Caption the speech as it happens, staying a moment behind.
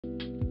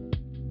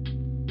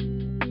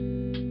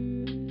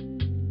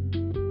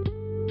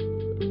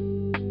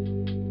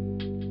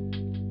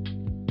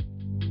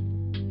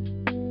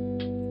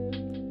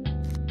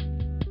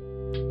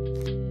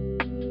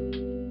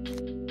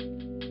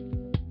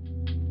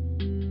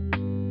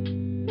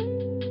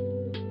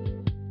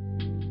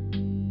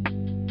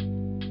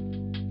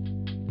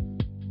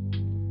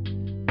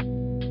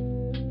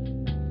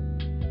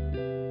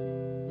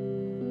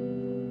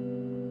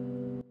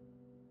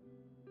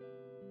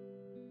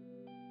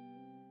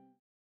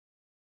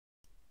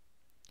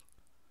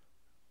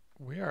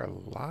We are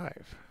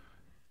live.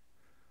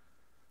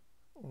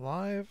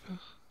 Live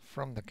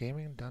from the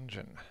gaming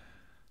dungeon.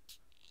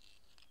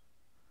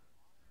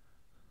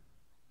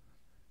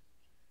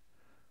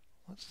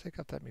 Let's take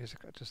up that music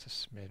just a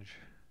smidge.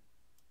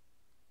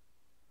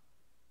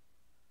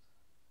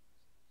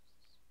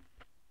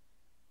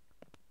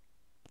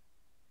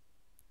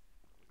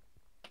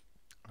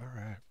 All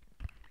right.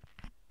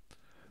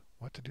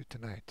 What to do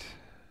tonight?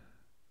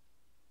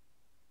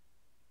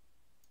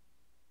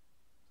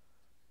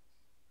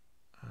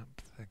 I'm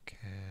thinking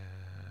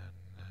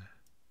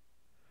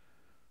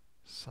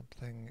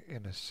something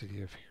in a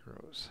city of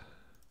heroes.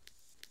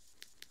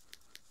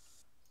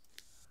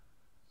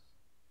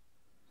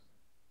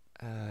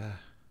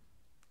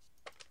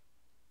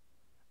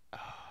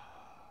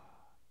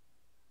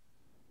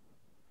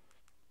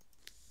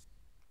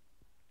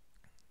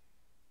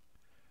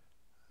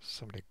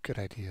 So many good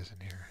ideas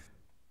in here.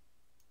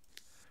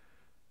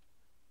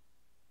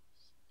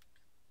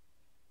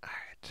 All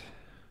right.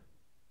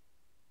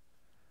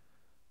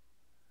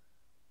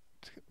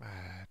 Let's get my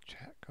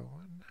chat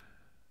going.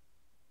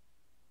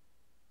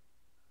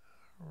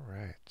 All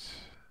right.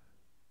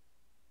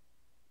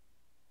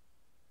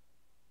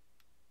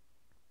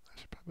 I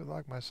should probably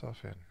log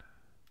myself in.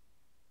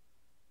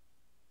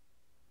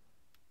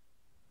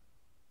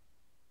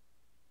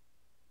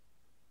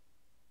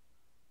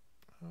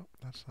 Oh,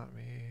 that's not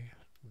me.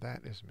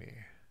 That is me.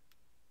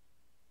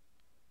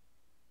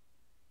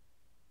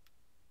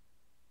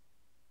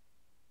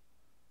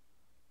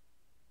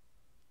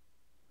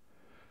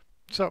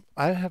 So,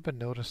 I have been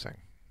noticing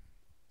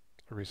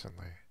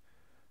recently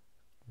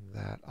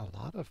that a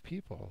lot of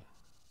people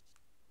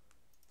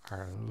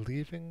are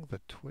leaving the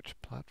Twitch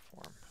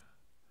platform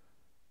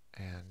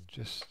and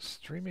just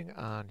streaming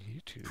on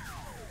YouTube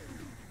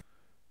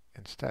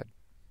instead.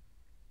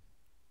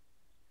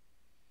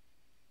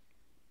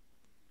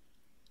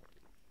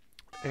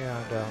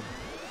 And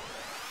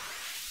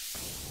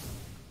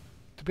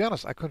to be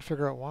honest, I couldn't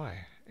figure out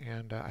why.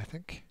 And I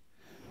think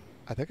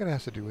it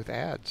has to do with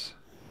ads.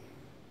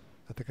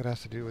 I think it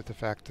has to do with the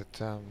fact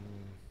that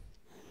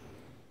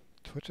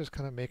Twitch is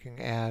kind of making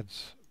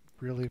ads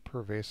really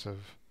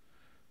pervasive,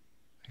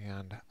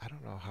 and I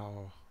don't know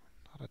how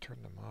to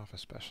turn them off,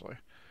 especially.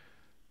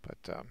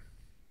 But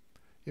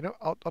you know,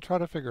 I'll try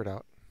to figure it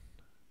out.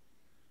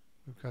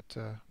 We've got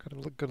a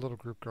good little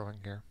group growing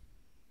here.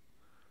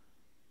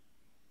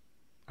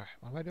 All right,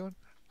 what am I doing?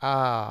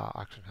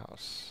 Auction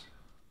house.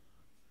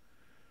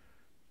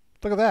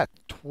 Look at that,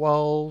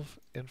 12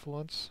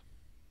 influence.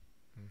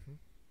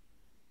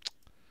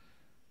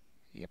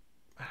 Yep.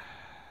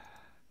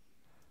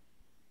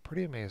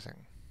 Pretty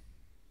amazing.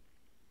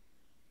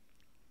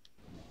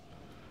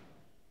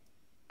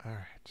 All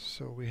right,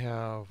 so we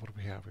have, what do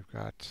we have? We've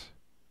got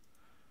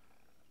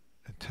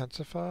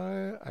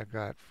Intensify, I've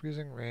got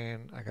Freezing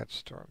Rain, I got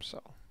Storm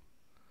Cell.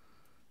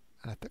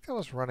 And I think I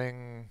was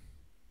running,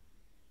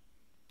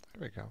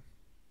 there we go.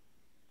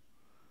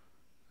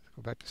 Let's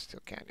go back to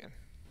Steel Canyon.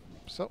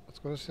 So, let's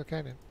go to Steel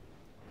Canyon.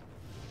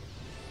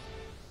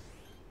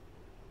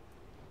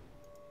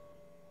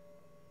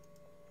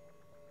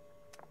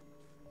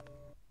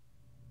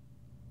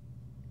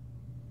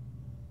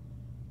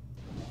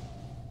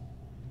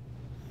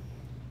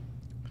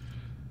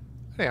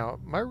 Anyhow,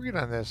 my read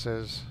on this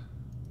is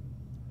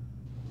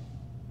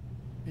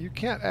you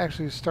can't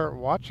actually start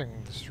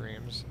watching the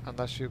streams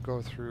unless you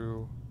go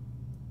through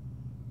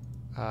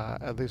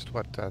at least,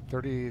 what,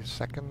 30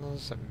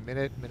 seconds, a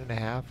minute, minute and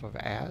a half of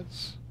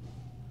ads?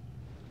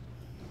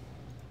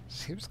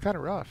 Seems kind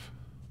of rough.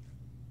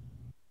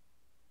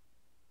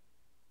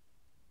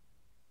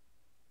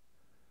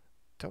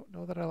 Don't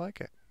know that I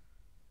like it.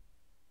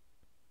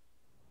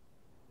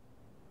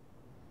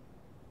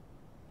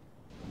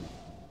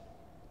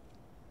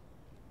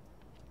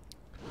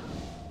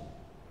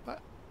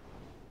 But,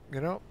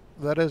 you know,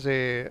 that is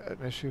an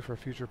issue for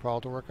future Paul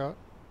to work out.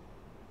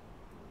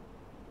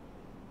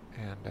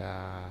 And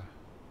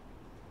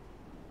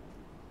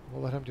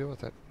we'll let him deal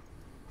with it.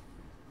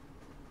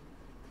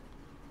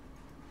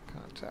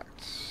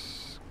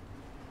 Contacts.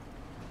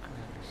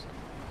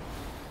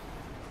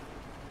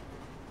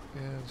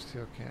 And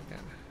Steel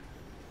Canyon.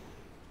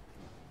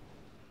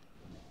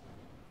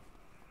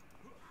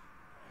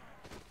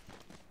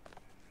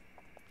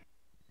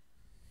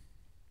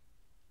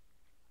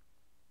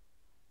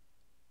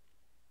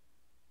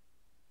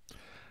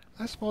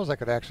 I suppose I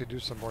could actually do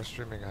some more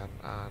streaming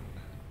on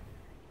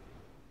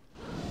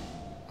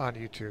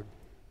YouTube.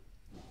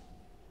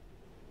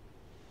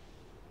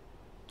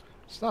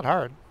 It's not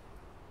hard.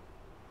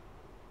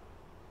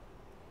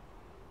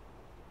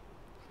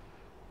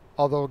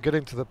 Although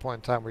getting to the point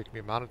in time where you can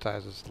be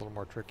monetized is a little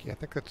more tricky. I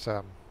think it's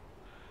I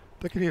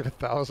think you need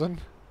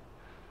 1,000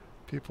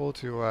 people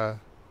to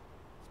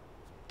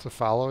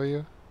follow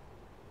you.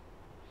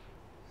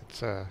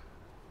 It's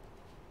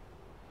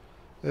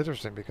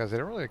interesting because they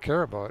don't really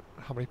care about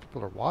how many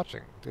people are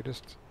watching. They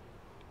just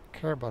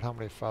care about how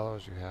many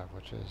followers you have,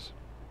 which is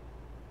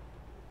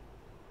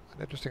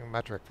an interesting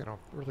metric they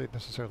don't really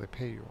necessarily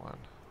pay you on.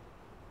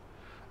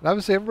 And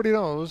obviously, everybody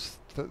knows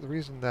that the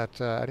reason that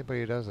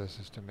anybody does this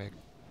is to make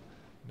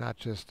not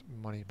just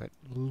money, but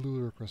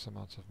ludicrous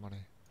amounts of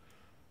money,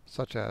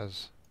 such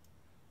as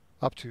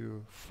up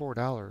to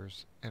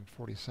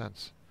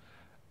 $4.40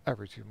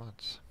 every 2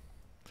 months.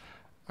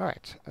 All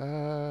right.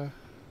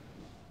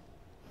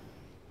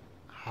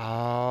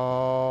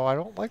 Oh, I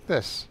don't like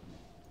this.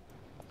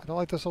 I don't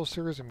like this whole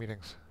series of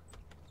meetings.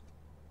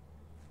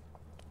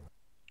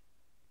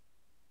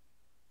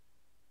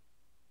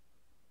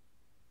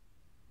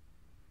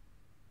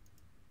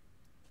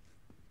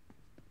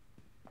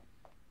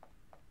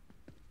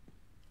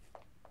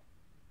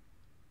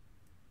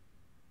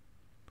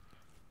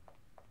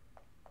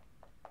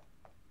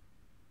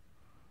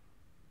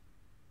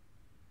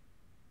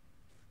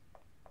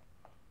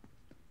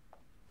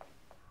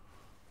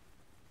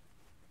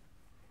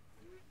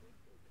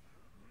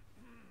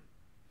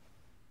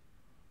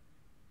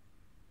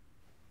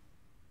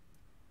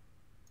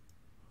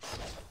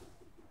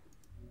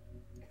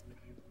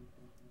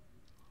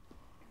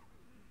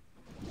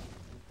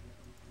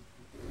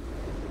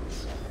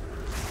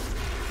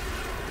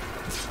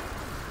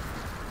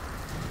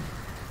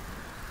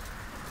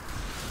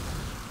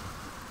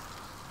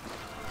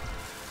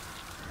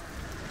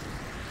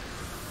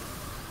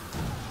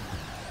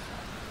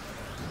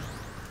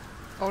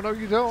 Oh, no,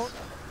 you don't.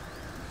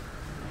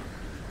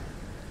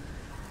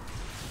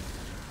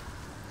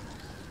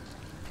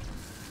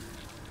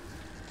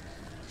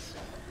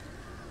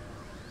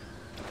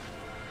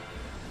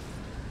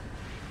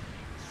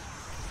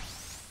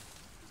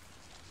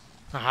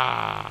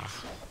 Ah.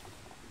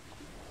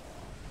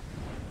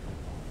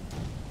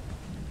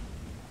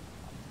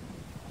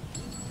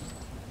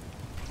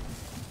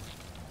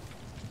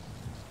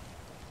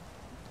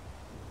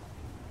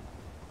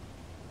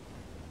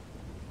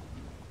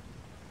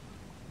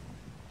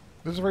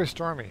 This is very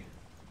stormy.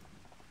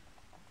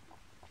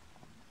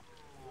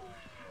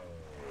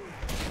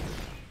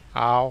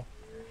 Ow.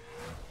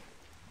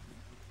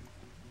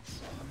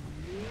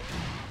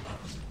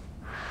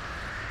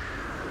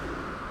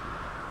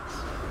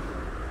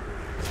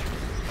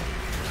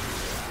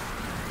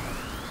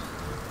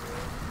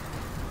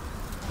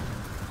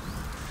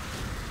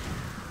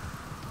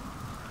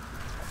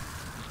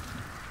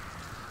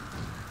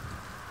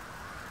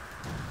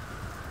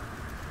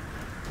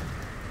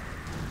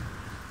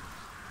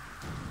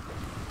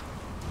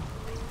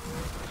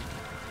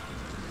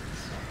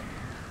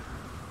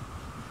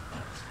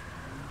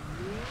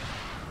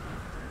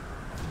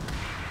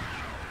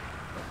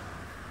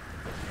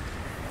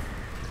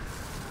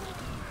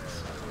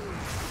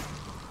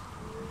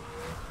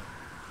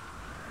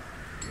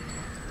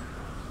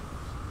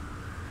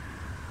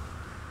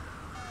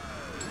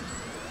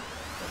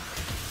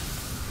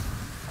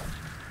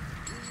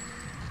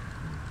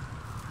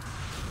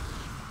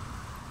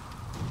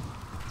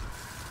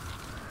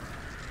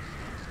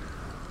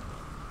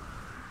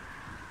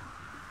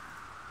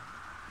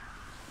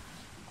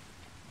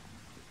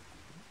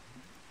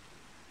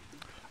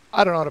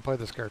 I don't know how to play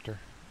this character.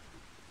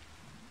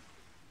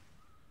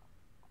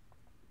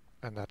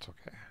 And that's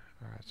okay.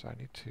 Alright, so I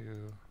need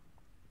to...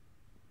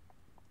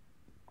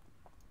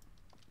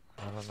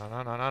 No, no,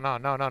 no, no, no, no,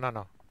 no, no, no,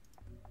 no.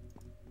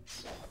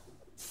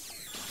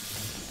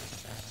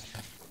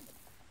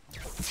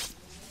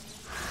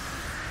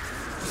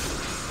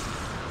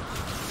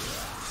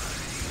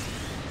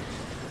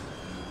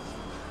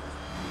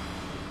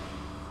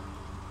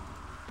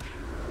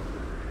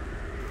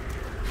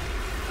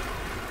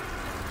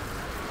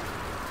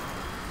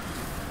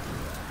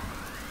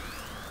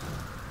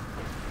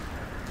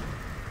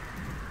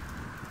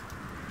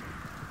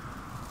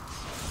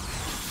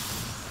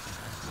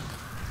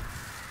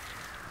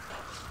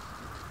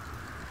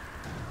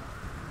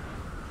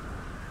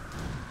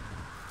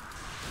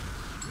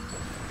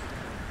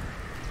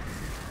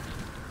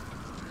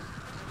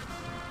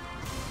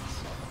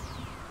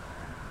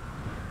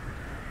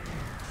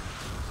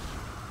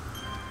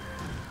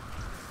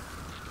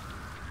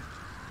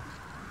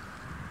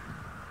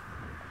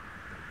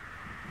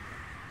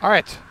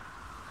 Alright.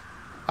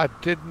 I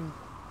didn't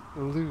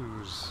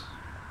lose.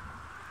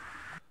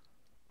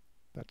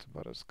 That's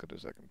about as good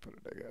as I can put it,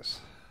 I guess.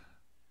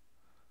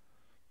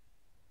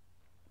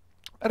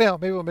 Anyhow,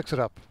 maybe we'll mix it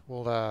up.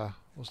 We'll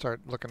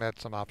start looking at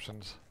some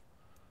options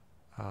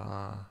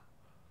on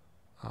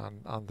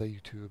the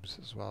YouTubes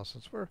as well,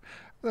 since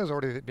there's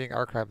already being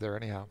archived there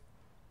anyhow.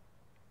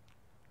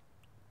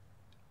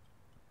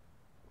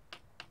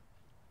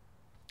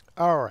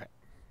 All right,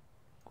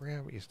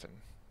 Graham Easton.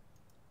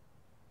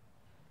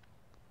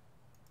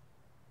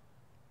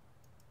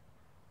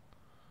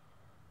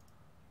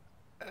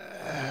 All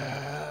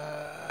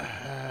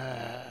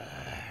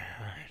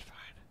right,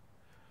 fine.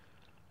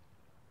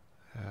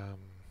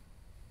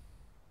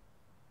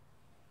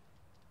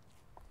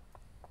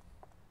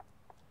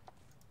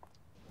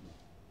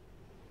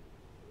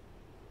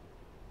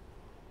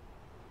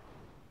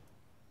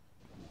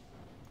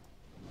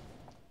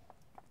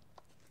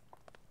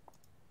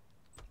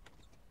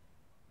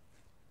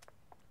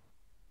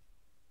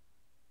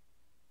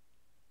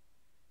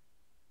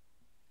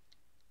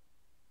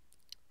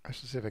 I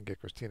should see if I can get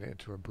Christina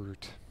into a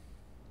brute.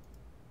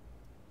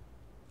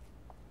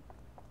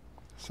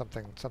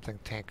 Something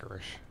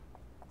tankerish.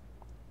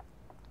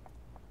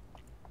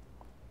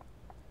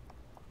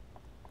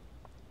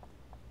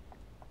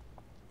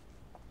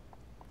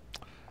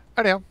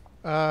 Anyhow,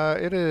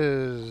 it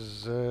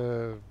is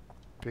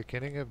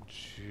beginning of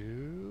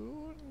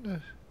June.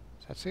 Does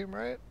that seem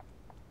right?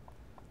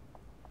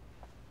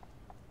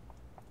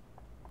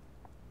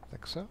 I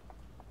think so.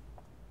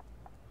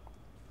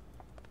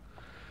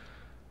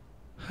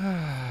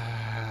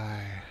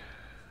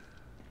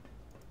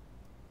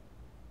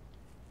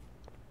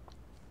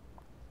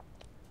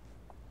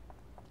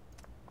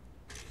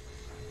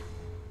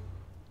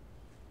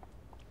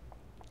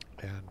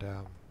 And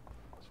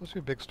supposed to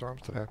be big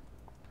storms today.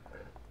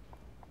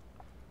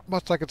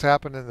 Much like it's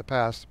happened in the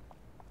past,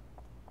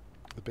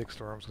 the big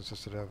storms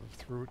consisted of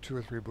two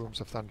or three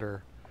booms of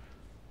thunder,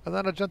 and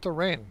then a gentle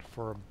rain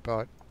for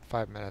about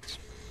 5 minutes.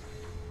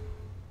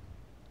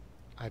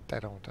 I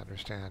don't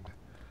understand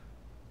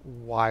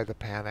why the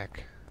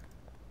panic.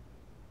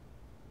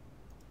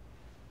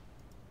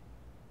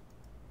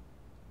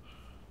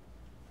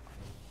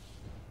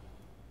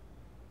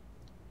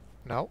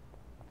 Nope.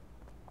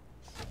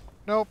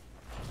 Nope.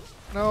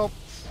 Nope.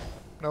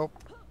 Nope.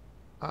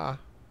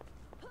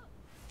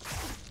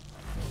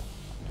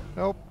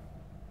 Nope.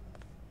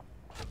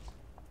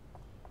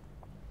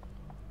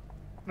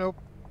 Nope.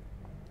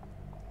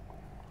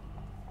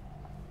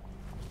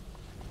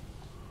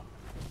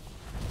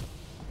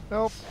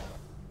 Nope.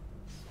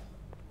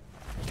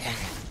 Dang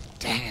it.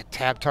 Dang it.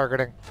 Tab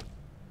targeting.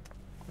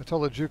 I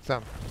totally juked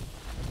them.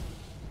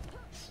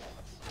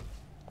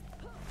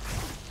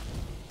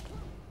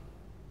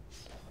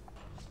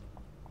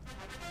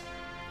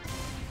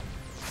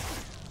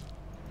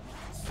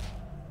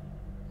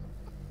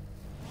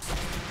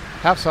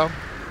 Have some.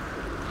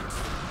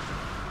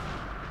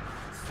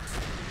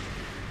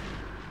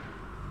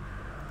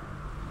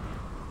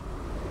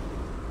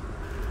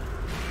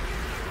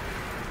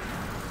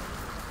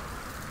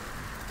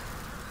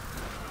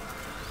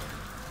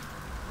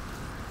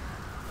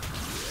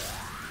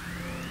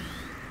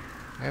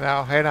 Hey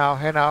now, hey now,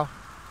 hey now.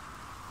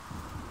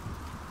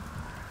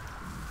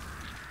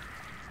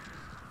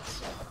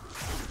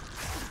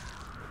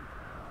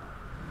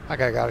 I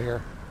gotta get out of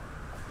here.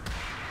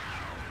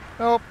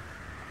 Nope.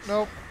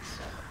 Nope.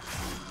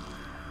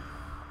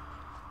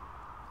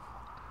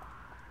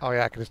 Oh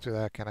yeah, I can just do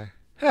that, can I?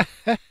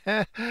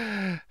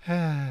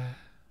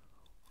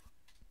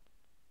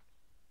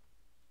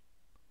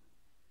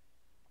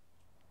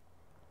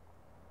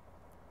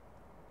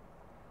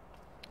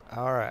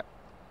 All right.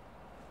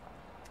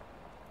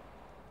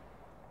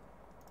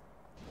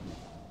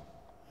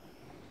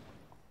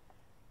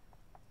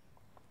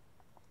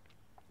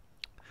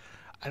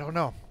 I don't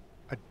know.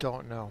 I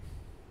don't know.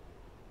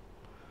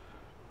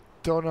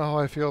 Don't know how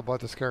I feel about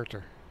this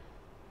character.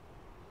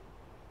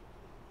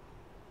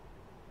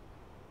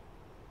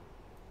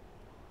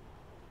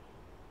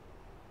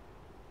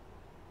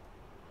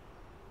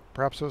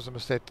 Perhaps it was a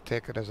mistake to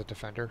take it as a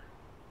defender.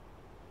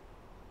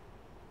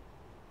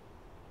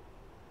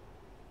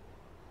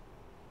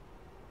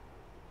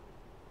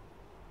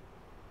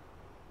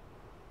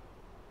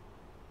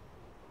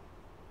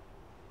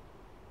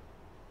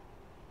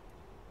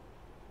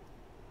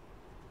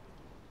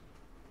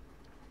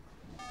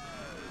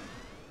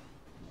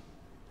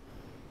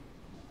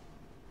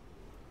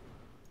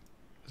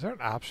 Is there an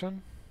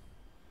option?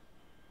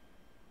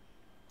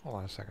 Hold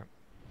on a second.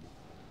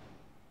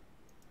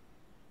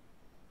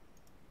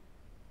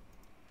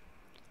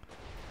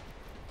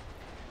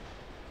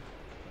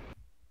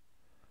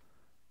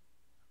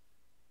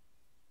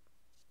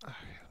 Okay,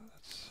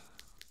 let's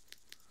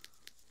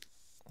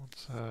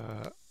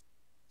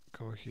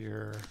go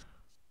here.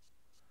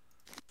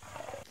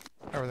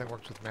 Everything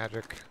works with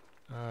magic.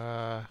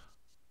 We'll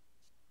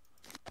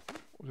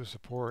do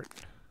support.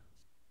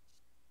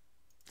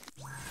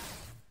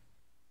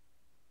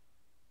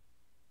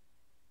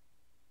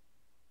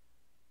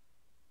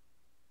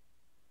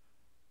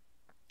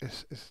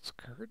 Is it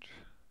Scourge?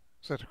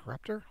 Is that a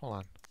Corruptor? Hold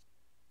on.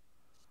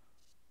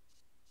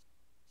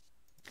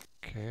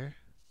 Okay.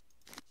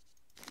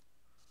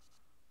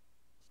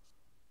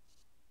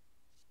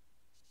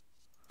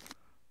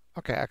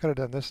 Okay, I could have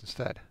done this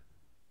instead.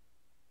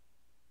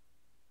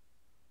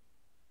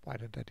 Why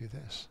didn't I do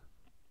this?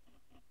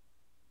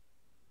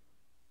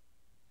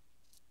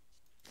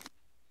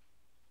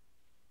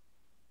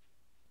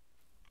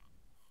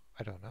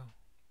 I don't know.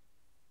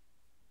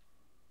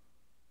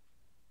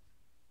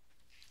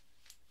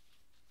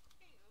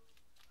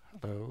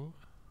 Hello?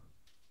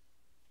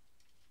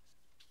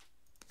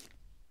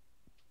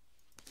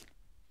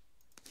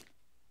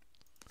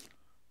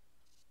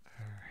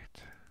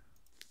 Alright.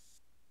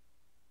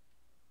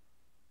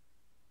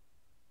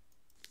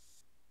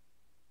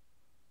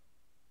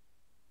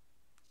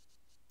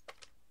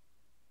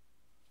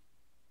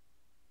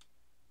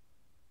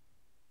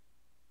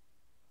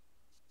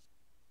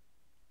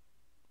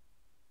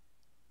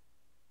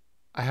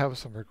 I have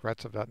some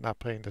regrets about not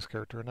playing this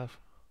character enough.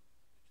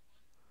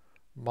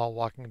 Mall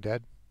Walking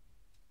Dead.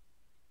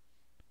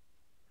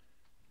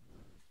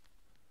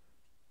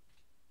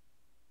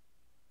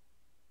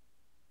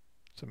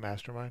 It's a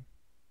mastermind.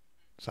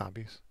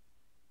 Zombies.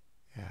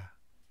 Yeah.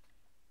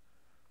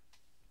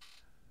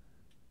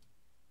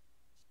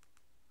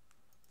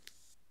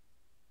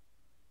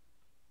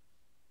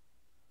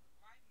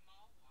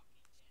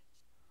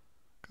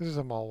 Because he's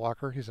a mall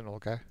walker. He's an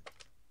old guy.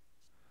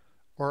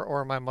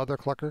 Or my mother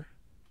clucker.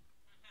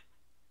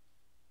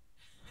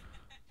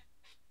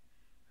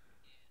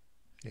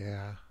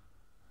 Yeah.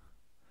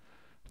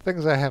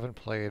 Things I haven't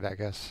played, I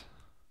guess.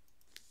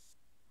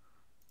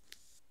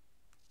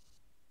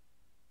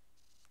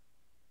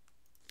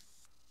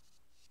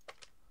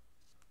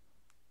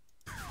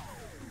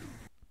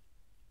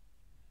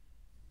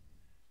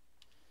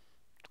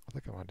 I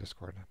think I'm on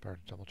Discord. I better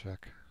double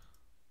check.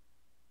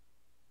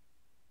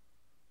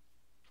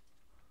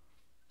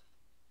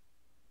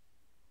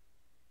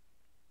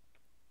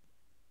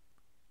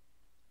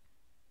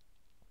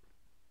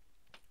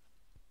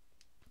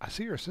 I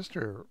see your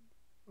sister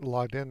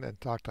logged in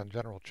and talked on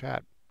general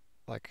chat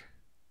like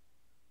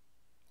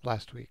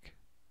last week.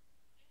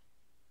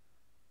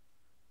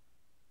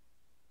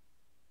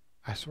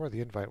 I swear the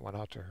invite went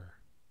out to her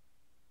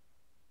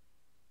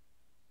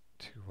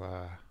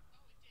to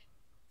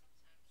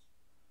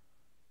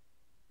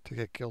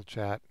get guild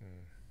chat and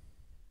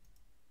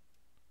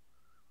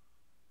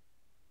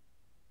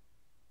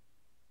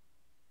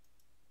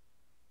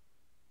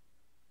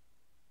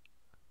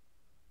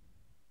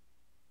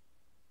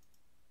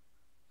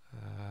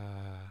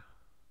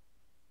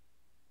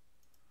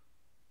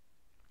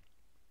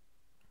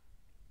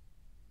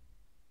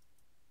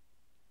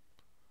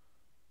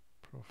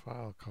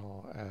profile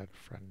call, add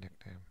friend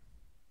nickname.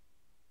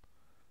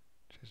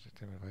 Choose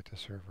nickname, invite to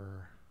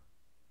server.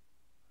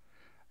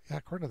 Yeah,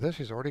 according to this,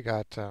 she's already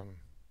got an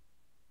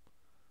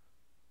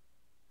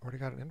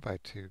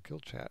invite to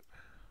guild chat.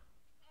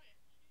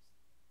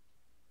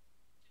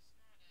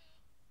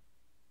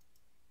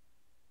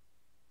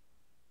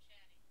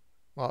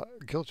 Well,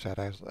 guild chat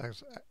has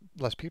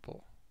less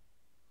people.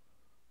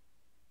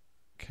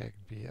 Okay,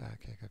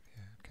 okay.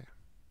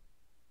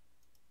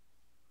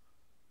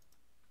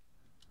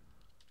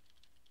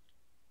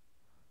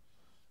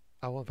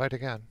 I will invite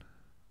again.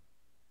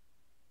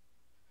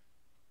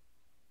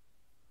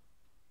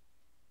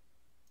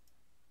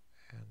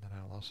 And then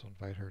I'll also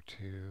invite her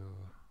to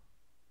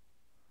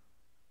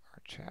our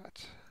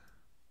chat.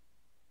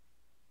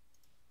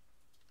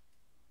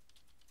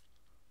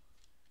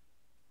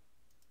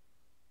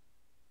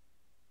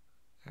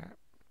 All right.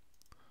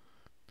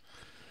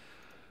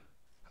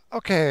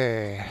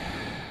 Okay.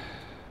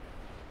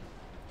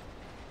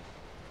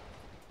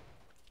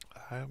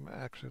 I'm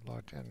actually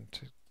logged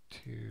into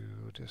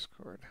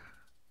Discord.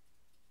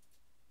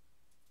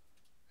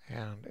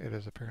 And it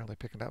is apparently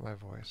picking up my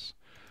voice.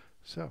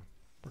 So,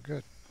 we're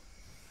good.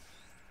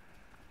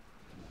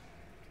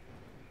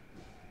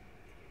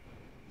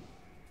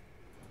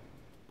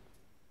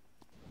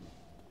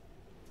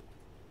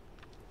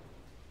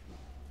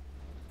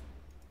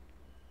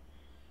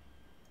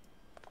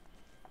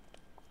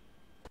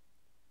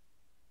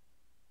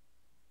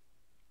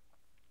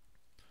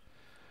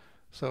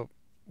 So,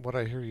 what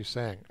I hear you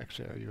saying,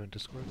 actually, are you in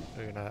Discord?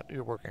 No, you're not.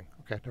 You're working.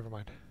 Okay, never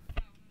mind.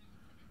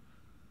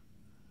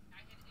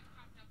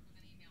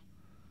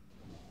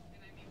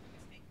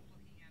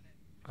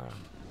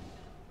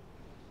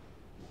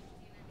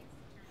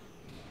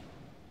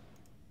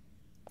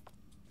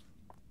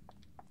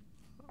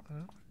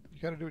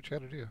 You gotta do what you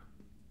gotta do.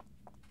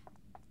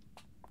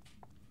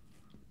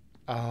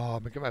 Oh, I'm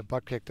gonna get my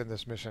butt kicked in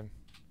this mission.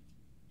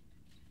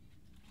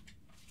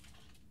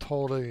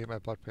 Totally get my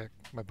butt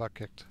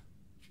kicked.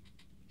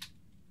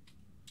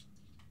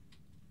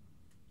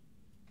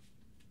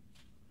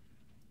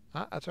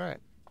 That's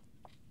alright.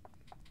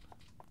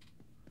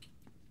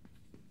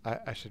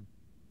 I should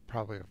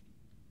probably have,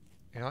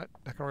 you know what?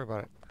 Not gonna worry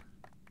about it.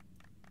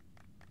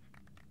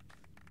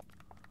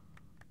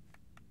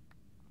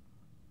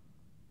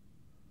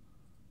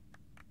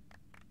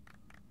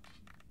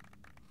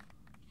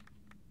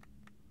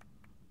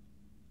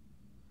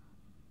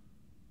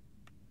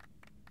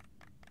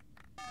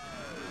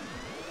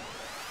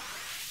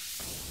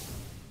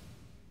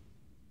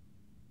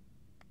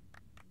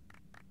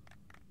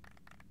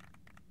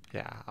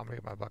 Yeah, I'm gonna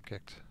get my butt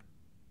kicked.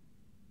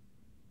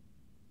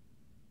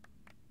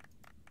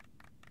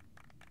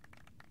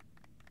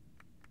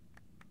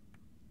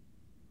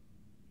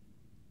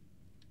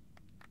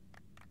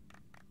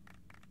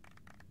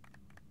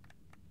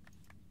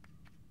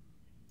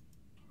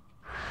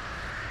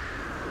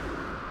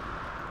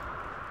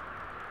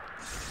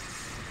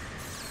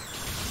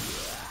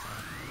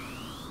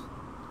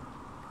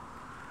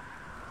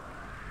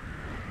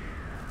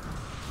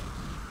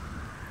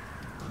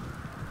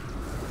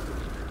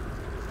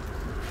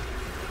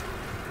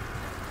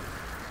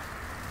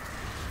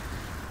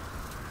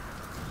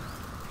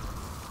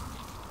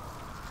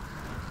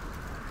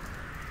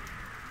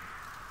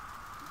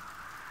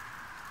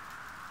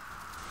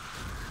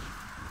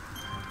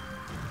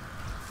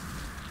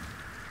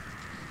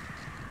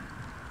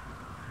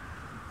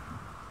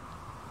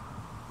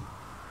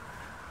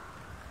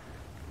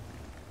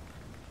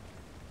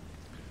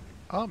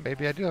 Oh,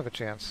 maybe I do have a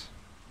chance.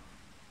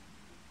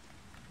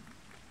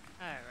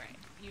 Alright,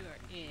 you are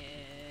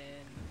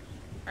in...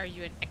 Are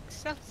you in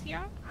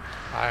Excelsior?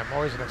 I'm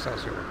always an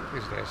Excelsior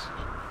these days.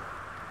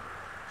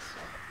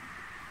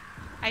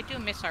 I do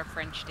miss our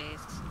French days.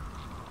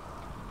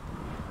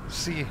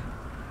 See,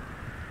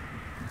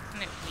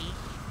 Isn't it we?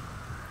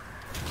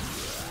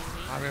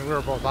 I mean, we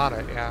were both on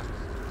it, yeah.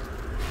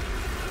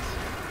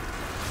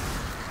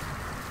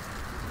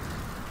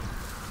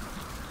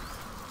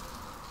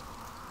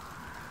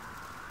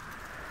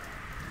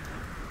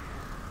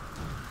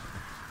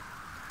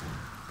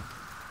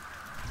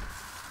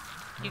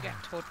 You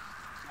got total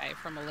side-eye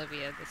from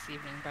Olivia this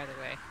evening, by the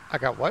way. I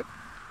got what?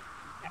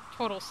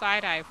 Total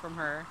side-eye from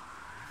her.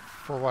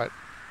 For what?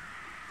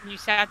 You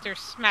sat there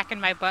smacking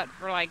my butt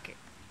for like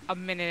a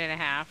minute and a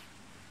half.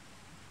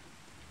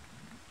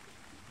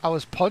 I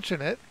was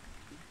punching it.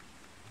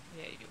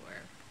 Yeah, you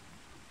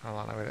were.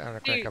 Hold on, I'm gonna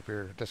crank up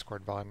your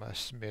Discord volume a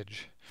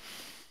smidge.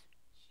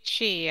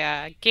 She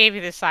gave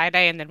you the side-eye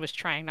and then was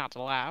trying not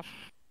to laugh.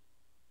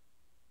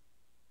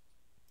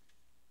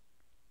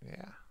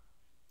 Yeah.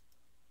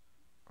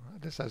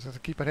 This says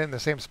keep it in the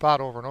same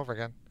spot over and over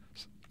again.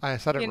 I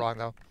said it wrong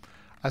though.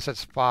 I said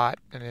spot,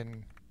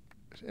 and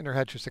in her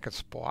head she's thinking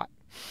spot.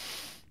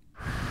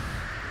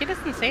 She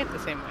doesn't say it the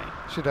same way.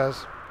 She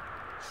does.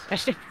 Does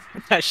she?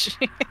 Does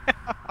she?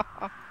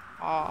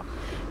 Aw,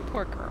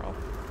 poor girl.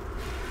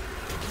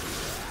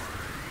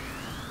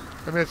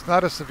 I mean, it's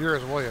not as severe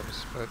as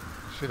Williams, but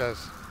she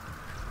does.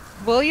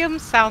 William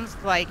sounds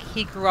like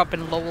he grew up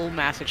in Lowell,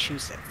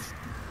 Massachusetts.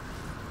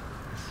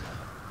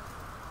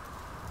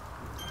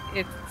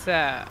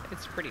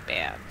 It's pretty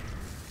bad.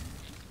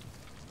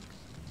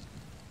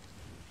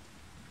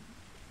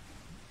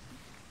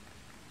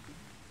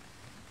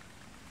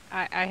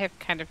 I have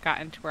kind of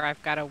gotten to where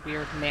I've got a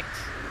weird mix.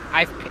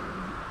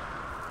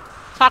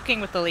 Talking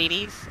with the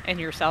ladies and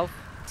yourself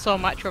so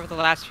much over the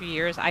last few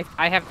years. I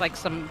have like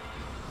some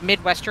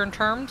Midwestern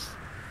terms.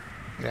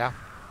 Yeah.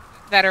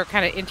 That are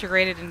kind of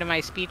integrated into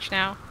my speech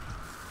now.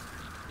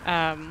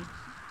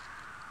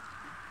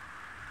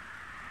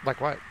 Like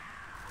what?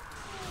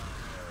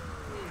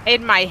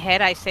 In my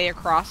head, I say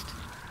across.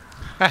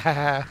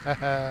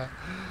 I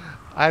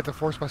have to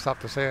force myself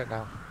to say it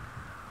now.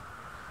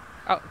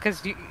 Oh,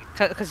 because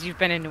you've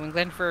been in New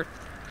England for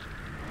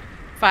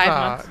 5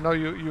 months? No,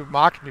 you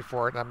mocked me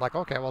for it, and I'm like,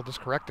 okay, well, I'll just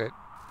correct it.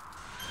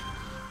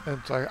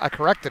 And so I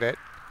corrected it,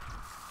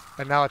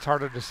 and now it's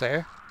harder to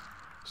say.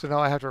 So now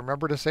I have to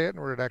remember to say it in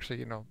order to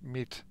actually,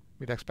 meet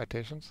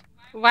expectations.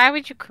 Why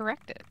would you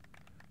correct it?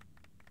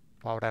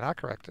 Why would I not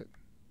correct it?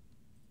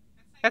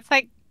 That's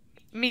like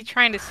me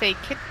trying to say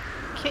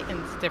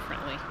kittens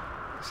differently.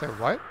 Say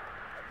what?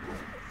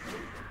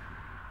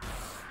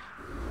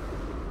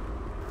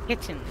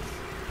 Kittens.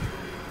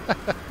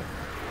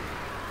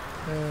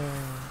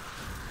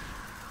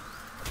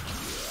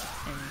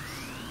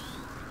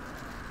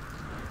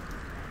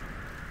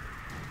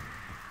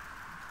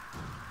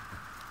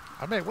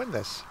 I may win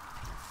this.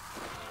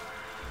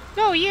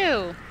 No,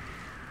 you!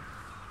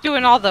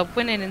 Doing all the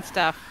winning and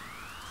stuff.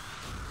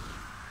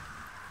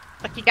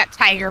 Like you got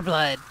tiger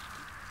blood.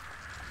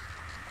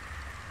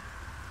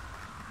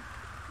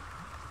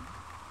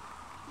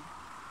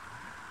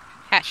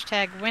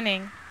 Hashtag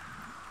winning.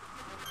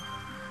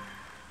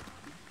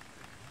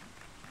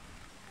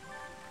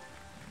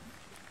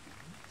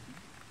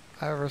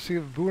 I have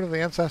received boon of the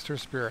ancestor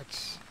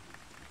spirits.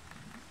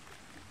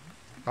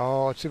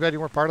 Oh, it's too bad you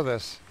weren't part of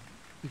this.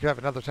 You could have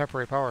another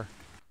temporary power.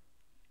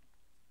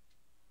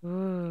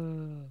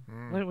 Ooh.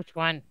 Which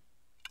one?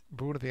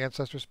 Boon of the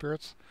ancestor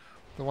spirits.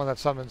 The one that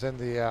summons in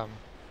the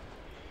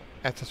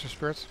ancestor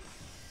spirits.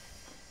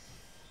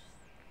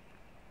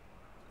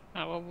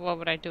 Oh, well, what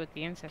would I do with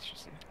the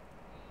ancestors?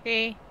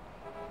 See?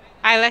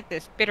 I like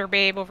this bitter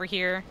babe over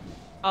here.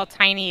 All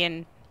tiny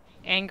and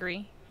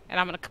angry. And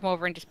I'm gonna come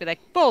over and just be like,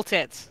 bull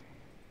tits!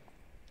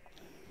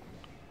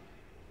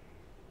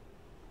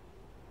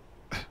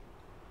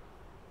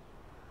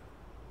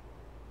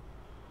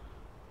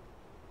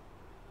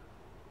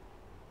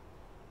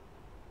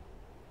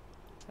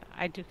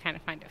 I do kind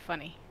of find it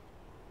funny.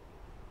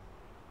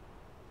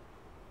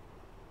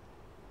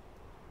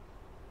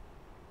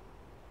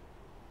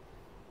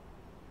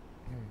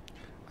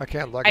 I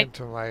can't log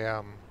into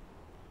my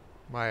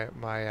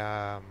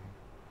my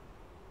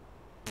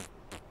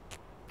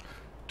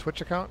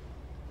Twitch account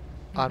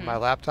on my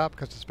laptop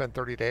because it's been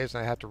 30 days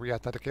and I have to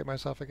re-authenticate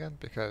myself again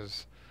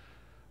because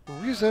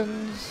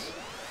reasons.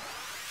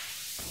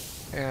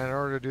 And in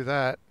order to do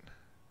that,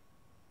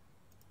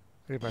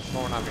 I need my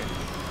phone on me.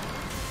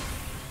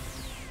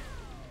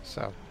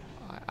 So,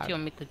 do you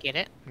want me to get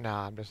it?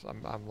 Nah,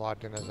 I'm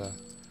logged in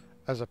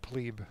as a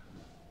plebe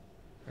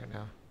right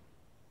now.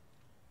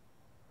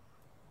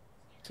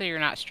 So you're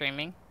not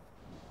streaming?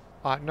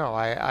 No,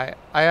 I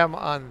am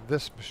on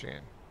this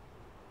machine.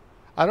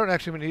 I don't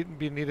actually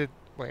be needed.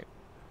 Wait,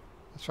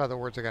 let's try the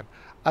words again.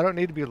 I don't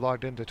need to be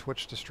logged into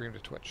Twitch to stream to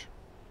Twitch.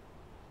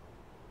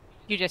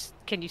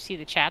 Can you see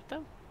the chat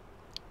though?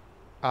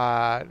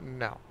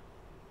 No.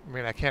 I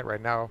mean, I can't right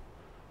now.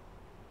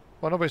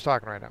 Well, nobody's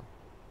talking right now.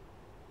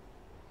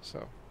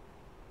 So,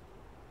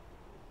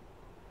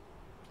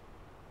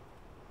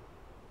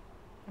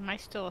 Am I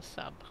still a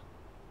sub?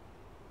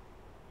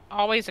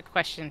 Always a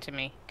question to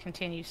me.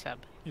 Continue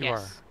sub. you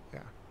are. Yes.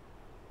 Yeah.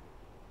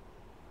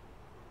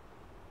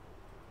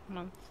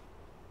 Month.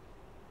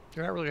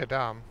 You're not really a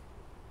dom.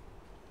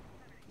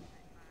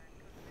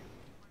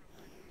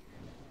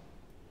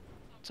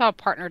 It's all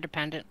partner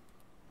dependent.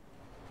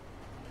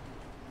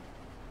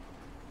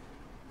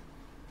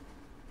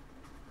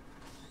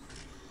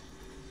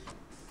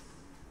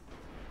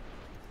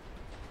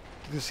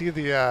 Did you see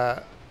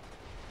the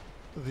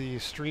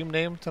stream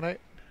name tonight?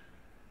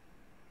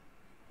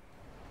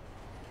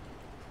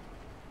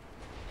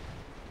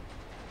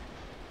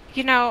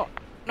 You know,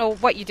 I don't know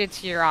what you did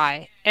to your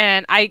eye,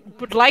 and I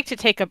would like to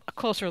take a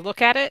closer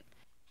look at it.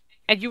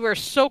 And you were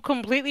so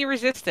completely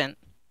resistant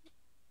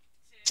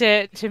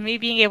to me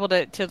being able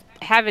to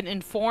have it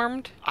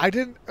informed. I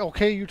didn't.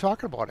 Okay, you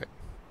talking about it?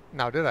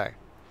 Now, did I?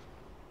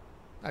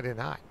 I did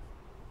not.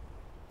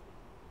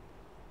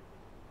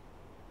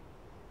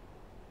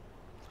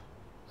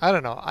 I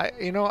don't know.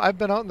 I've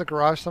been out in the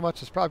garage so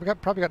much. It's probably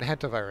got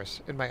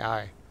hantavirus in my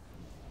eye.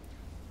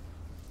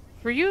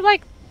 Were you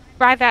like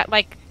by that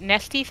like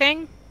nesty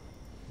thing,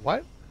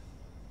 What?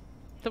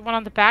 the one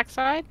on the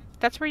backside?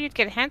 That's where you'd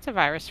get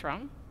hantavirus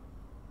from.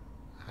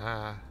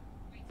 Ah,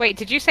 Wait,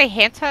 did you say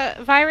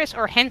hantavirus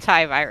or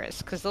hentai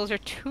virus? Because those are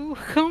two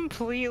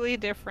completely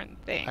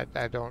different things.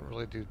 I don't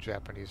really do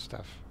Japanese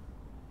stuff.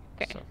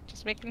 Okay, So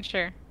just making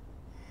sure.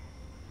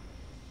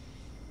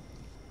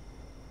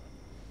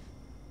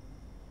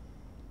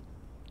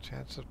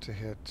 chance of to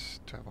hit.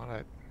 Do I want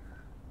it?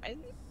 I-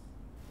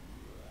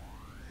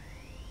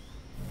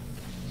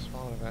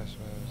 Small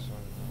investment.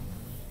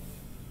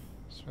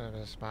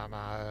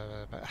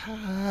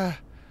 I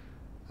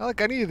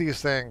like any of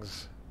these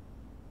things.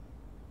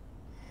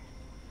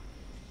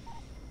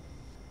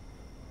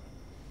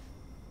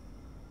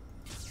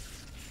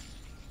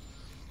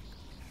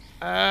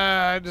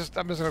 I'm just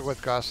gonna go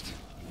with Gust.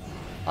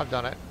 I've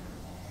done it.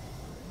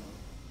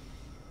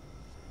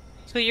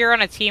 So you're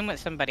on a team with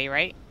somebody,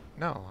 right?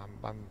 No,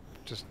 I'm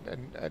just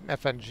an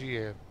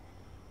FNG,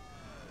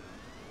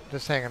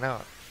 just hanging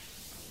out.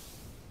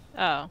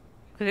 Oh,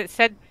 because it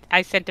said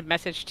I sent a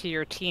message to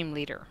your team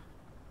leader.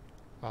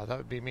 Well, that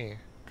would be me,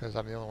 because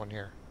I'm the only one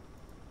here.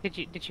 Did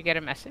you get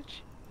a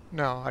message?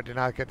 No, I did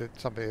not get it.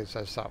 Somebody that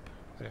says sup.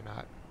 I did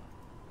not.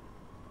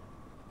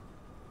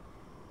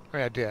 I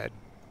mean, I did.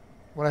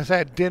 When I say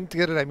I didn't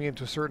get it, I mean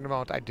to a certain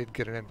amount. I did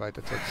get an invite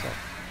that said sup.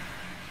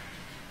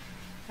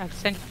 I've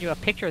sent you a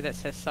picture that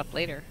says sup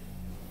later.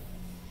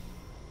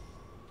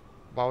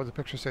 Why would the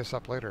picture say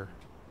sup later?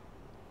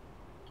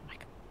 Oh my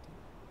God.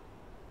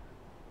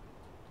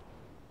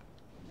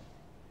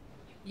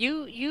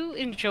 You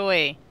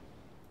enjoy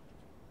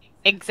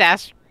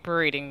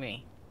exasperating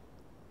me.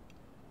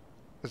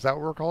 Is that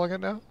what we're calling it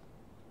now?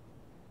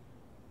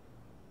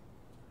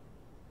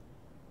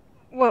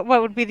 What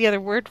would be the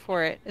other word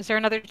for it? Is there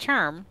another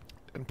term?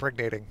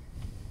 Impregnating.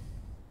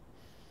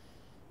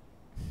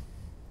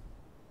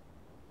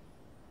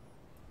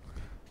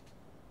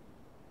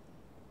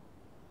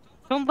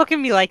 Don't look at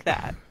me like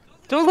that.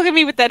 Don't look at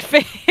me with that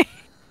face.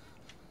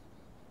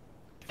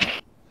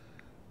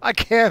 I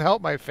can't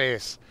help my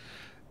face.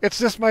 It's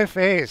just my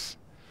face.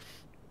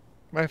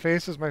 My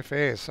face is my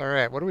face. All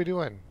right, what are we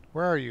doing?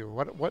 Where are you?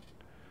 What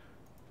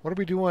are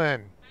we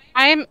doing?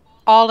 I'm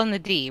all in the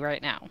D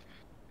right now.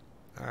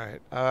 All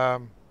right.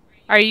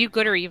 Are you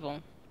good or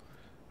evil?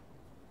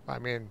 I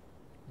mean,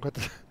 what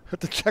the have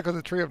to check with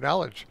the tree of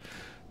knowledge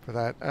for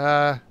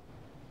that.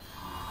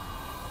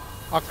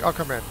 I'll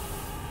come in.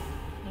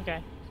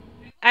 Okay.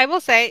 I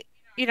will say,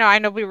 I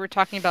know we were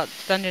talking about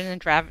Dungeons and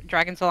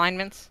Dragons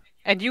alignments,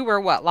 and you were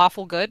what,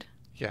 lawful good?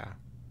 Yeah.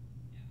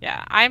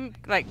 Yeah, I'm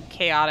like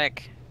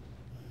chaotic.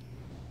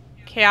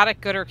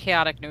 Chaotic good or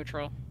chaotic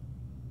neutral.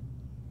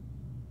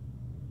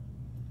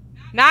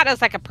 Not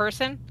as like a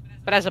person,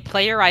 but as a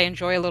player, I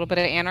enjoy a little bit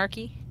of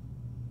anarchy.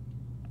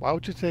 Why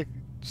would you take?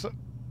 So,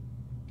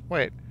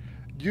 wait,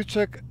 you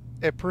took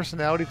a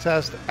personality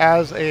test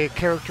as a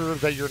character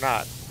that you're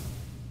not.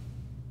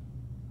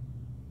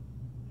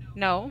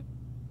 No,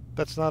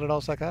 That's not at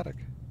all psychotic.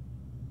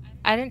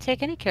 I didn't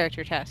take any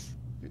character tests.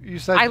 You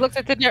said I looked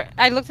at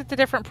the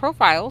different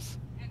profiles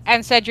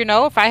and said,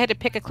 if I had to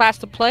pick a class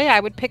to play, I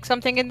would pick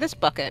something in this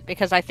bucket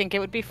because I think it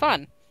would be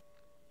fun.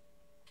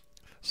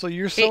 so.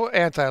 You're It, so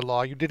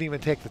anti-law. You didn't even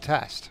take the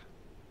test.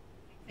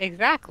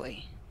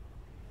 exactly.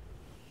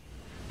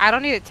 I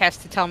don't need a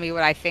test to tell me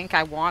what I think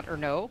I want or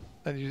know.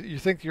 And you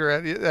think you're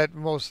at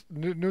most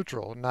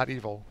neutral, not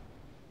evil.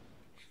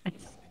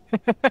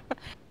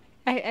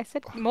 I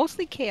said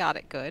mostly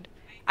chaotic good.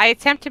 I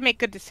attempt to make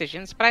good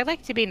decisions, but I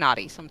like to be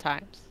naughty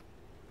sometimes.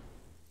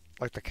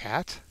 Like the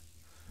cat?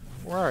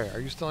 Where are you? Are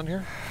you still in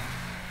here?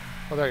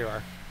 Oh, there you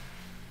are.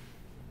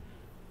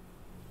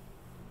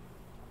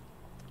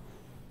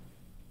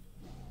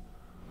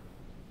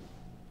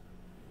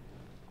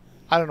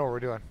 I don't know what we're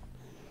doing.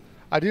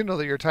 I do know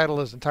that your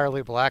title is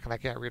entirely black and I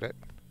can't read it.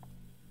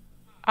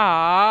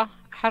 Ah,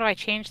 How do I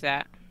change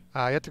that? You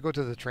have to go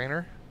to the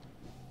trainer.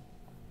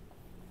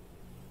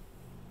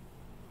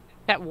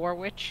 That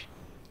Warwitch?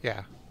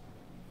 Yeah.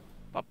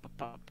 Ba, ba,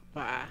 ba,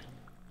 ba.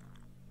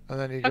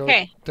 And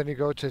Okay. then you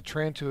go to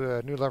train to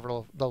a new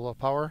level of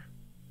power,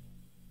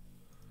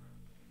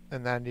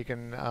 and then you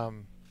can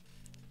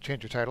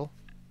change your title.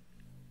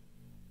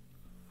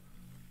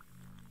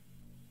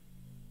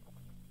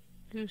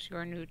 Choose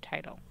your new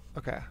title.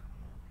 Okay.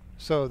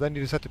 So then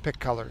you just have to pick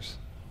colors.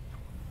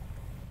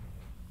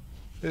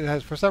 It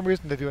has, for some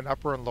reason, they do an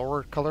upper and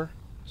lower color,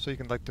 so you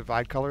can like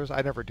divide colors.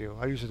 I never do.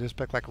 I usually just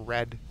pick like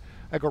red.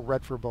 I go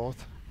red for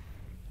both,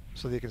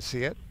 so that you can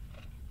see it.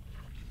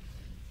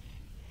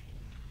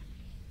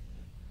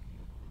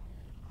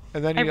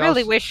 And then I you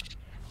really also, wish.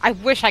 I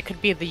wish I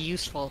could be the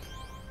useful.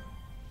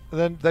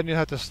 then you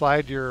have to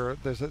slide your.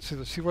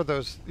 See where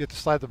those. You have to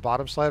slide the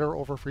bottom slider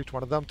over for each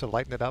one of them to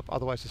lighten it up.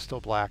 Otherwise, it's still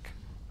black.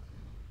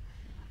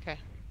 Okay.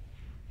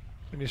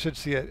 And you should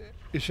see it.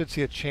 You should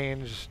see a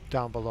change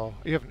down below.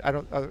 You have. I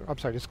don't. I'm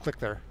sorry. Just click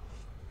there.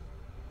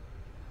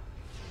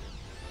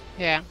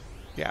 Yeah.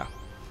 Yeah.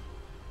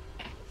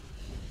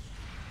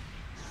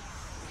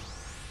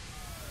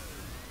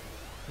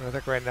 And I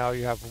think right now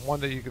you have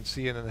one that you can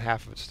see, and then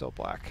half of it's still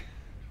black.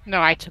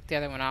 No, I took the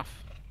other one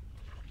off.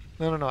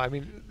 No. I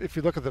mean, if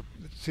you look at the,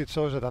 see, it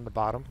shows it on the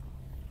bottom.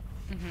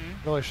 Mm-hmm.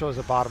 It only shows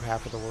the bottom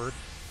half of the word,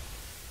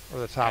 or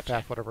the top Gotcha.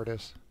 half, whatever it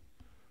is.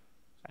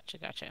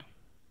 Gotcha.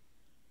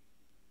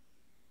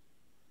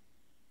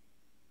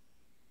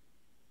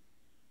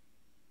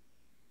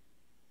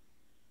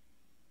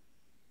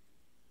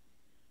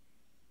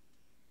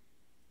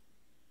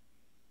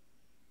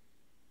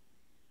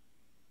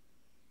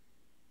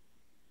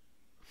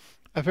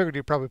 I figured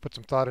you probably put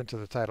some thought into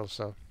the title,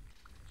 so.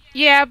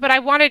 Yeah, but I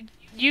wanted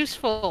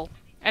useful,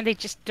 and they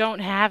just don't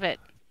have it.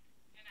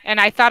 And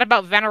I thought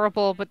about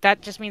venerable, but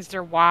that just means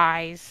they're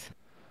wise.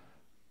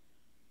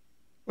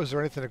 Was there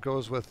anything that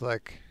goes with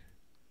like,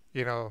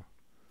 you know,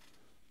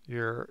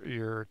 your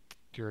your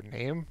your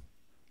name,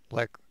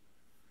 like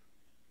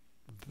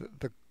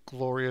the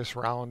glorious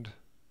round?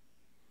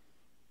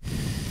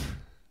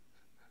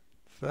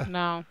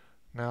 No.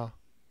 No.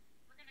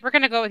 We're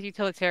gonna go with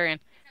utilitarian.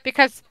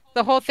 Because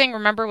the whole thing,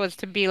 remember, was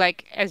to be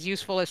like as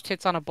useful as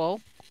tits on a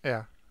bull.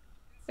 Yeah.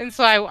 And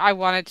so I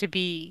wanted to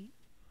be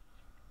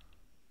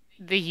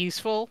the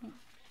useful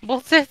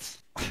bull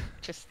tits.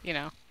 Just,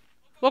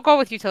 we'll go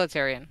with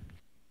utilitarian.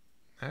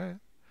 All right.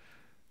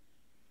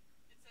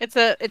 It's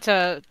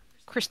a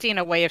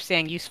Christina way of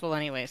saying useful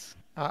anyways.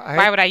 I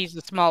Why hate would I use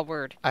a small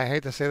word? I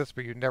hate to say this,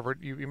 but you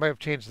might have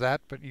changed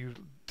that, but you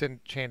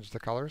didn't change the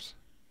colors.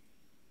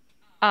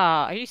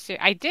 Are you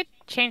serious? I did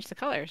change the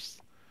colors.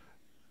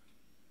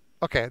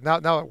 Okay,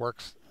 now it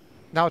works.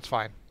 Now it's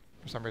fine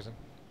for some reason.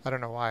 I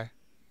don't know why.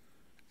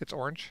 It's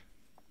orange.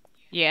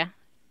 Yeah.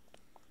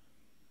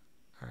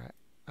 All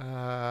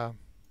right.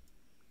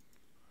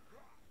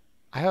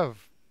 I have.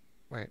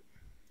 Wait.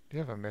 Do you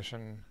have a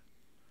mission?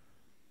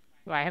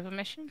 Do I have a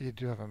mission? You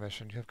do have a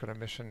mission. You have got a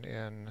mission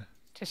in.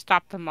 To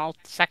stop the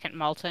second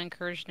Malta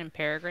incursion in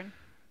Peregrine?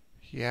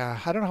 Yeah,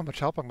 I don't know how much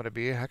help I'm going to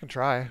be. I can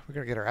try. We're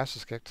going to get our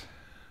asses kicked.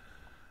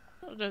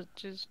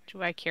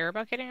 Do I care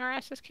about getting our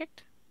asses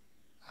kicked?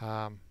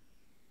 Um,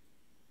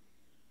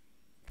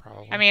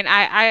 I Probably. mean,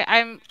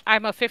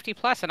 I'm a 50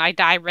 plus and I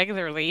die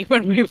regularly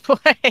when we play.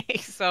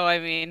 So I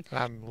mean,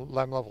 I'm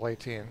level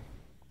 18.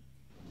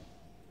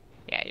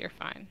 yeah, you're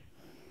fine.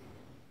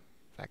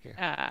 Thank you.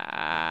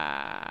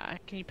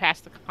 Can you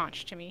pass the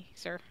conch to me,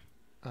 sir?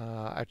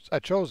 I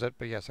chose it,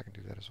 but yes, I can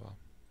do that as well.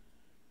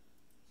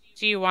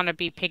 Do you want to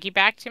be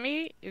piggyback to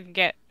me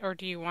or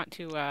do you want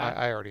to?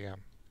 I already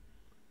am.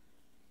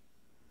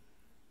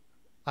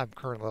 I'm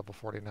currently level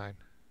 49.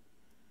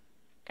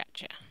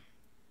 Gotcha.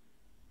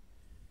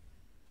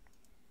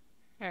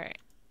 All right.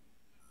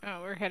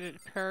 Oh, we're headed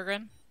to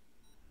Peregrine.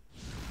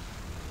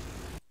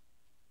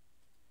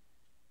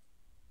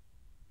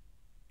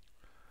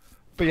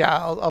 But yeah,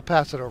 I'll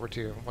pass it over to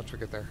you once we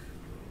get there.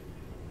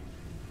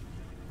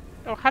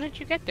 Oh, how did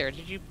you get there?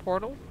 Did you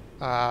portal?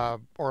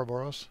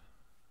 Ouroboros.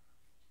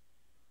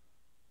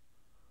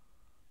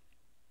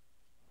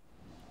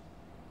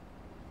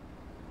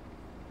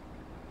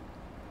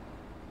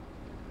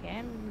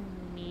 ¡Qué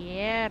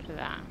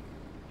mierda!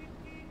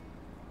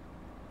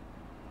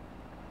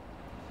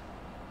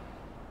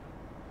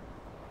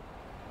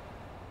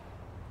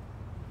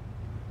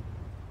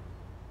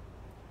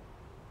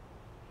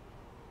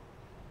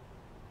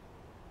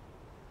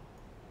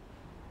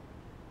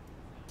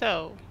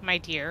 So, my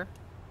dear,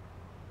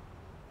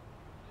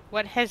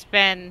 what has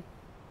been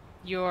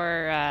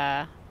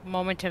your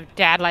moment of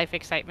dad life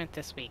excitement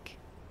this week?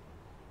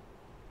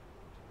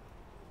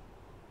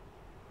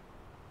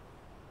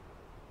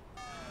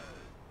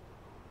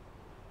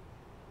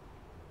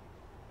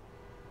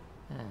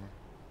 Hmm.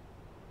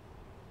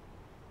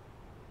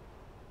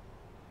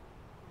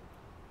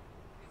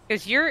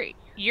 Because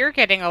you're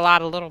getting a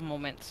lot of little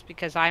moments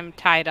because I'm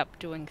tied up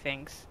doing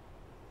things.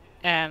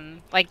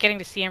 And like getting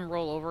to see him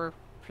roll over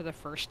for the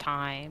first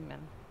time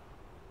and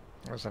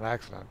It was an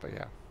accident, but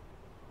yeah.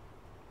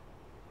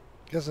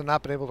 He has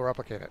not been able to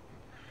replicate it.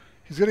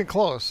 He's getting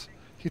close.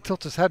 He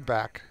tilts his head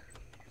back,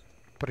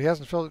 but he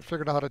hasn't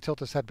figured out how to tilt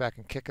his head back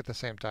and kick at the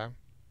same time.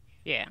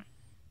 Yeah.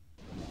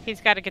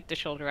 He's got to get the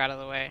shoulder out of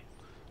the way.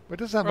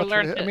 But it doesn't have Or much.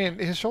 learn I to... mean,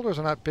 his shoulders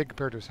are not big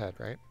compared to his head,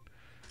 right?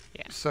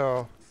 Yeah.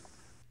 So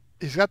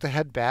he's got the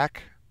head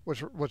back,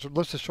 which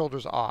lifts his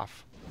shoulders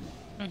off.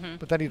 Mm-hmm.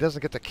 But then he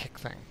doesn't get the kick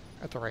thing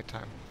at the right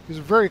time. He's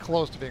very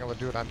close to being able to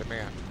do it on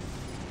demand.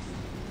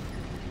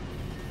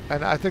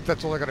 And I think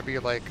that's only going to be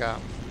like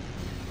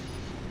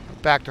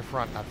back to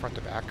front, not front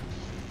to back.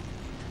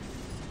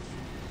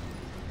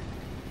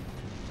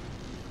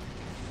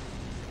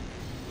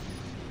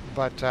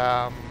 But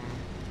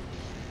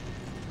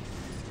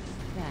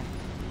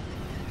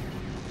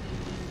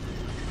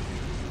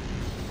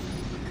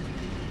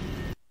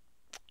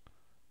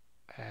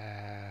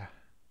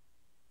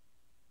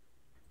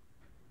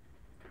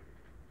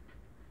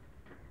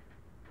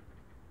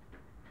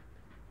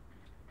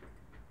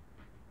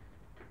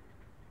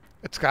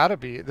it's got to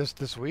be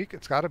this week.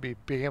 It's got to be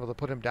being able to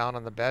put him down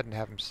on the bed and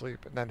have him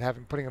sleep, and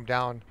then putting him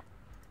down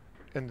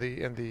in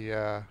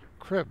the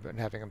crib and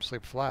having him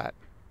sleep flat,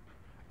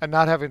 and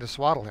not having to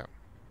swaddle him.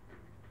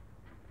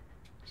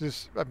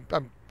 Just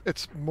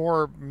it's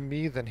more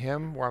me than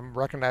him, where I'm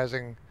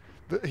recognizing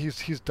that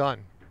he's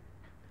done.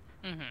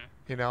 Mm-hmm.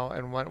 You know,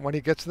 and when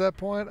he gets to that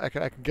point, I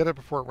can get it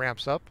before it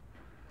ramps up.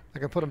 I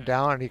can put him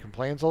down, and he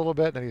complains a little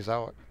bit, and then he's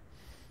out.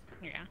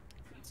 Yeah.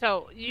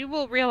 So you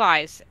will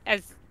realize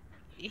as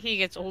he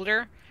gets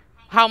older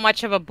how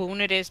much of a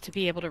boon it is to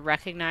be able to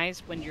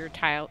recognize when your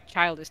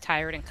child is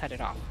tired and cut it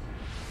off.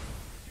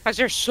 Because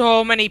there's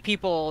so many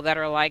people that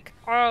are like,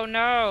 oh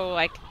no,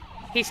 like,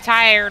 he's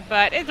tired,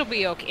 but it'll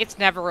be okay. It's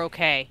never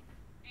okay.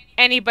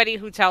 Anybody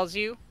who tells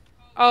you,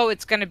 oh,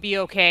 it's going to be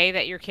okay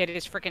that your kid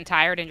is freaking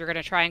tired and you're going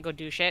to try and go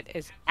do shit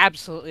is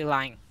absolutely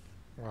lying.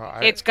 Well,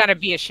 It's going to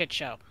be a shit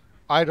show.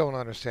 I don't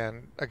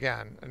understand.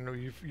 Again, I know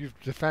you've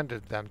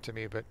defended them to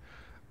me, but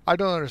I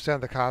don't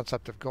understand the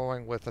concept of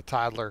going with a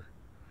toddler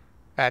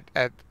at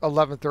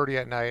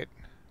 11:30 at night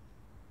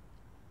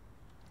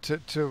to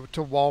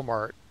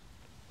Walmart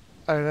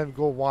and then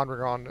go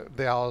wandering around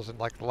the aisles and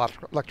like the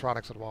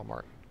electronics at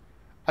Walmart.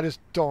 I just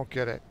don't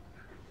get it.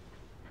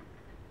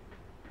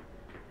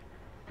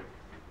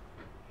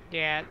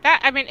 Yeah,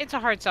 I mean, it's a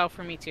hard sell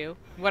for me too.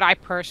 Would I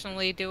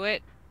personally do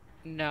it?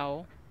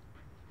 No.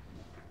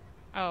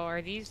 Oh,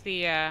 are these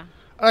the,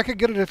 I could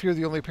get it if you're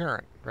the only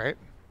parent, right?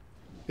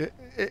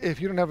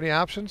 If you don't have any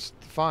options,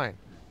 fine.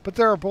 But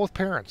there are both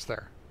parents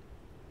there.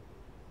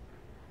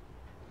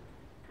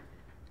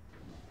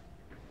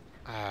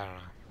 I don't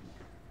know.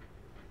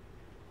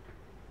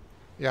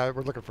 Yeah,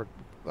 we're looking for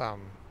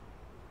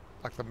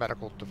like the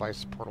medical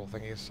device portal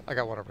thingies. I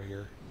got one over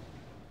here.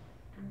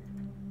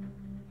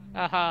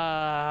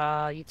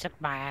 you took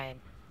mine.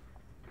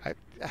 I,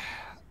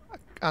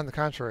 on the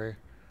contrary,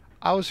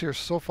 I was here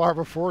so far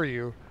before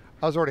you.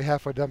 I was already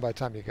halfway done by the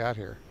time you got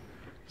here.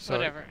 So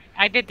Whatever.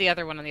 I did the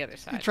other one on the other you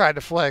side. tried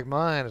to flag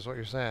mine, is what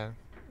you're saying.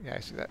 Yeah, I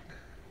see that.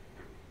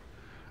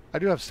 I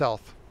do have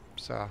stealth,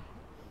 so.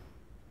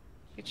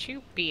 It's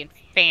you being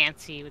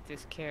fancy with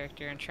this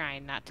character and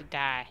trying not to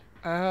die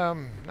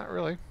Not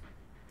really.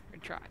 or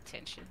draw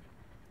attention.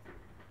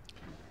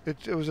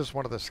 It was just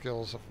one of the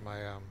skills of my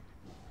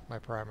my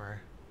primary.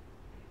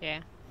 Yeah.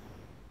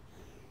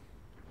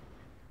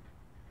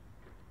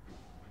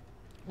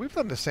 We've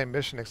done the same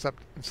mission,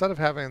 except instead of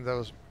having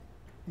those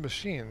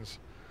machines,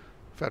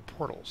 we've had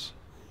portals.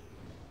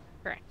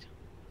 Correct.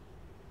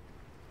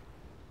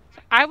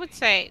 So I would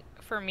say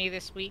for me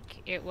this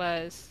week it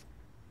was.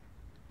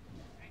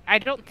 I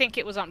don't think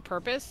it was on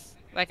purpose.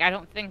 Like, I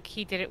don't think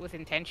he did it with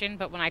intention,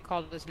 but when I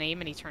called his name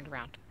and he turned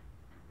around.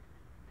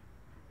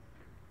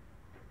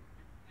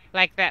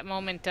 Like that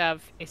moment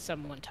of, is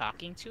someone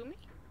talking to me?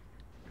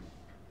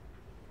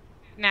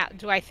 Now,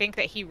 do I think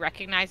that he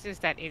recognizes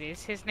that it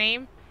is his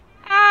name?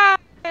 Ah!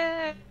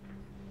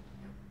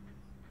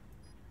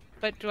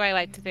 But do I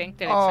like to think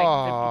that it's like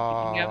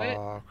the beginning of it?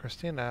 Oh,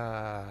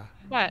 Christina.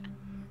 What?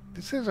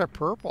 These things are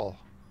purple.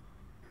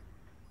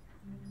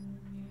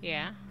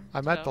 Yeah.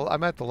 I'm at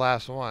the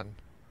last one.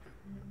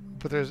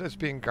 But it's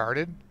being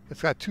guarded.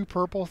 It's got 2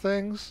 purple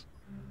things.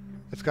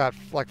 It's got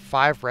like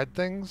 5 red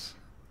things.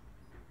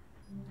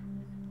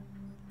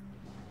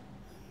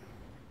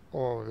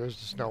 Oh, there's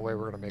just no way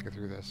we're gonna make it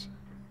through this.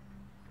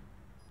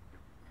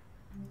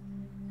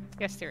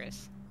 Yes, there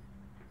is.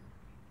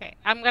 Okay,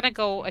 I'm gonna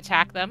go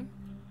attack them.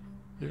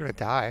 You're gonna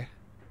die.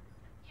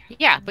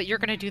 Yeah, but you're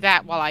gonna do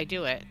that while I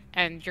do it,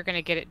 and you're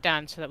gonna get it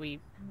done so that we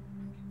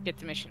get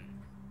the mission.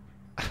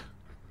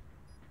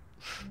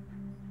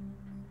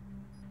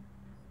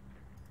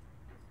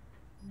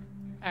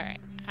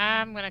 Alright,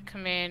 I'm gonna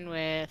come in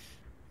with...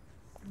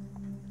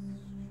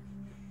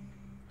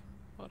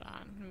 Hold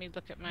on, let me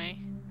look at my...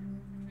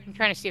 I'm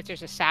trying to see if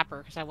there's a sapper,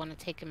 because I want to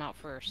take him out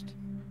first.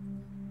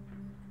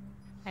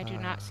 I do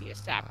not see a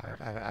sapper.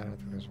 I don't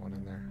think there's one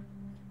in there.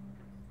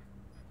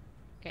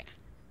 Okay.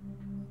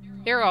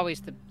 They're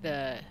always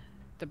the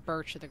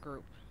birch of the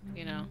group,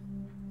 you know?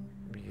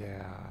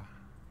 Yeah.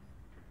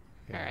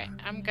 Alright,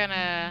 I'm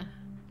gonna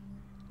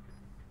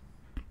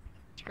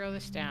throw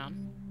this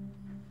down.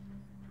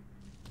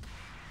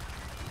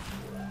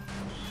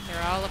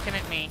 They're all looking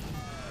at me.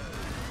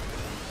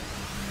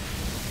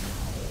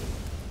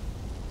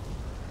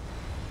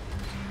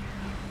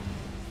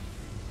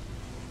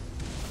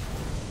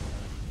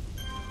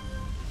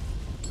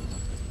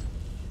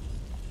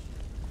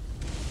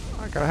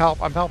 I gotta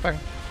help. I'm helping.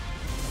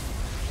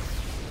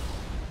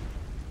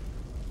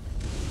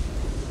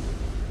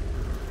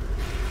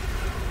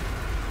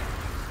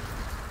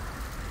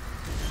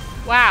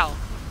 Wow.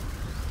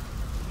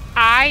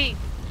 I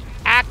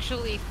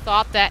actually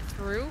thought that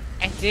through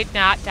and did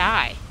not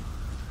die.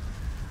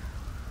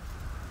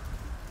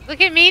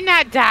 Look at me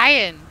not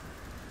dying.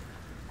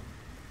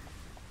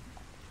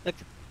 Look,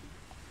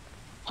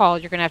 Paul,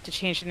 you're gonna have to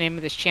change the name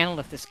of this channel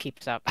if this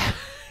keeps up.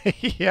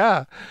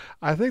 Yeah,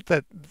 I think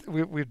that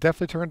we've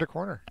definitely turned a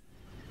corner.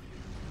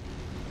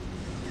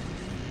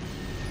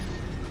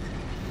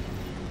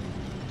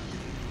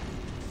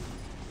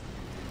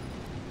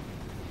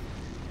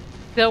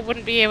 Still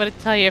wouldn't be able to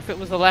tell you if it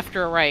was a left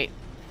or a right.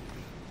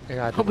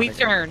 Yeah, But we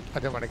turned. I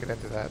didn't want to get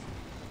into that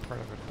part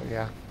of it, but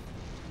yeah.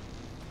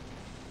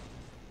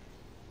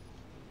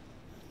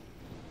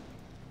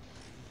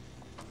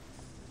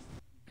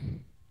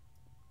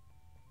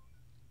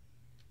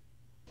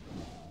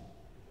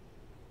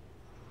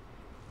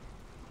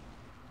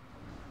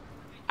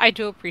 I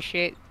do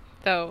appreciate,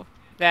 though,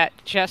 that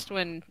just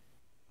when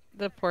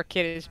the poor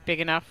kid is big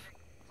enough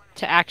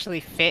to actually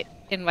fit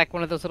in like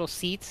one of those little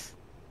seats,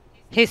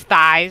 his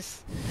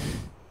thighs,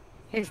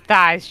 his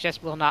thighs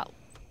just will not,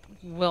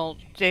 will,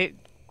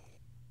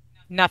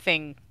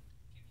 nothing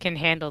can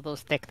handle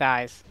those thick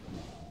thighs.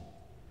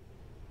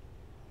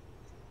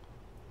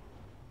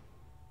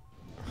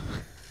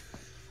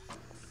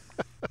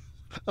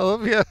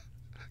 Olivia,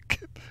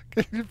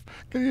 can you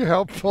can you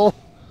help pull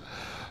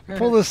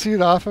the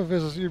seat off of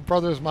your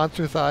brother's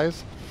monster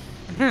thighs?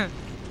 Yeah.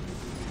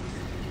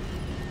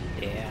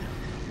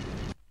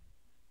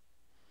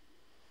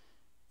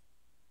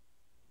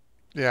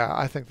 Yeah,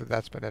 I think that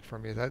that's been it for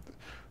me.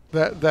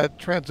 That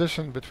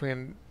transition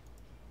between,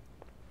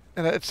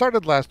 and it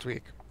started last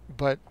week,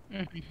 but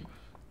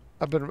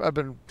I've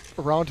been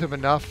around him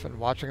enough and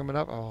watching him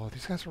enough. Oh,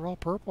 these guys are all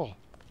purple.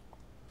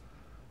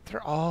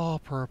 They're all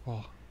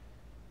purple.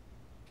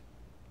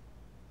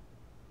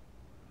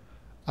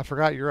 I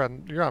forgot you're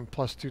on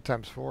 +2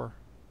 times 4.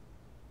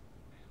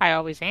 I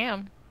always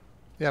am.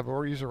 Yeah, but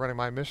we're usually running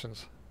my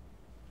missions.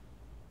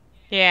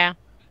 Yeah.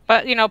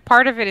 But,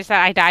 part of it is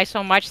that I die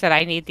so much that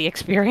I need the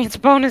experience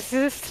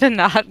bonuses to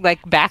not, like,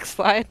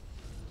 backslide.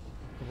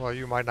 Well,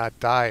 you might not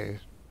die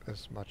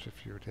as much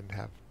if you didn't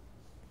have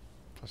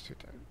 +2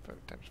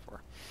 times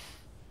 4.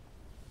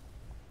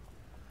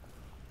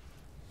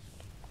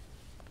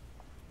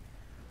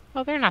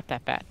 Oh, they're not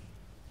that bad.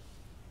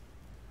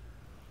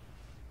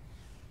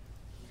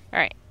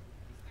 Alright.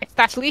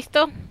 ¿Estás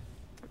listo?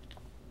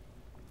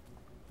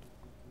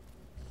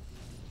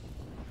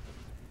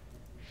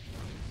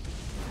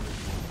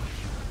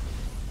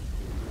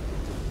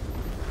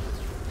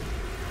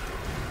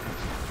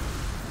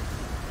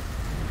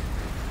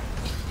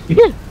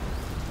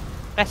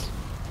 That's...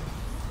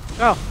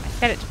 Oh, I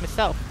said it to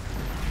myself.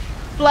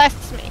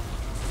 Bless me.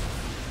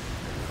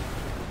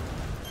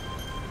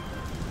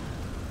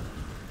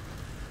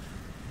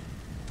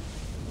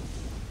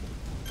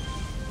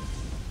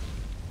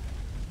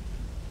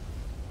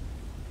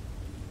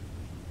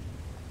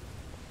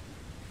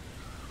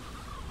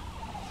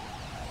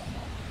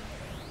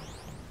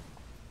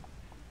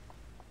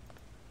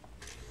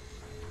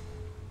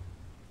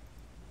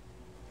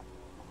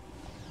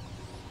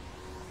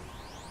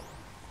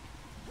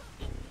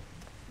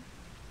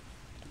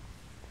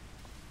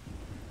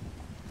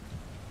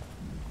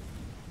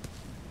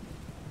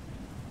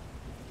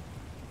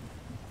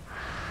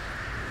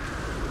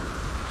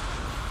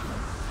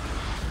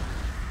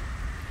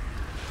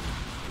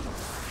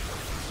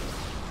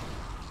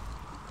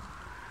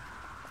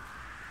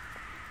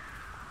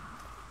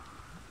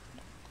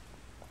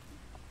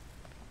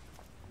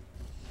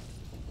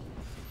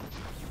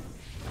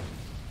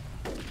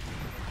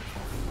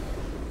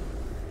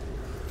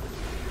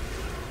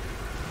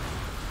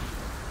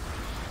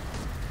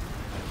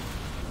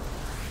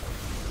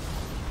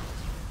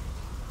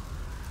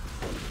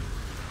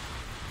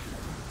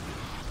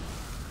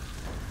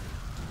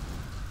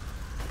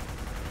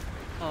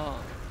 Oh.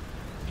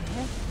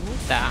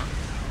 Puta.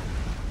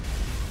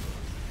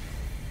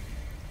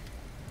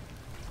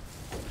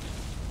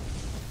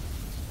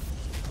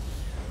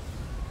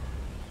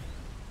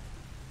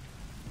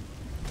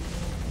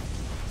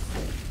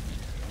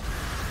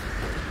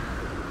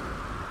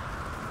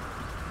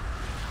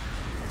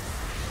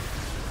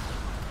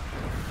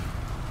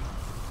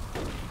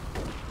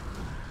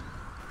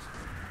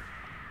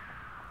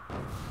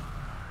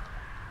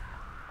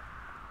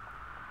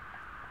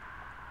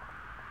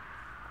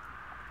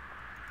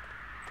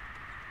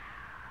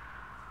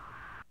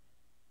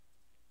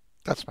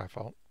 That's my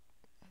fault.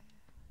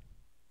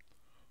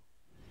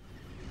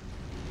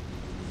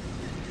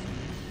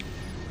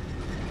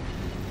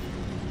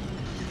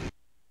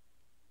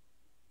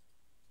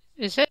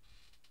 Is it?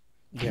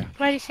 Yeah.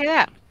 Why do you say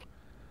that?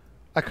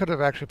 I could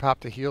have actually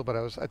popped a heal, but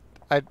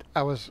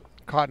I was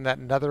caught in that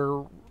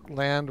nether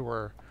land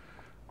where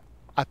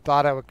I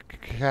thought I would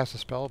cast a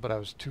spell, but I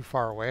was too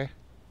far away.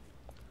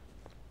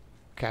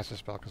 Cast a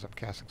spell because I'm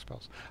casting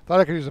spells.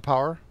 Thought I could use a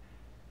power,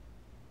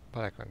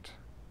 but I couldn't.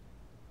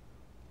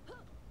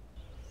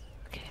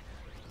 Okay.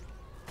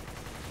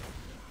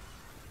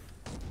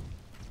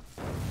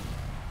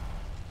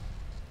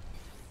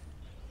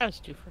 I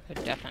was due for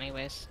good death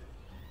anyways.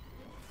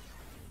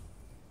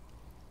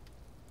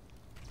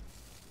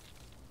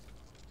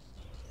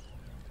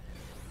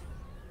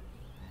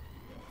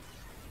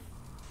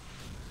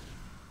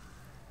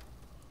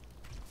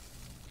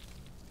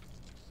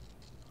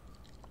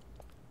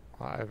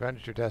 Well, I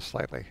avenged your death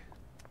slightly.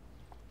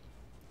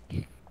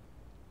 I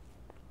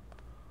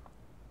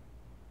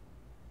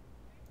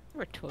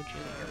never told you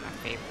that you're my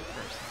favorite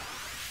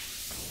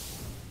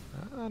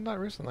person. Not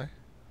recently.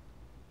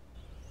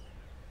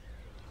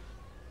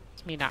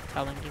 It's me not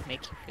telling you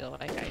makes you feel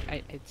like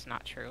it's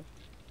not true.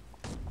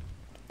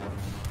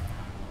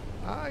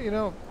 You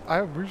know,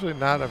 I'm usually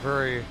not a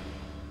very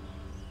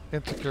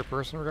insecure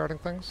person regarding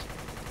things.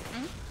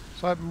 Mm?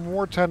 So I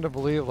more tend to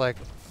believe, like,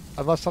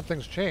 unless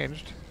something's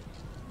changed,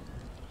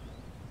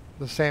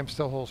 the same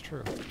still holds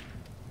true.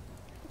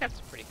 That's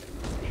pretty good.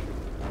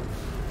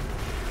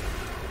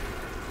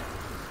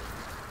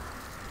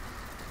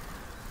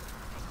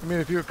 I mean,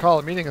 if you would call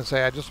a meeting and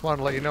say, I just want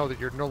to let you know that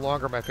you're no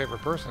longer my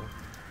favorite person,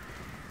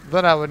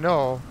 then I would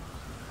know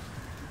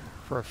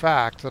for a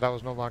fact that I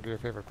was no longer your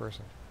favorite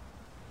person.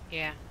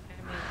 Yeah, I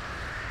mean,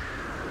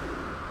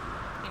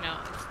 you know,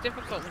 it's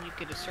difficult when you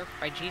get usurped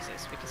by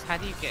Jesus because how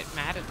do you get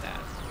mad at that?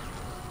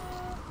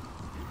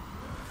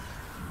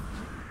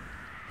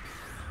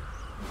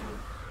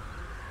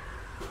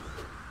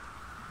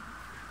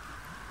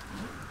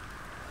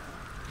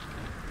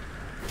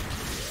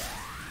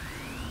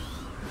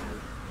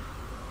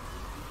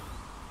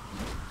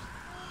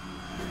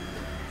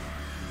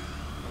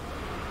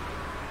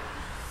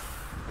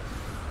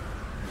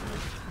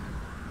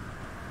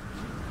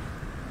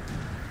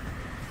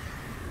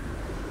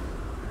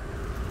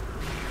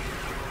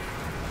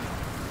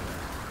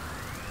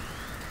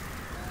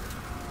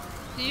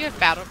 Do you have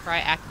battle cry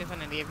active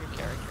on any of your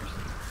characters?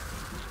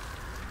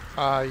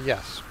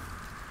 Yes.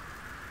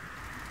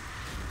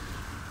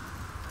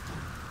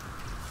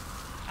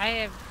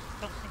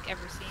 Don't think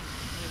ever seen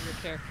any of your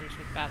characters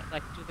with battle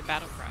do the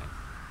battle cry.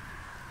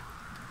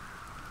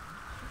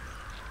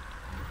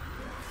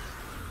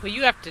 Well,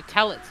 you have to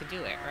tell it to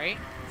do it, right?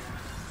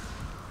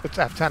 It's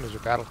F10 is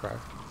your battle cry.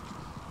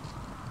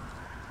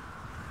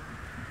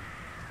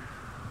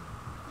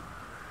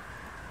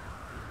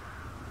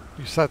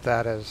 You set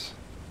that as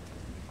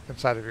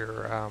inside of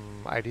your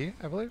ID,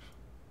 I believe.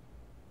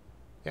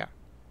 Yeah.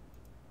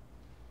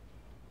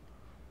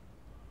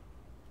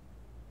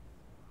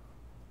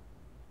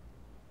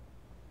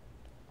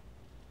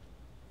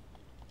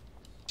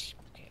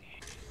 Okay.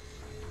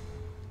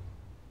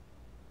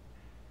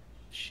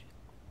 Shit.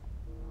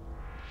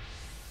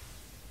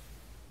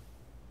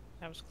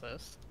 That was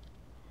close.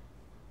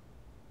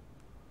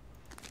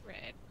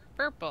 Red.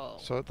 Purple.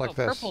 So Oh, like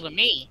this. purple to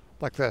me.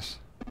 Like this.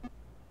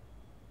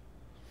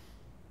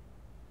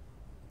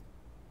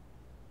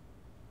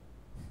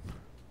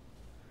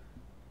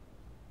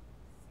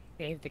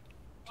 Save the...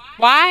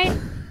 Why?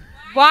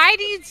 Why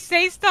do you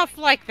say stuff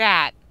like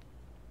that?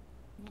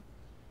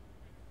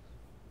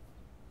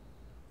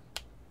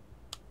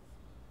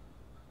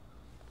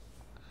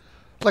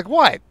 Like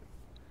what?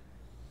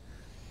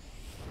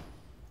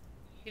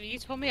 You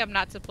told me I'm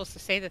not supposed to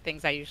say the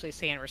things I usually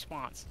say in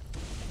response.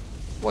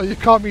 Well, you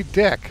call me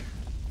Dick.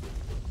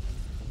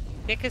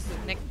 Dick is the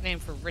nickname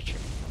for Richard.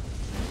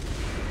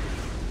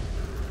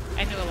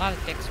 I knew a lot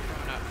of dicks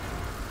growing up.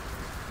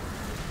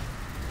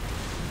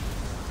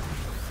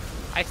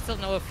 I still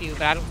know a few,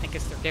 but I don't think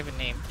it's their given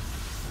name.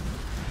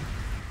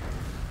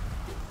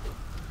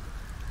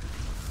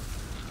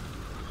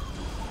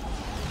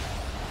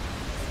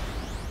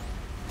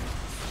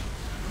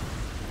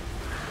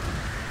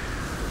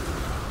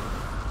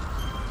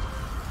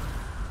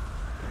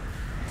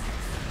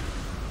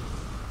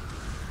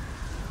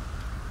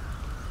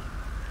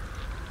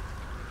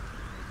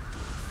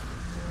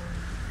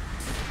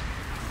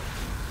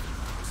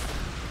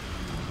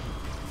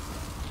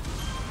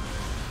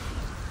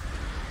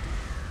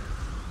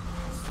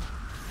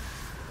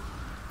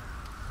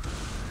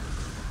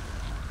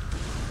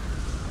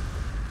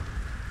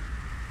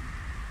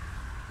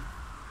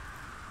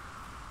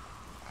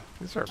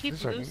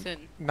 These are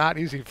not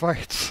easy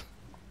fights.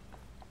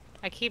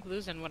 I keep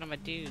losing one of my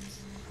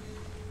dudes.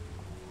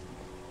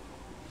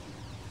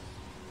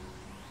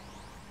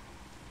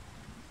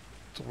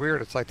 It's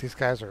weird. It's like these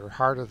guys are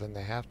harder than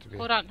they have to be.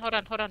 Hold on, hold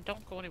on, hold on.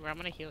 Don't go anywhere. I'm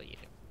gonna heal you.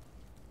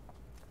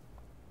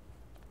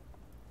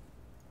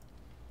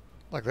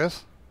 Like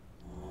this?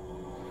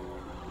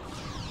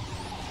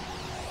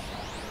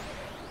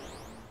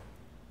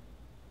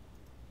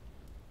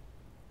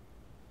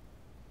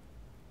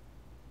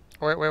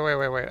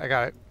 Wait. I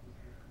got it.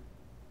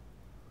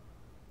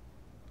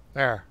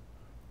 There.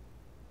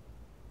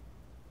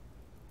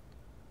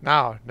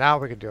 Now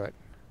we can do it.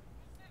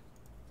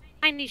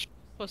 Tiny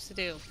supposed to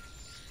do.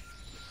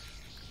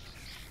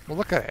 Well,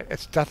 look at it.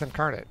 It's death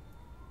incarnate.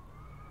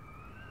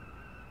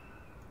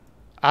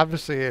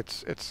 Obviously,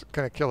 it's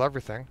gonna kill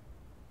everything.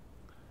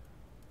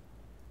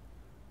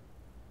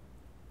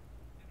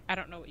 I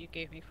don't know what you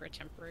gave me for a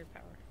temporary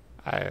power.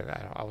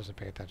 I wasn't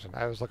paying attention.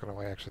 I was looking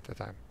away actually at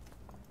the time.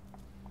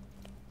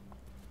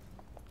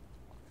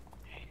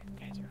 You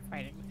guys are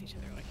fighting with each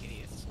other like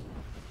idiots.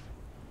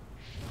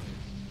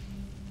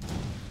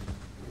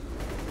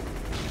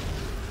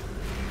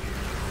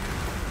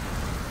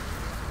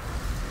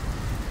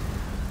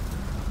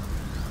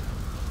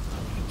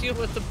 Deal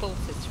with the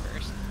bullets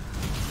first.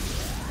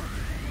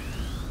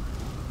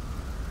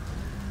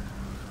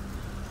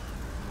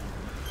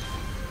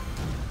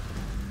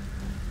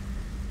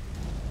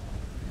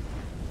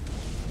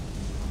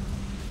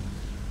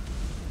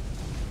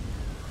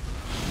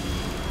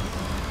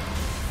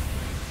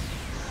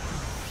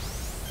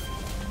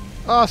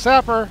 Oh,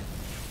 sapper!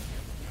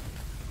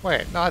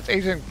 Wait, no, it's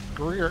Agent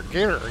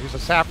Gator. He's a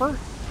sapper?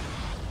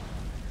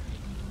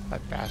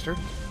 That bastard.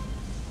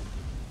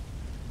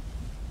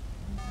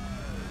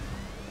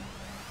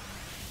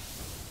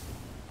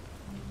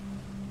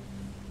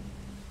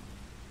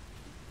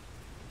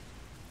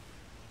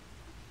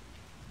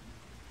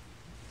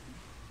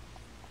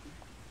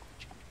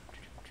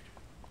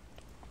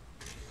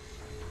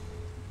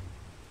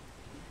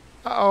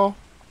 Uh-oh.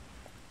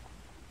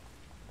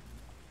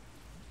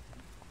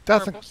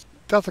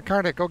 Death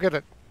Incarnate, go get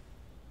it.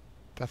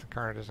 Death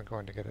Incarnate isn't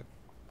going to get it.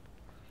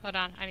 Hold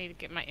on, I need to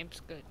get my imps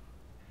good.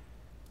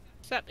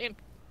 Sup, imp?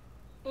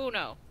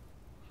 Uno.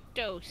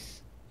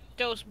 Dos.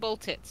 Dos bull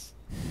tits.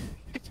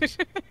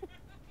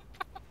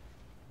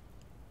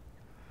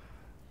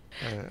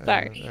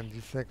 Sorry. And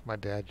you think my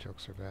dad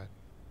jokes are bad.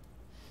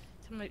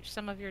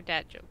 Some of your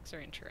dad jokes are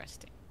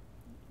interesting.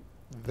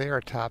 They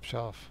are top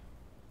shelf.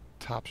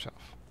 Top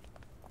shelf.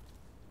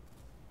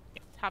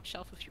 Yeah, top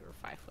shelf if you were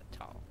 5 foot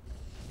tall.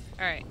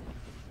 Alright.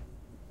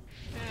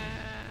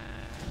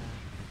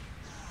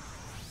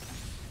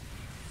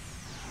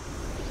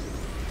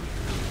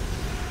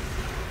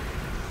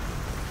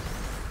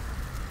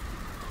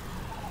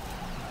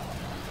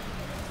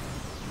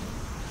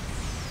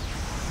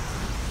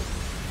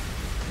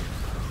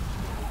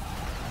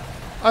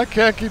 I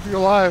can't keep you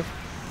alive.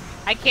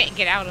 I can't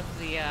get out of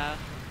the,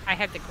 I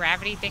had the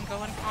gravity thing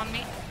going on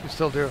me. You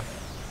still do.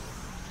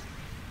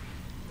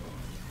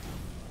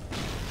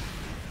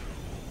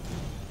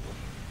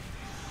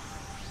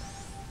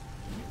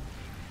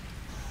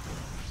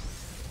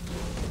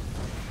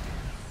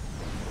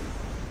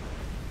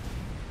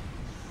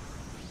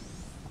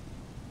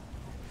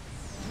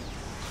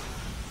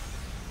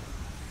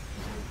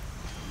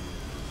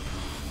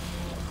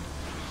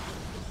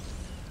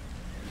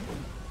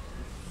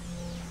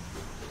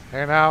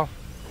 Hey now.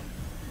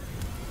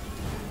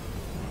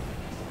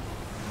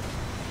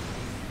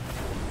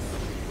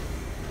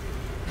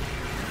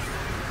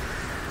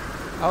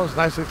 That was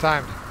nicely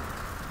timed.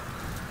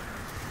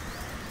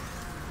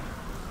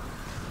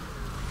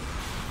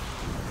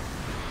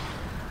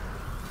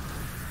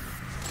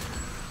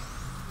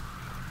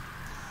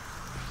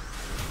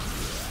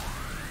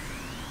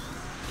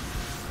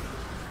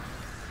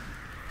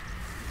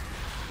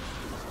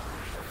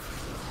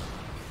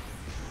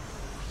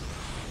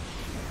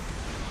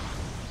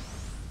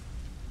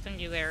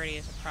 Singularity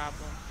is a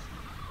problem.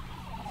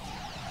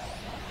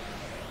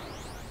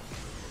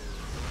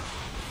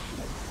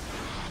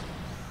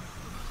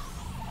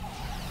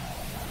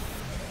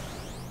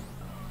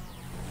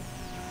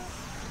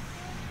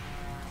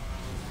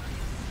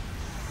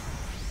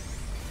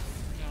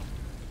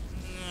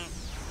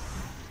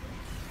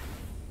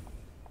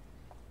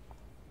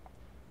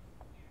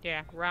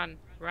 Yeah, run.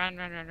 Run,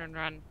 run, run, run,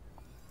 run.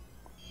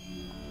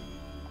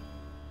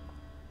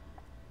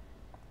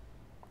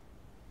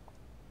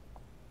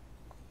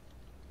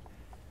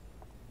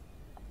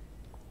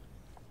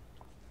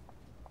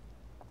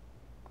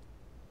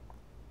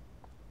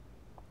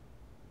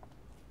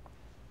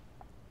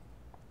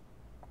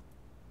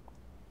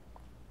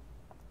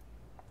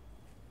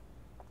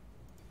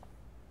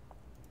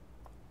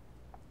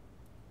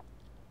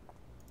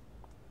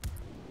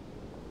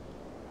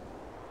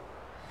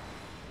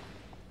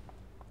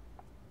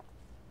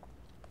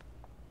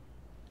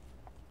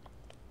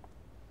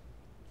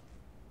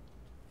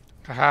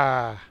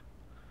 Haha.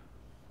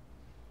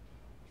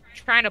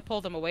 Trying to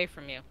pull them away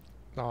from you.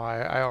 No,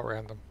 I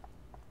outran them.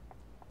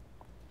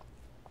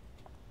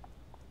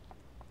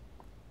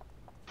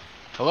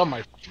 Hello,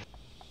 my...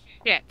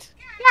 Shit.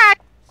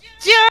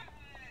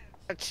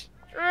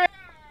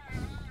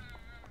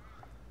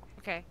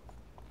 Okay,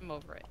 I'm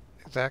over it.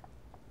 Zach?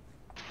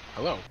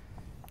 Hello.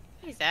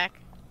 Hey, Zach.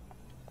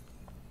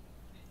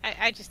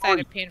 I just died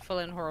a painful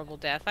and horrible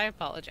death. I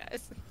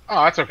apologize.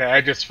 Oh, that's okay. I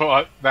just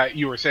thought that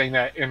you were saying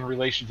that in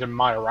relation to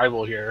my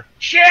arrival here.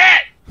 Shit!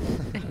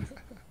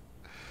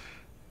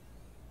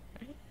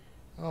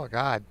 Oh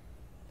God.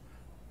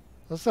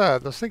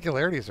 Those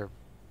singularities are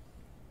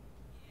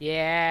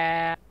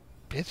Yeah.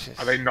 bitches.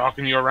 Are they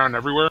knocking you around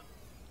everywhere?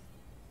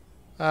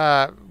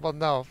 Well,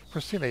 no,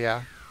 Christina,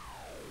 yeah.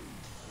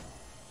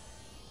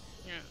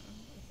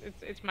 Yeah.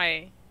 It's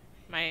my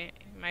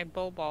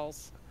bow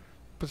balls.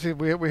 But see,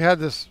 we had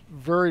this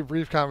very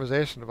brief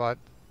conversation about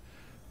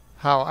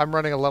how I'm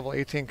running a level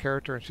 18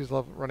 character and she's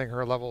running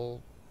her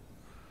level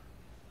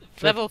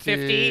Level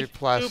 50 50, 2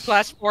 plus.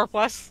 plus, 4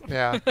 plus.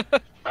 Yeah,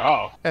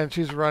 Oh, and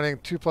she's running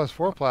 2 plus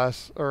 4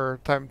 plus, or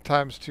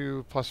times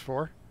 2 plus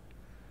 4.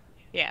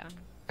 Yeah.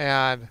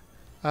 And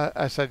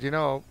I said,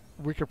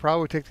 we could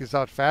probably take these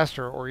out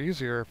faster or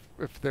easier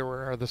if they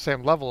were the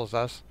same level as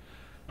us.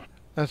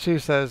 And she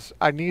says,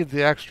 I need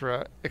the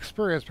extra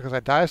experience because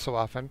I die so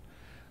often.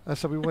 I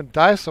said we wouldn't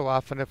die so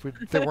often if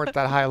they weren't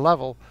that high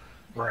level.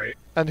 right.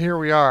 And here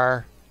we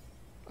are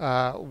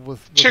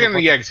with Chicken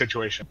and the egg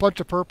situation. a bunch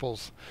of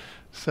purples.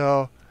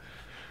 So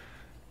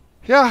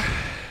yeah,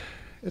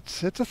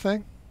 it's a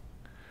thing.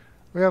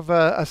 We have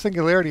a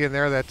singularity in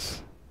there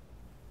that's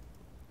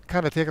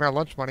kind of taking our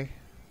lunch money.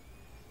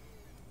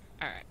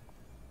 All right.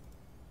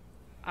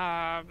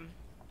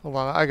 Hold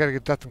on, I gotta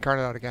get Death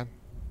Incarnate out again.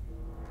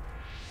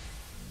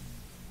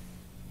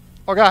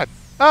 Oh God!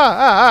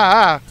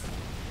 Ah!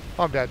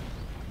 Oh, I'm dead.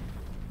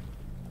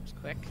 It's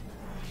quick.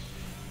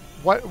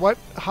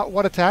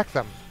 What attacked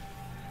them?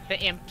 The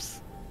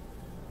imps.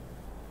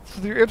 So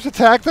the imps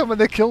attacked them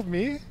and they killed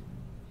me?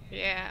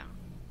 Yeah.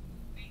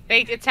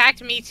 They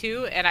attacked me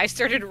too, and I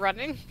started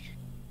running.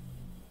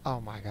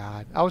 Oh my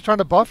God! I was trying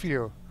to buff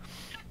you.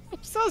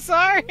 I'm so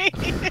sorry.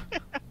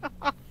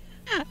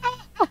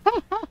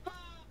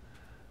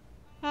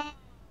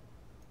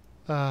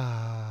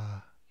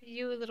 Ah.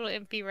 You little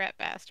impy rat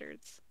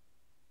bastards.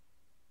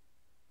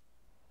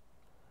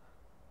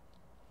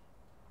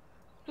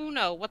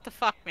 Uno, what the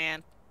fuck,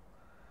 man?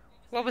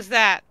 What was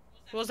that?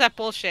 What was that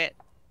bullshit?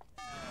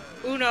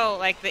 Uno,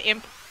 like the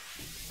imp,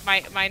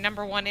 my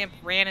number one imp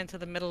ran into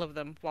the middle of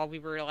them while we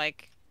were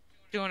like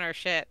doing our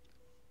shit.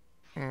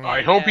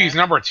 I hope he's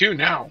number 2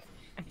 now.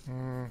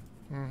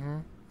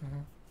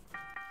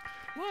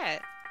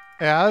 What?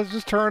 Yeah, I was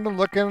just turning and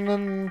looking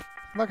and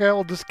okay,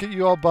 we'll just get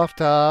you all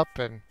buffed up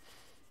and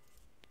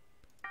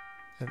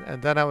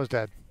then I was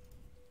dead.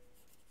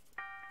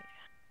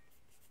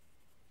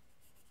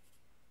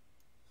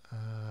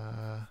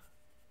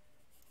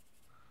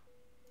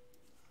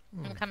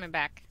 I'm coming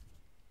back.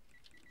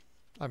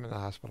 I'm in the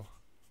hospital.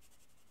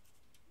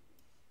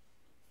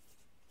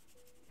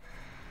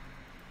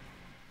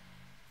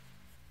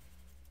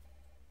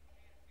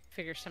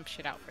 Figure some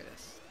shit out for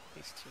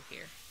these two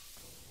here.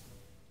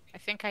 I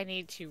think I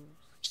need to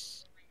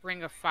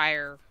ring of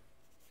fire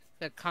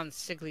the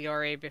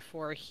consigliere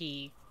before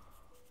he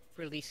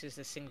releases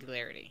the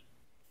singularity.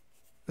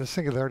 The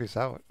singularity's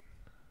out.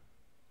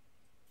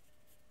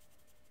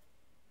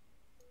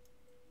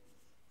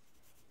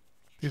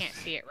 Can't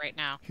see it right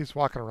now. He's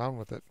walking around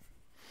with it.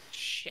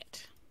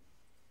 Shit.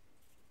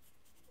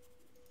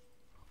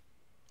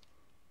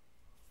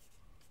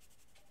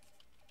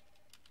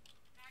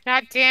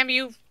 God damn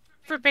you,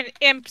 frippin'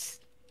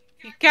 imps!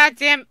 You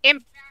goddamn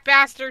imp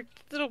bastard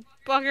little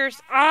buggers!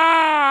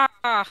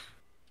 Ah!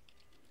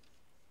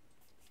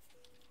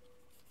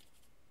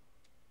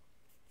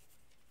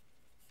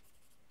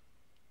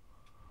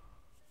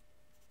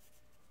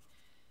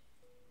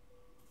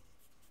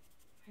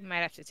 We might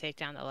have to take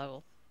down the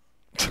level.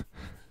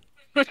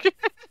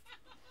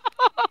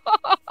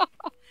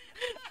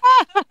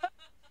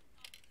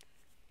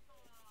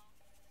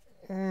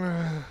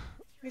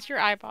 Is your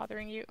eye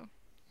bothering you?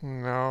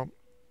 No.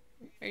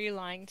 Are you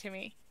lying to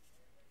me?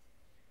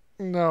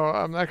 No,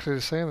 I'm actually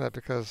just saying that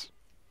because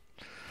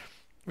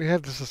we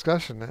had this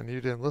discussion and you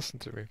didn't listen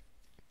to me.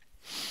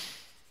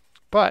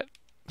 But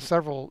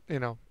several,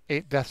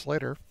 8 deaths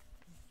later,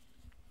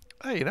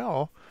 hey,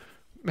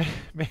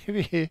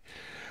 maybe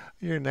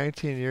you're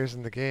 19 years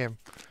in the game.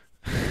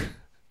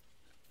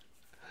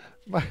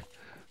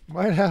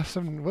 might have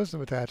some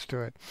wisdom attached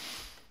to it.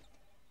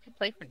 I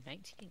played for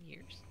 19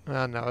 years.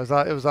 No,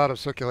 it was out of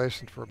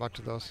circulation for a bunch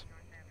of those.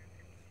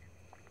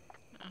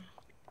 Oh.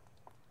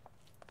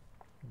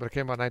 But it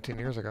came out 19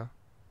 years ago.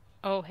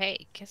 Oh,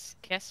 hey, guess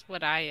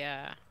what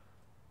I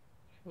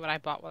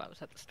bought while I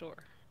was at the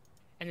store,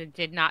 and it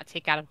did not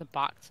take out of the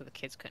box, so the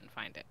kids couldn't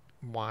find it.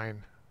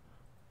 Wine.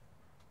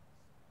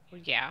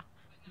 Well, yeah,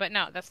 but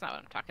no, that's not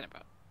what I'm talking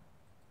about.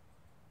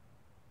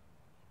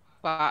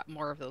 Bought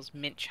more of those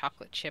mint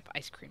chocolate chip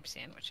ice cream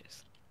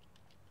sandwiches.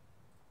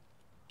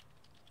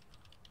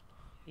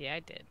 Yeah, I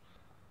did.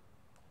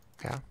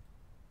 Yeah.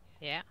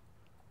 Yeah.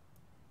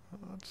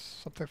 Well, that's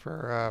something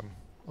for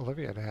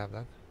Olivia to have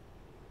then.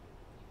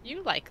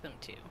 You like them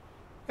too.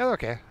 Yeah, they're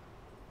okay.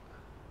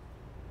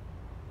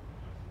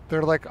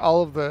 They're like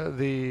all of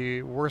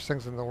the worst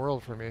things in the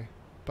world for me,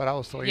 but I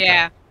will still eat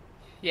Yeah. them.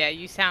 Yeah,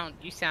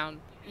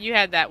 you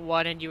had that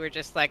one and you were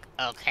just like,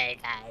 okay,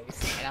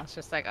 guys. And I was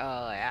just like,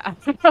 oh, yeah.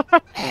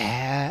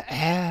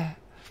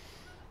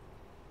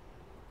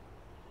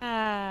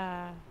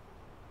 Ah.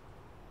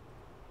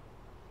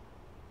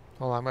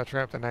 Hold on, I'm going to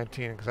try up to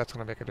 19 because that's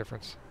going to make a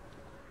difference.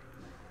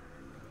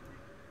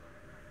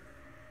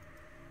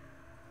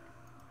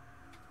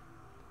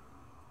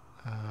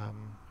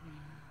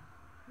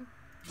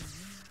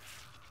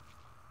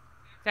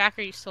 back?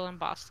 Are you still in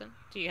Boston?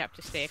 Do you have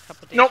to stay a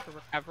couple days Nope. for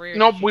recovery, or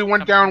Nope. did you We just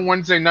went come down home?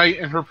 Wednesday night,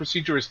 and her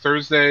procedure was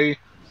Thursday,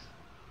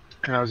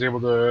 and I was able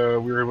to.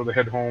 We were able to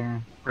head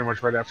home pretty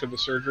much right after the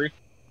surgery.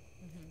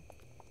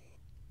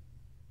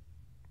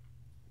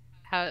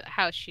 Hmm.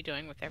 How's she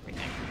doing with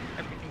everything?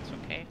 Everything's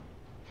okay.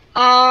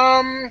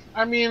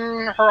 I mean,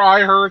 her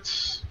eye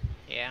hurts,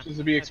 Yeah, which is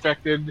to be that's.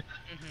 expected.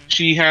 Hmm.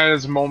 She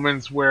has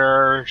moments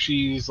where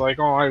she's like,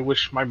 "Oh, I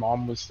wish my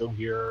mom was still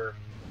here."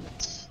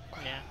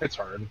 Yeah. It's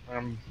hard.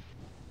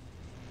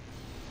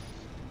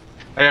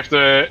 I have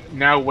to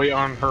now wait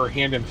on her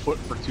hand and foot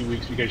for 2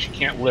 weeks because she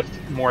can't lift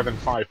more than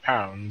 5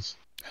 pounds.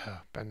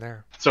 Been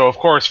there. So of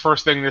course,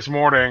 first thing this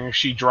morning,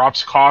 she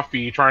drops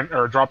coffee,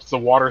 drops the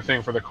water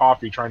thing for the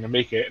coffee, trying to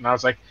make it, and I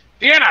was like,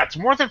 "Deanna, it's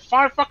more than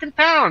 5 fucking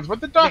pounds.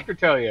 What'd the doctor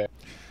tell you?"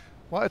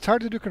 Well, it's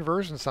hard to do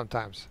conversions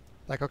sometimes.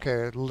 Like,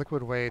 okay,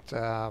 liquid weight,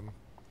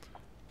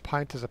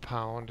 pint is a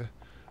pound.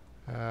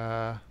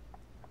 Uh,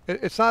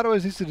 it's not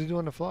always easy to do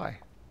on the fly.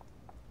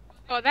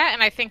 Well, that,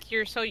 and I think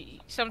you're so.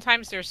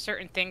 Sometimes there's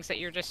certain things that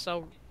you're just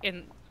so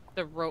in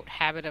the rote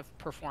habit of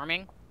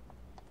performing.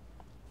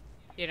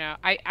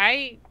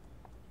 I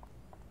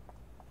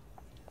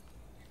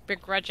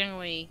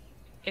begrudgingly,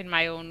 in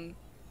my own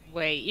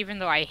way, even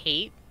though I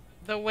hate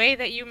the way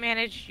that you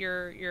manage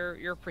your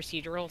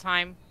procedural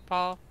time,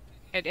 Paul,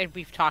 and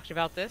we've talked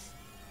about this.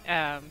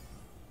 Um,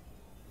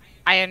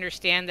 I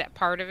understand that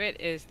part of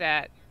it is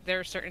that there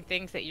are certain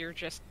things that you're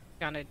just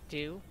gonna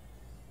do.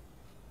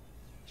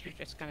 You're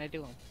just gonna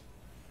do them.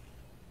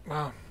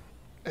 Well,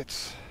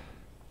 it's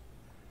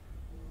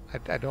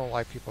I don't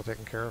like people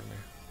taking care of me.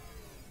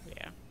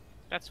 Yeah,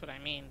 that's what I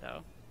mean,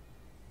 though.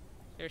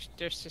 There's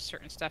just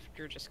certain stuff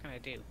you're just gonna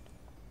do.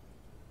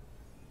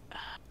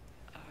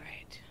 All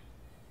right,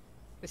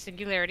 the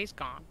singularity's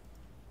gone.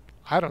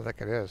 I don't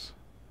think it is.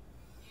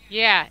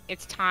 Yeah,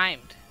 it's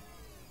timed.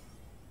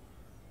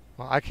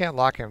 Well, I can't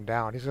lock him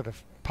down. He's gonna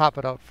pop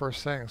it out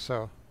first thing.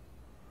 So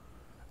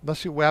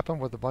unless you whap him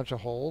with a bunch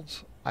of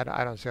holds, I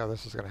don't see how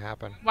this is gonna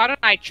happen. Why don't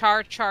I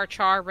char,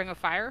 ring of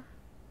fire?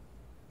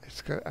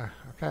 It's good.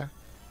 Okay,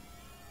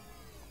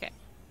 Okay,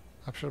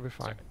 I'm sure it'll be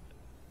so fine.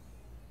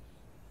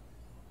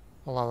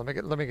 Hold on.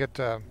 Let me get.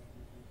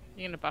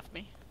 you gonna buff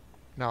me?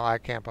 No, I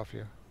can't buff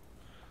you.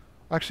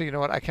 Actually, you know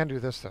what? I can do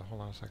this though.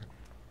 Hold on a second.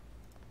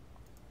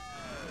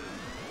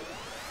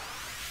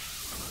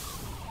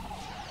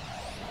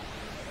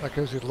 That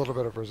gives you a little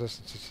bit of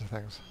resistance to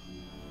things.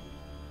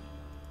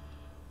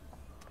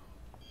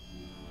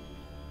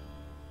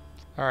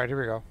 All right, here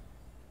we go.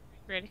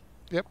 Ready?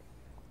 Yep.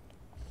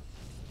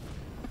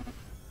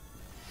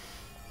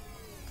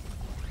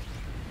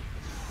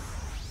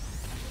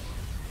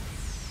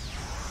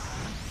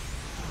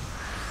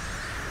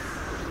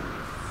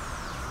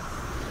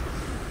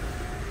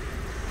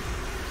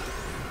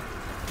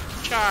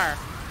 Char,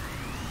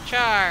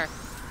 char,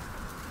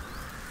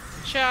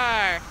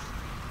 char.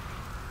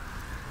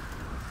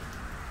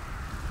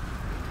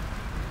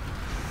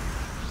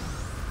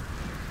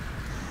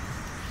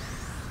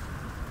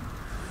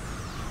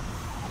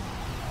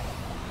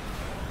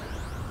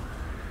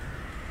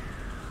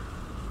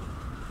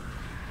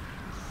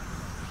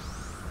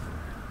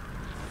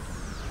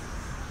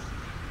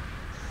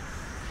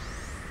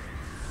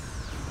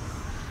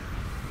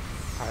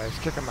 All right, he's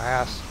kicking my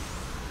ass.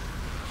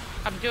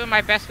 I'm doing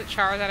my best with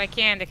char that I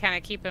can to kind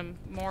of keep him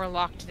more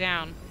locked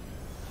down.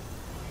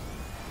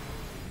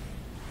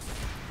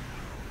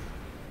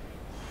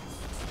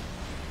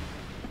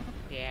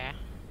 Yeah.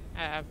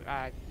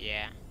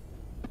 Yeah.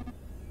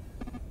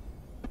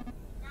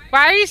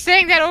 Why are you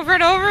saying that over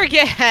and over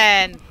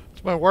again?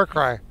 It's my war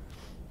cry.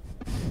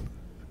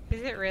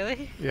 Is it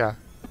really? Yeah.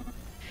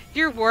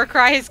 Your war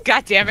cry is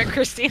 "God damn it,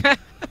 Christina."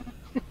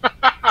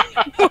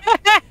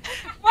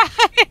 Why?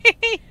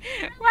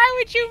 Why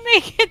would you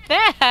make it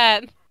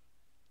that?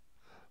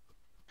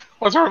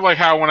 Well, it's sort of like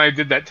how when I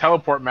did that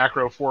teleport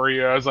macro for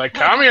you, I was like,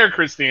 "Come here,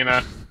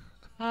 Christina."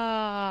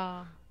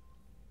 Oh.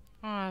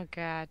 Oh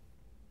God.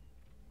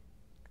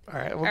 All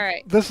right. Well, All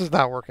right. this is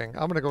not working.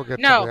 I'm gonna go get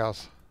No. somebody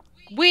else.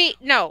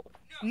 No.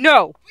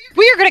 No.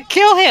 We are gonna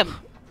kill him.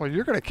 Well,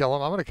 you're gonna kill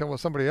him. I'm gonna kill him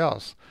with somebody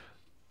else.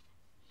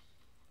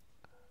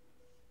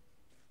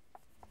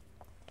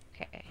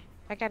 Okay.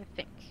 I gotta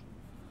think.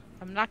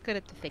 I'm not good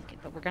at the thinking,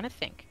 but we're gonna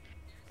think.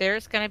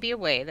 There's gonna be a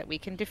way that we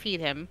can defeat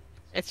him.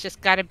 It's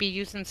just gotta be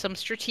using some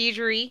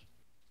strategery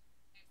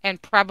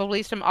and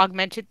probably some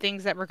augmented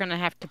things that we're gonna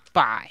have to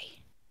buy.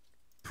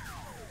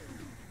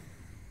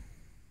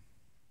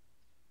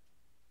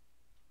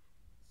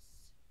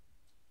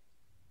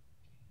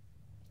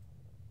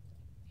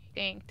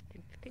 Think,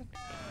 think, think.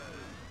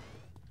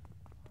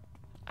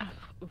 Oh,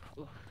 oof,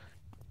 oof.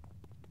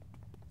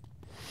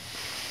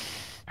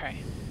 All right.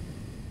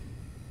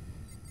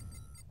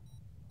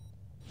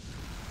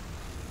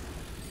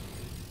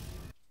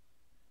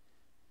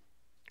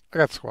 I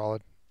got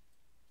squalid.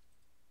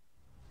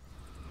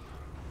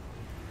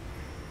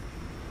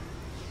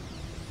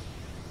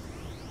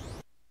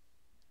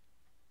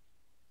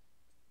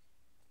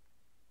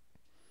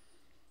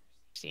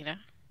 Christina,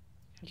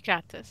 you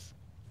got this.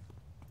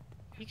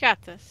 You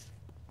got this.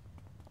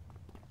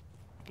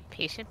 Be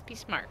patient, be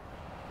smart.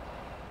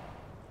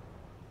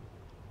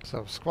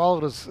 So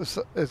Squalid is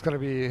going to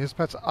be, his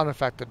pet's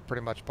unaffected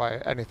pretty much by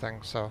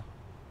anything, so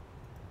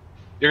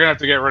You're gonna have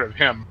to get rid of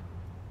him.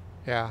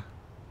 yeah.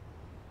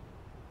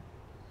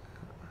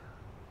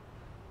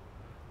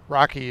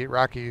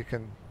 Rocky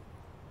can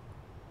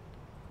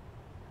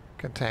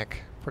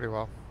tank pretty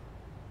well.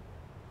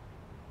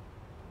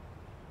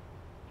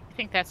 I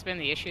think that's been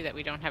the issue, that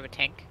we don't have a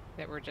tank,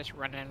 that we're just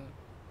running.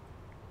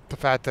 The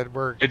fact that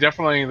They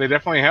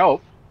definitely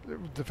help.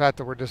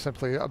 we're just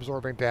simply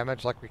absorbing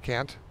damage like we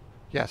can't.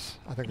 Yes,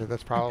 I think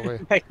that's probably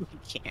Like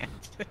we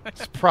can't.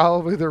 it's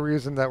probably the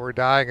reason that we're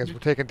dying is we're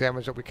taking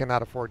damage that we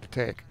cannot afford to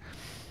take.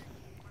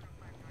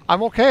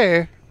 I'm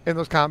okay in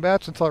those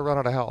combats until I run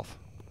out of health,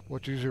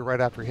 which is usually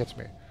right after he hits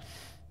me.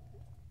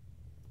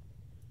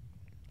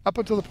 Up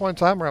until the point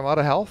in time where I'm out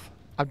of health,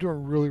 I'm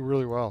doing really,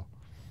 really well.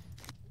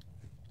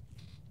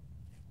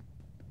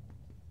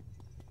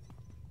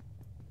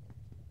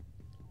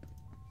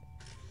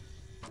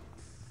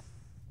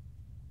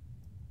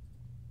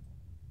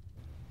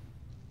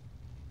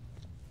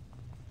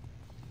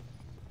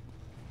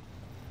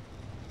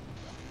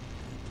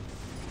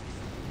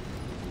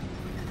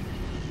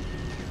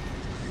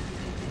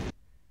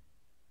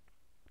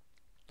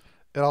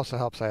 It also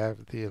helps I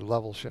have the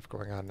level shift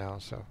going on now,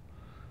 so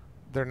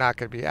they're not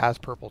going to be as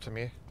purple to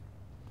me.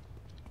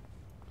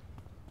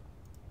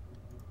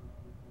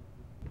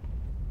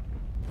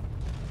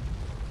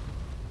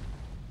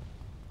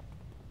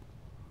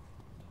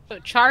 So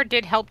Char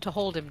did help to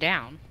hold him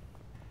down.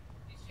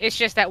 It's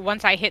just that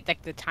once I hit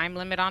the time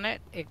limit on it,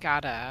 it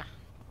got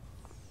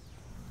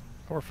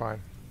We're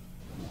fine.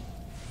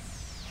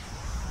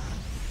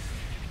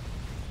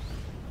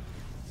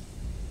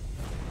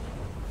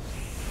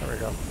 There we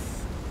go.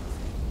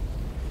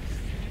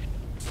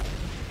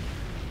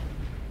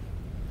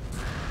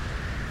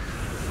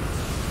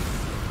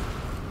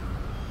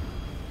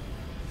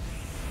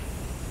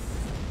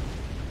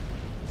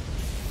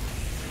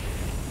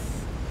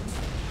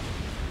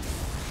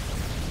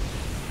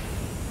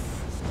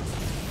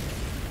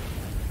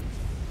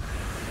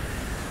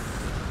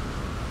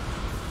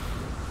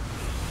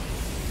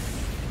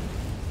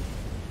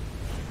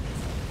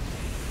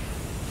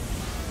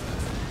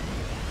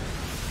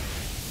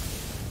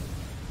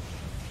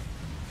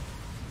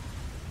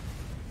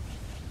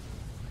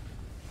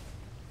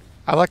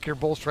 I like your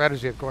bold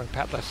strategy of going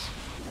petless.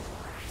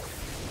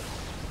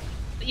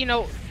 you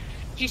know,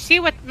 do you see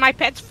what my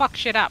pets fuck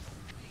shit up?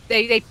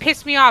 They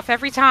piss me off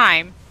every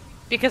time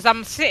because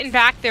I'm sitting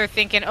back there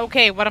thinking,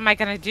 okay, what am I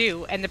gonna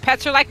do? And the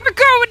pets are like, we're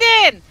going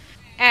in.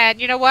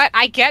 And you know what?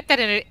 I get that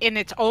in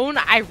its own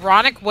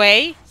ironic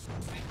way,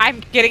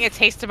 I'm getting a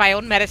taste of my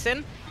own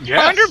medicine.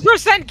 Yes.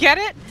 100% get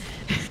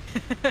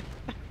it.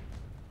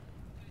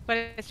 But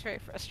it's very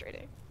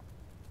frustrating.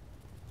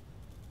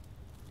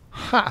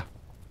 Ha!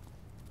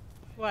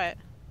 What?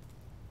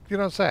 You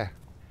don't say.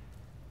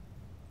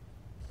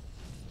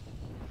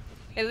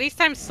 At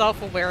least I'm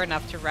self-aware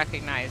enough to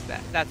recognize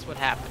that that's what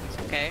happens,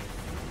 okay?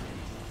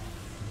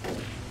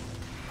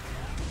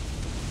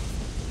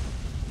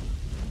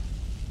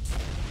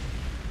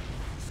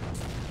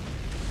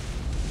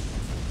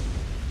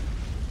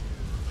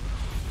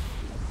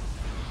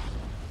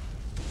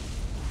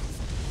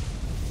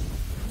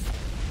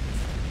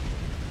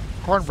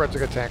 Cornbread's a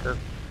good tanker.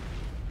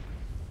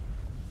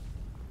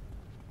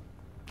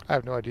 I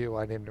have no idea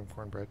why I named him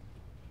Cornbread.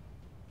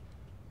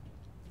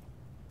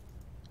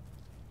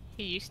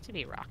 He used to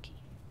be Rocky.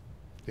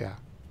 Yeah.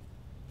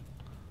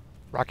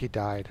 Rocky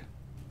died.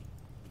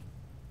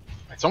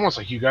 It's almost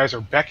like you guys are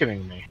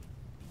beckoning me.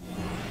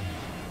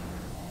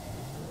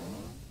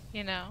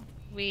 You know,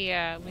 we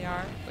are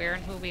where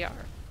and who we are.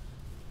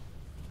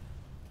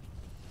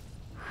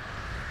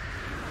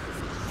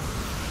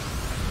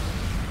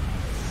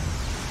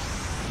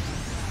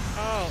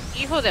 Oh,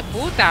 hijo de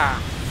puta!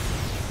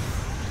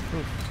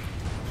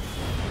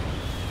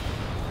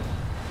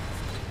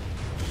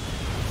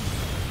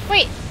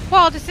 Wait,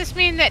 Paul, does this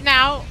mean that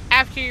now,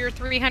 after your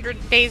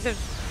 300 days of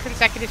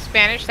consecutive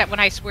Spanish, that when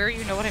I swear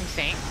you know what I'm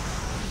saying?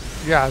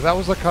 Yeah, that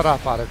was the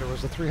cutoff on it. It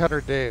was the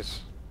 300 days.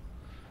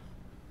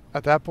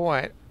 At that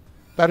point,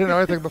 I didn't know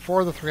anything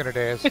before the 300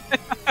 days.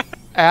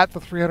 At the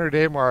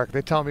 300-day mark,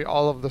 they tell me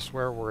all of the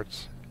swear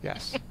words.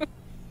 Yes.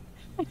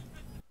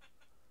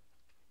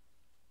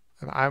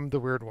 And I'm the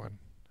weird one.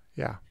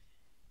 Yeah.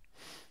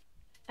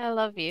 I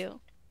love you.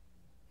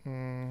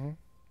 Mm-hmm.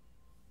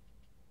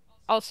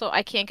 Also,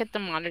 I can't get the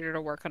monitor to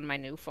work on my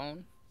new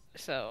phone,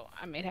 so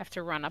I may have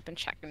to run up and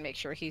check and make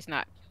sure he's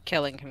not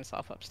killing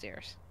himself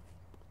upstairs.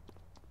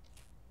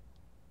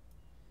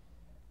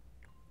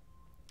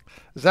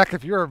 Zach,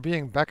 if you are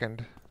being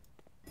beckoned,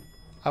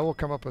 I will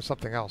come up with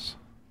something else.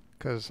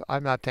 Because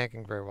I'm not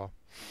tanking very well.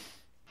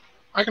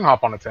 I can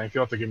hop on a tank.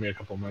 You'll have to give me a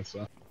couple minutes,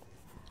 though.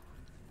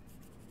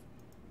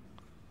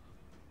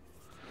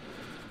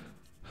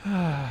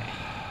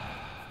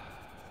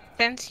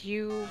 Since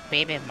you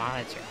baby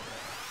monitor,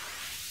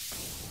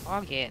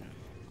 log in.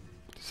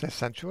 Is that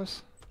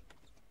sensuous?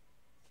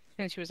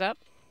 Since you was up,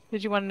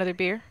 Did you want another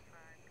beer?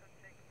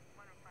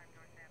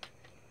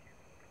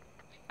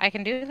 I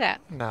can do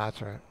that. Nah,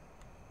 that's all right.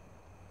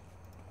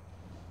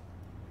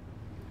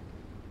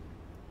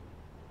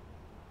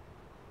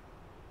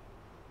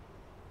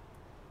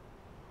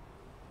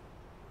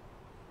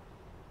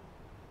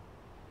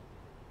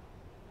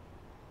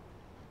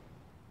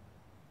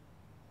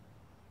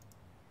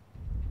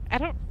 I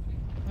don't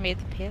made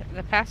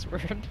the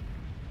password.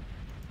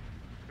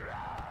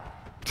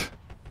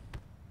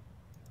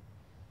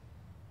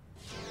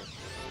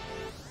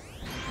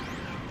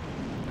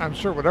 I'm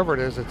sure whatever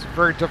it is, it's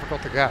very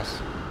difficult to guess.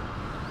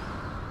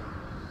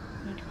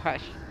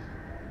 Gosh.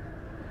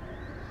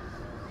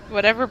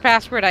 Whatever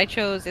password I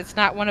chose, it's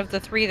not one of the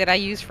 3 that I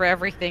use for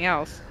everything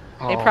else.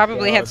 They Oh,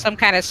 probably had God. some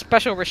kind of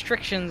special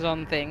restrictions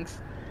on things.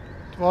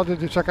 Well,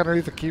 did you check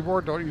underneath the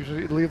keyboard? Don't you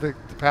usually leave the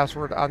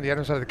password on the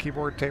underside of the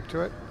keyboard taped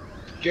to it?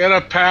 Get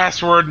a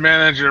password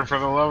manager, for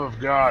the love of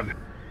God.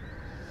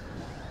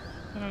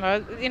 I don't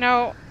know. You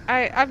know,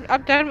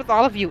 I'm done with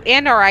all of you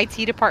and our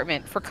IT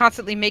department for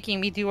constantly making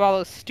me do all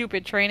those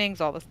stupid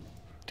trainings all the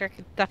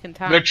fucking The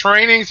time.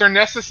 trainings are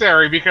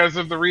necessary because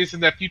of the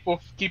reason that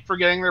people keep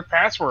forgetting their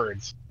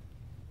passwords.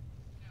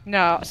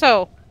 No,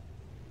 so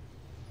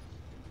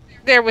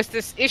there was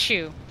this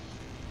issue.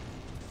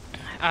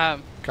 Got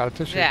a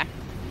tissue. Yeah,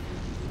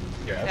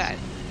 Yes.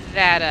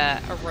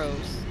 that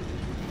arose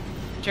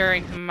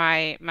during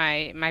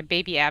my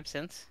baby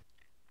absence,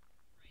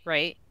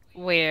 right?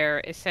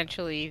 Where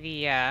essentially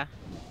the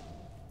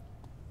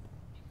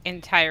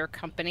entire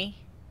company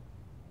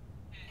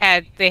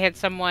they had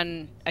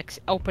someone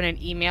open an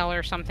email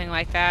or something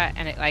like that,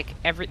 and it like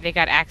they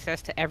got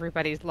access to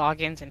everybody's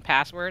logins and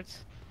passwords.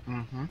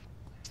 Mm-hmm.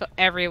 So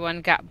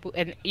everyone got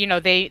and you know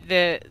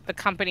the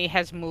company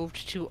has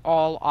moved to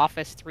all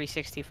Office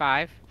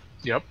 365.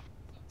 Yep.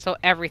 So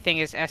everything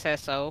is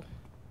SSO.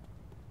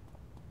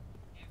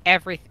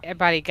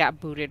 Everybody got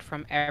booted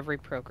from every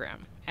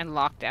program and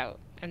locked out,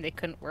 and they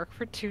couldn't work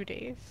for 2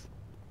 days.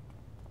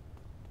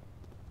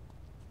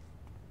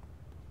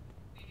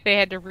 They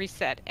had to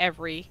reset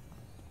every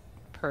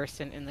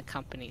person in the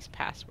company's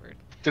password.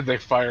 Did they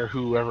fire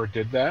whoever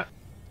did that?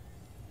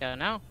 Don't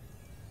know.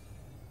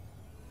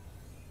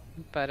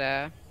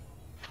 But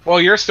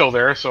Well, you're still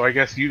there, so I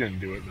guess you didn't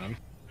do it then.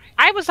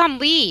 I was on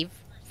leave,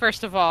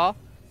 first of all.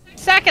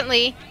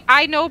 Secondly,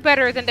 I know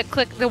better than to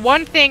click the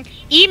one thing,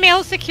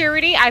 email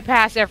security, I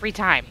pass every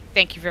time.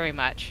 Thank you very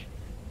much.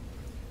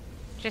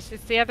 Just,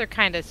 it's the other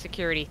kind of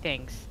security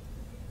things.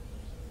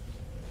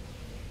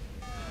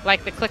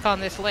 Like the click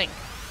on this link.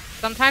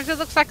 Sometimes it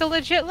looks like a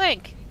legit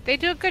link. They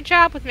do a good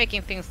job with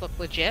making things look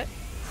legit.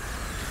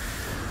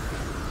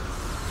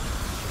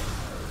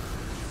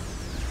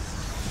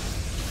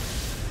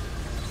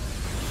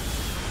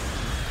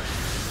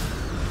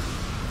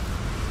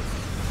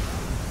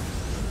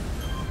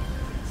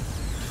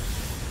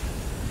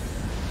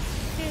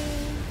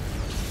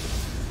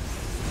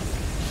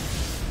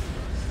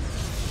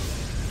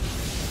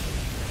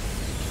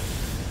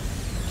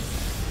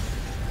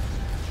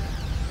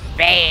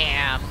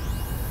 Bam!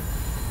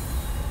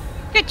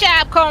 Good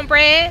job,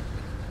 cornbread!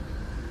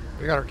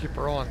 We gotta keep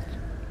rolling.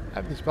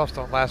 These buffs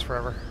don't last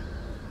forever.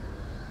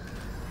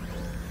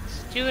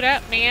 Stew it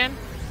up, man.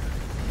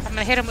 I'm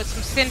gonna hit him with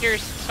some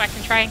cinders so I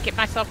can try and get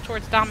myself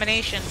towards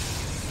domination.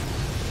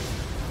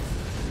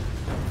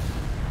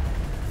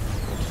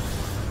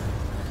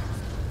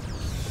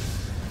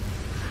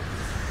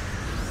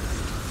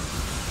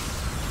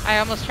 I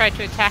almost tried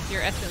to attack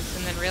your essence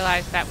and then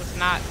realized that was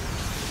not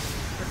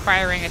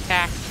requiring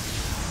attack.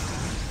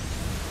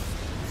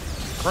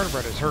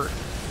 Cornbread is hurt.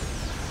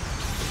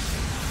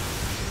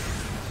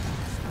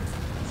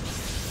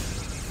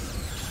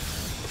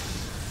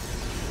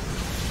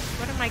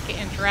 What am I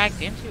getting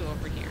dragged into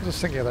over here? There's a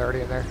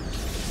singularity in there.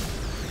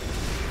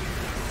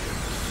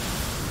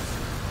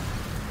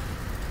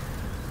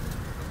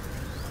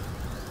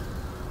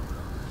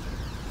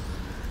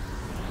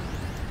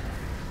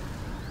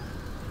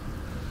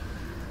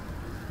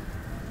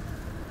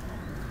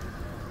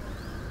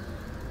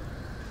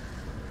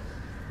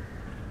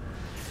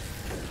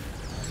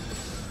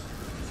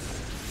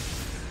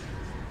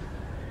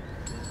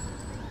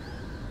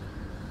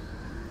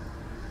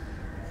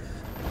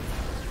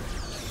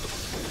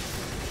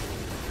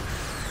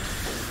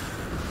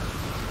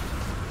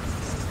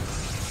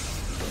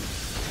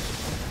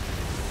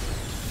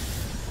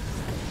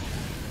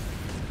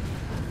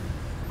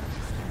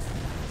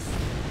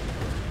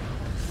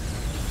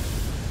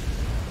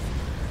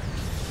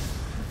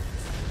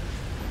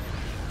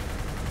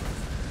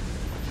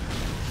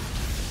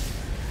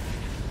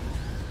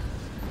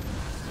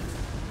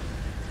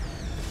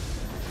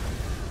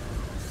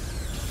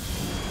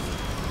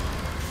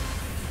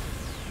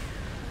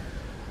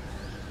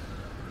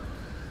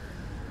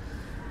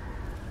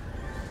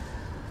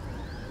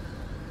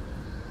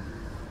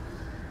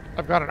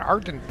 I've got an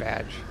Ardent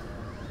badge.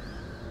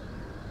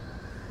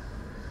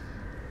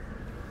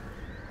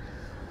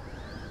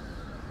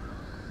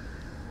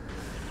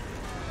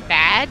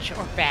 Badge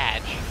or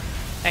badge?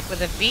 Like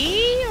with a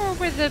V or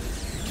with a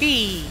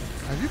B?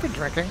 Have you been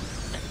drinking?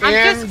 I'm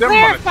just and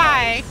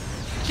clarifying.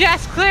 demonetized.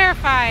 Just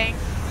clarifying.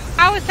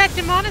 How is that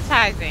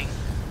demonetizing?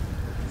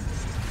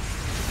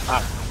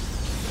 Uh,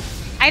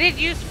 I didn't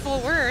use full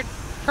word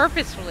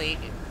purposefully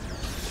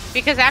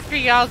because after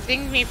y'all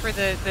dinged me for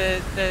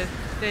the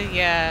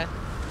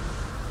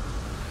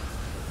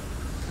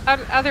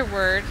other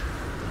word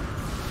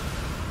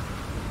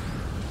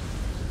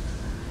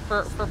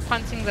for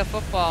punting the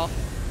football,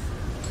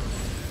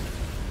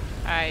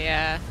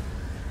 I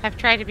have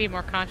tried to be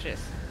more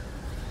conscious.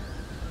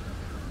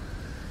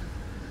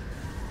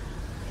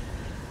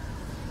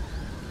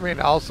 I mean,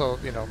 also,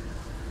 you know,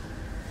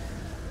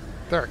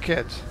 there are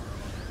kids.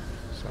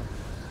 So,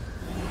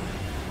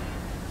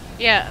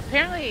 Yeah,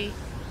 apparently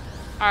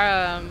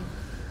our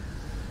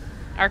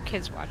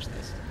kids watch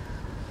this.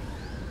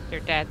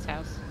 Their dad's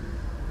house.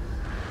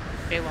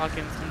 They log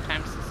in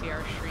sometimes to see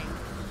our stream.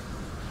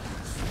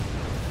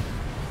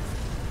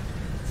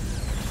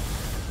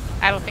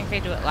 I don't think they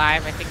do it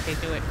live. I think they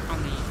do it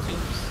on the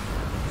YouTubes.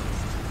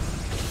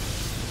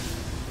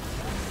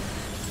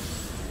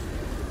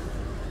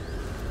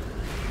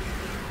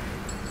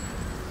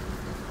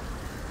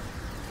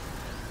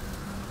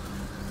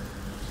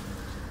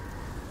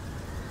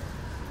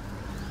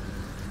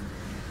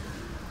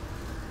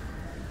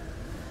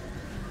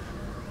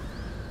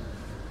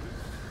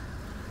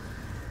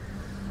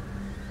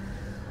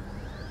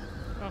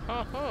 Oh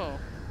ho ho.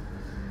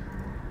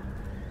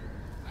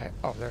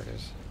 oh, there it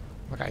is.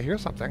 Look, I hear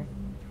something.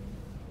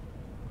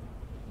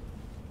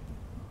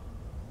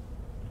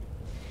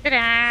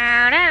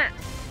 Ta-da-da.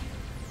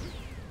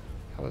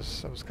 That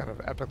was kind of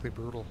epically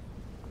brutal.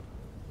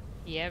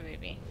 Yeah,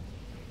 baby.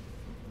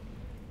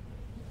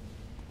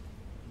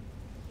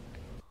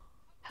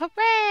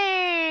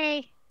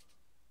 Hooray!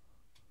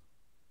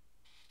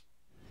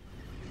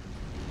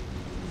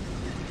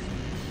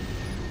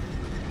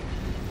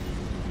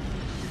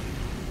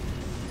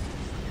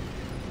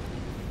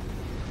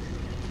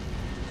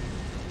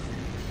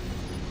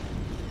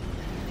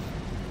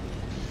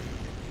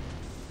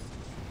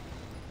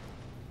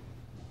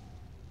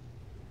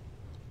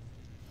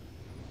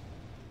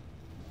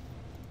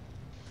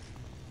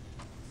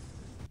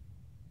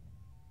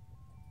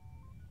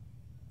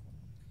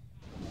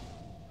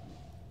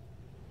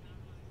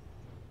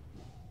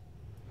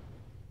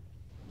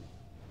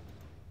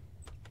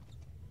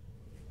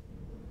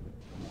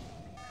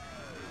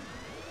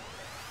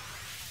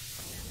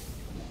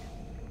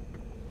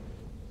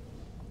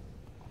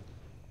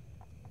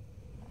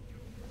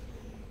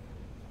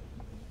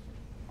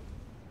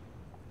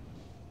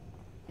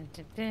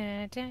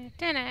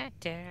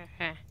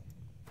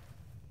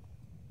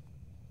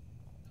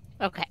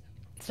 Okay,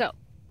 so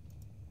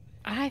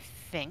I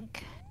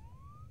think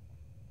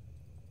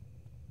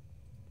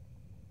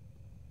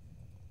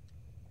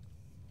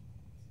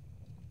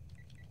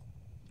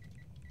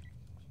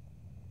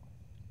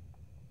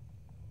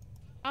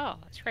oh,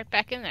 it's right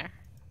back in there.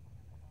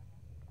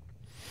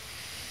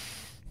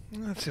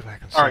 Let's see if I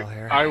can all sell right,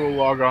 here. I will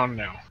log on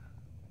now.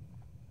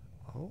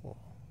 Oh.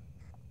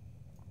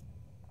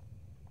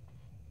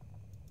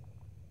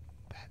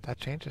 That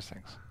changes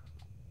things.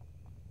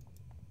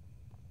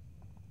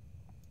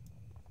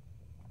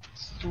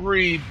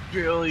 $3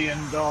 billion.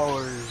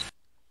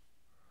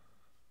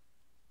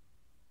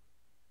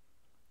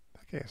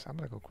 Okay, so I'm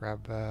gonna go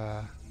grab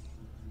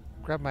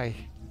my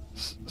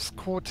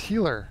quote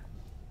healer,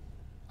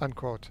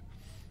 unquote.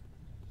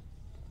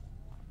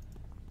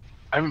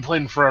 I haven't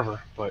played in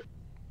forever, but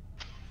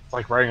it's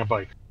like riding a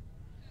bike.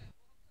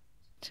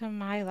 To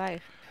my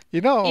life. You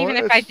know, Even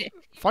if it's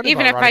funny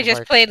even about if I riding a just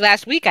bike. played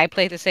last week, I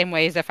play the same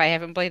way as if I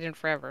haven't played in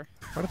forever.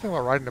 Funny thing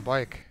about riding a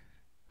bike.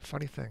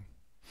 Funny thing.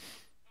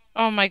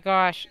 Oh my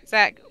gosh,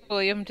 Zach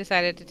William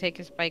decided to take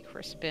his bike for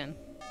a spin.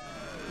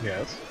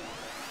 Yes.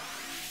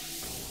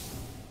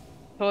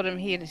 Told him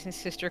he and his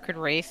sister could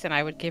race, and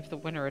I would give the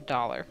winner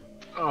 $1.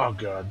 Oh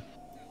god.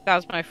 That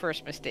was my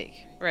first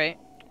mistake, right?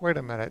 Wait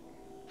a minute.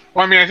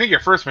 Well, I mean, I think your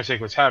first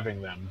mistake was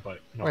having them, but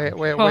no, Wait, I'm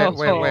wait, kidding. wait, Oh,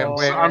 wait, wait,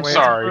 wait, I'm wait. that's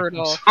sorry. I'm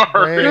brutal.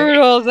 sorry. Wait.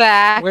 Brutal,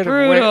 Zach. Wait,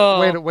 Brutal.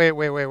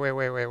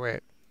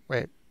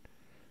 wait.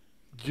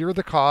 You're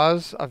the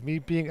cause of me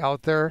being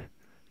out there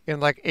in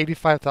like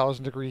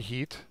 85,000-degree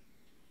heat.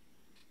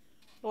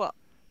 Well,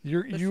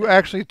 You listen.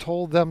 actually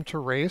told them to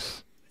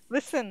race.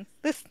 Listen.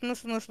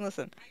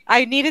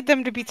 I needed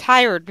them to be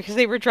tired because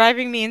they were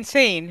driving me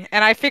insane.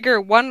 And I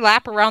figure one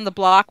lap around the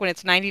block when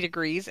it's 90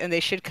 degrees and they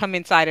should come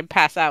inside and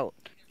pass out,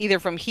 either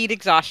from heat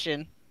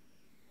exhaustion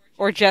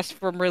or just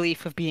from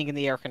relief of being in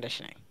the air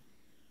conditioning.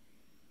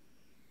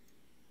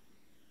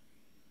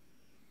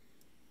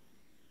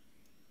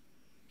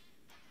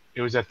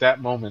 It was at that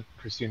moment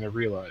Christina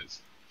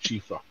realized she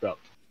fucked up.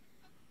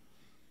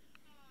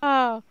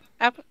 Oh,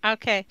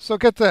 okay. So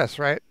get this,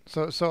 right?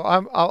 So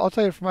I'll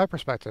tell you from my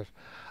perspective.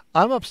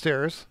 I'm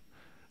upstairs,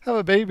 have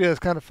a baby that's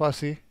kind of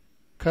fussy,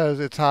 because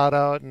it's hot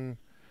out and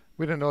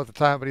we didn't know at the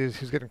time, but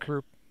he's getting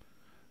croup.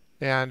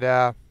 And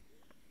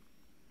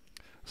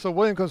so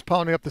William comes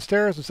pounding up the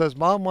stairs and says,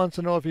 "Mom wants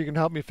to know if you can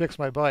help me fix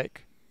my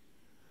bike."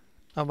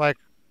 I'm like,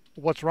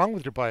 "What's wrong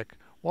with your bike?"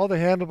 "Well, the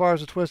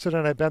handlebars are twisted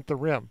and I bent the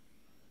rim."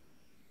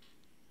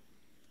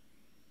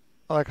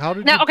 Like,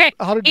 Now, okay,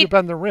 how did you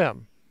bend the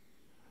rim?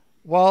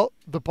 Well,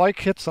 the bike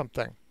hit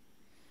something.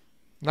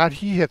 Not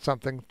he hit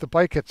something. The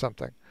bike hit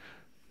something.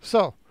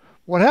 So,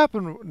 what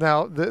happened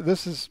now?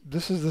 This is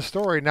the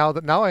story. Now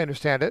I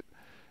understand it.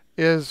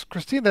 Is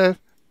Christina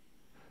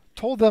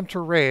told them to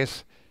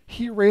race.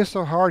 He raced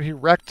so hard he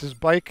wrecked his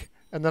bike,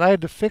 and then I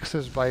had to fix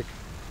his bike.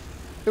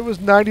 It was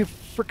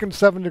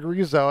 97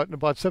 degrees out and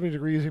about 70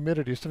 degrees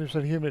humidity,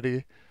 70%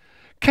 humidity.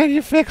 Can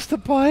you fix the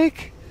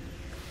bike?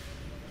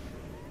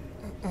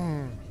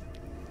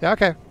 Yeah,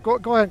 okay.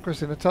 Go ahead,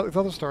 Christina. Tell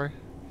the story.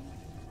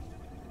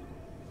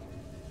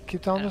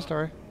 Keep telling the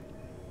story.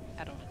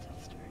 I don't want to tell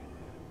the story.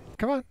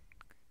 Come on.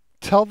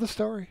 Tell the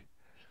story.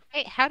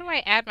 Hey, how do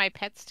I add my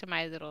pets to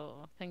my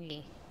little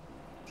thingy?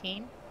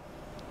 Team?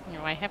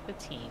 No, I have the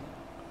team.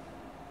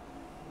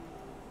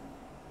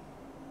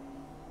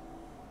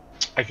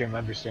 I can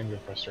understand your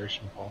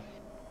frustration, Paul.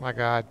 My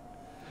God.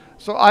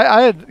 So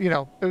I had,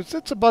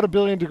 it's about 1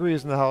 billion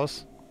degrees in the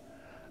house.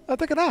 I'm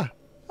thinking, all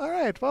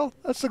right, well,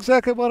 that's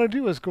exactly what I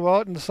do is go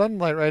out in the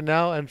sunlight right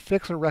now and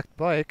fix a wrecked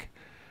bike.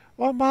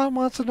 Well, Mom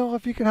wants to know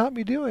if you can help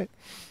me do it.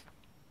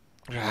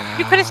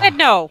 You could have said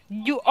no.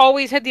 You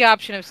always had the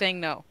option of saying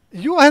no.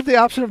 You had the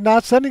option of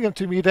not sending him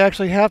to me to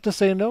actually have to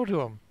say no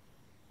to him.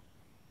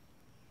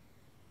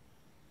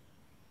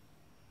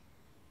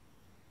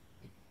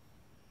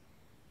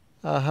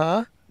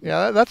 Uh-huh.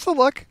 Yeah, that's the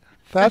look.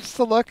 That's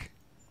the look.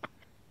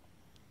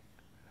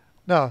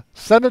 No,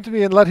 send him to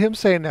me and let him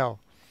say no.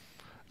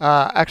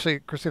 Actually,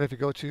 Christina, if you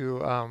go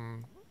to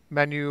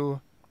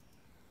menu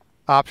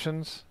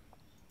options,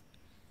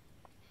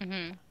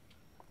 Mm-hmm.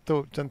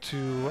 then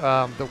to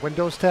the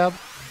Windows tab,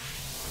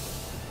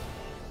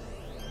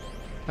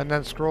 and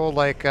then scroll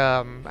like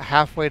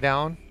halfway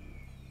down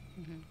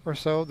or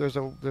so. There's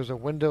a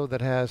window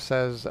that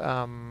says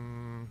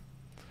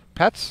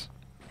pets,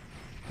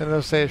 and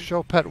it'll say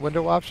show pet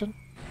window option.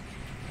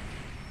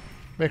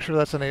 Make sure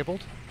that's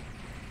enabled.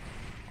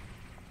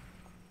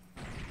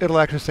 It'll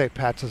actually say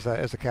pets as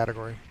a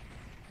category.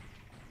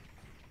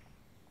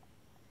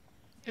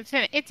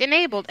 It's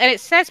enabled, and it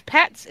says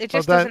pets. It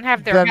just doesn't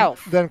have their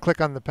health. Then click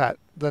on the pet.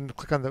 Then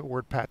click on the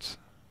word pets.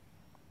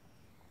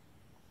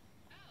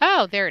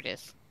 Oh, there it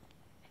is.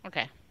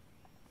 Okay.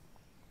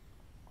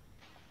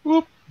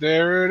 Whoop!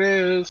 There it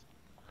is.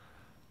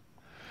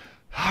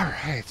 All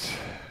right.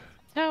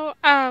 So,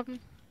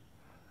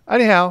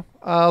 Anyhow,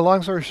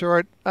 long story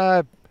short,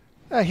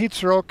 heat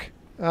stroke.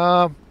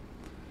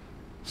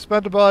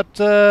 Spent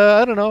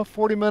about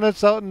 40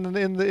 minutes out in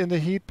the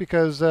heat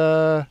because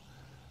the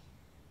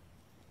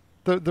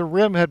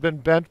rim had been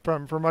bent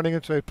from running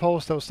into a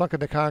post that was sunk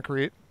into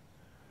concrete,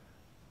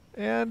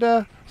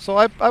 and so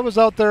I was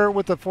out there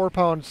with a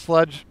 4-pound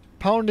sledge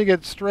pounding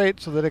it straight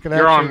so that it can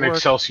You're actually on work.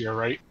 Excelsior,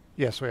 right?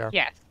 Yes, we are.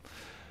 yes.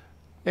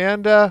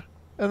 And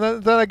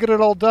then I get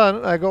it all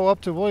done. I go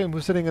up to William,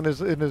 who's sitting in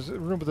his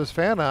room with his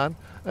fan on.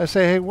 I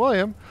say, "Hey,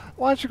 William,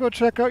 why don't you go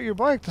check out your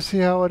bike to see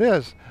how it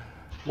is?"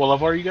 What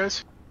level are you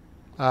guys?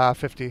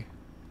 50.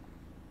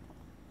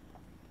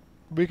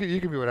 You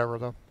can be whatever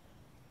though.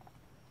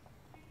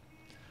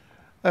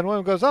 And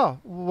William goes, "Oh,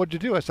 what'd you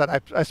do?" I said,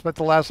 "I spent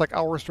the last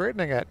hour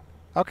straightening it."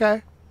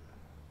 Okay.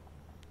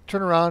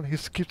 Turn around. He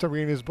keeps on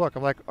reading his book.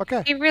 I'm like,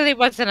 okay. He really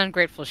was an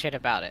ungrateful shit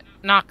about it.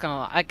 Not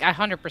gonna lie,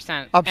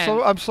 100%.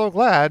 I'm so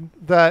glad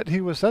that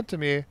he was sent to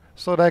me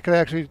so that I could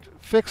actually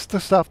fix the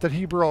stuff that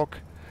he broke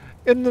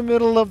in the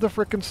middle of the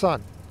frickin'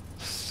 sun.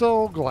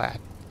 So glad.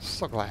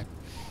 So glad.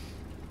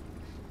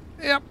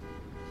 Yep.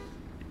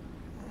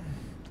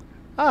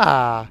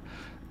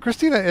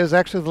 Christina is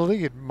actually the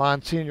lead,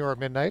 Monsignor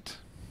Midnight.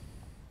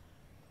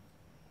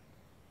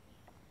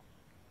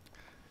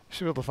 You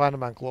should be able to find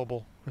him on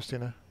Global,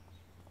 Christina.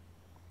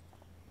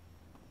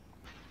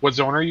 What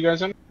zone are you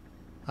guys in?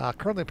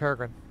 Currently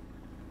Peregrine.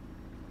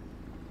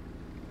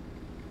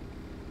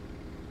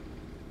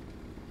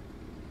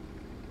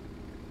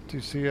 Do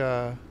you see,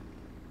 if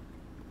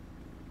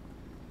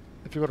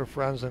you go to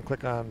Friends and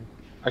click on...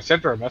 I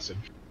sent her a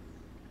message.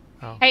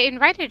 Oh. I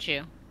invited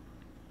you.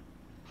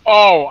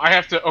 Oh, I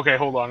have to... Okay,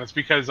 hold on. It's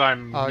because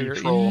I'm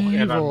neutral.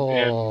 You're and I'm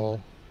evil.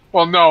 in...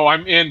 Well, no,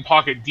 I'm in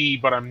Pocket D,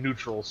 but I'm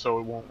neutral, so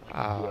it won't...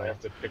 I have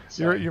to pick a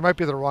side. You might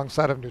be the wrong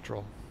side of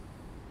neutral.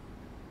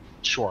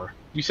 Sure.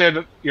 You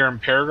said you're in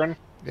Peregrine?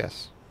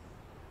 Yes.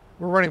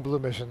 We're running blue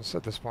missions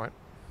at this point.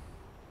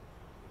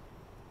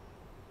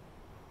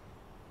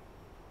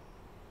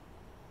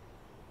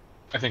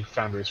 I think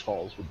Founders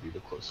Falls would be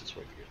the closest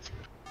way to get to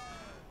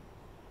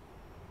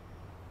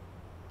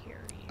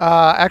it.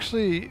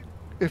 Actually,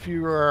 if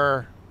you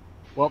are...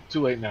 Well,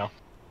 too late now.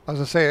 I was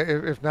going to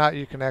say, if not,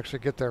 you can actually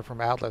get there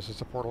from Atlas.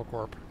 It's a Portal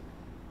Corp.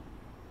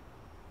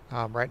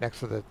 Right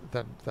next to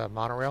the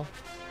monorail.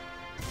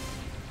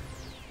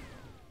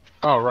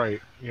 Oh, right.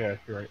 Yeah,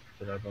 you're right. I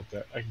forgot about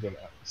that. I can go to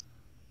Atlas.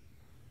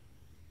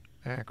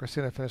 And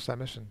Christina finished that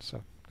mission,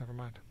 so never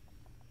mind.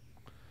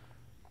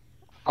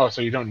 Oh,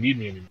 so you don't need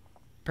me anymore.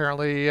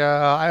 Apparently,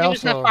 It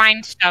was a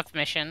find stuff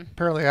mission.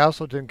 Apparently, I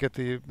also didn't get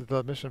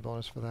the mission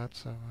bonus for that,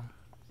 so...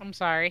 I'm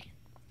sorry.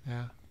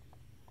 Yeah.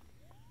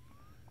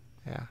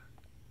 Yeah.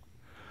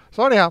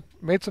 So anyhow,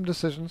 made some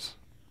decisions.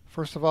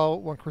 First of all,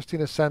 when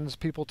Christina sends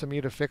people to me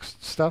to fix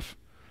stuff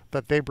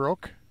that they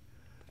broke,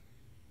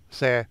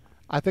 say,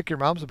 I think your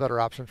mom's a better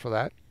option for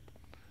that.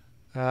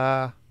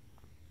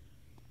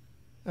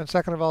 And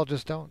second of all,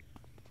 just don't.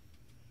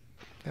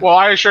 Yeah. Well,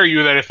 I assure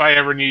you that if I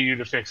ever needed you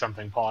to fix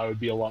something, Paul, I would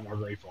be a lot more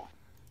grateful.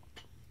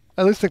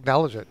 At least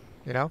acknowledge it,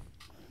 you know?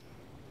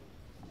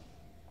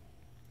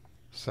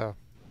 So,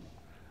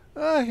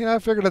 I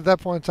figured at that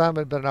point in time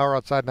it'd been an hour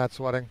outside not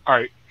sweating. All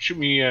right, shoot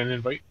me an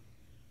invite.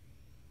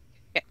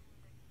 Yeah.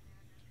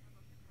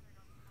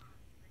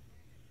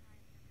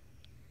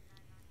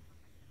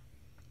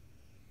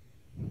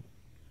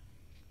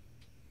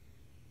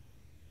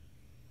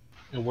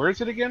 And where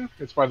is it again?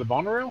 It's by the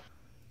monorail?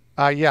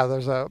 Yeah,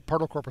 there's a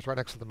Portal Corpus right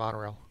next to the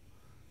monorail.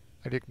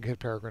 And you can hit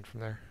Peregrine from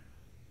there.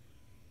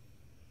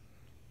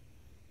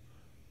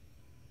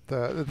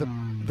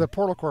 The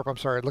Portal Corp, I'm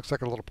sorry, it looks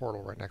like a little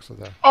portal right next to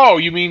the... Oh,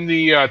 you mean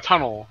the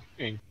tunnel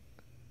ink?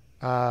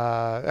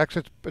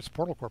 Actually, it's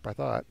Portal Corp, I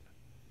thought.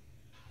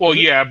 Well,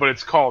 yeah, but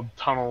it's called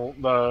Tunnel.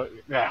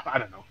 I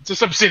don't know. It's a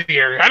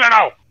subsidiary. I don't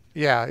know.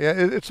 Yeah,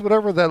 it's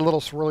whatever that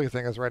little swirly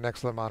thing is right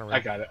next to the monorail.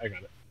 I got it.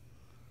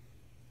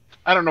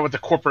 I don't know what the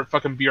corporate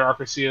fucking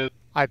bureaucracy is.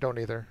 I don't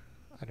either.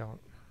 I don't.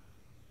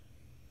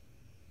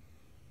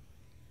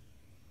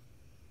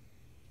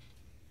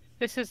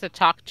 This is a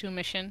talk to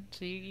mission,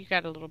 so you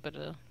got a little bit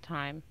of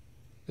time.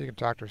 You can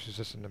talk to her. She's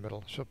just in the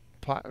middle. She'll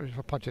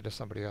punch into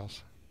somebody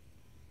else.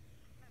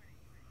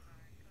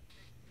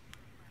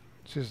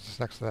 She's just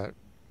next to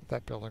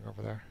that building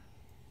over there.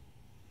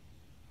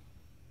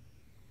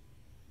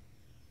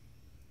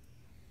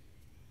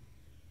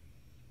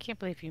 Can't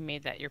believe you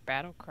made that your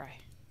battle cry.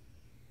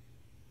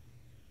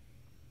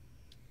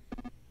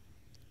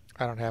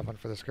 I don't have one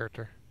for this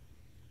character.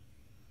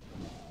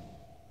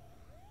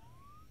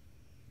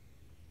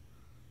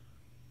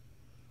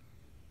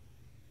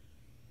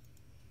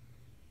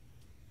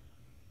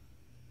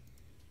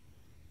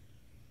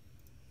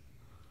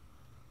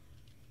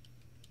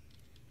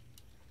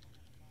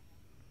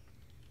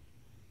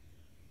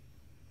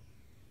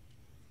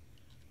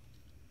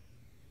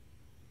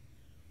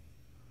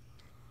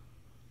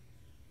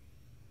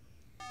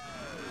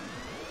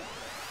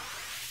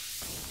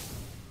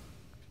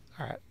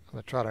 Alright, I'm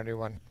going to try out a new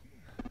one.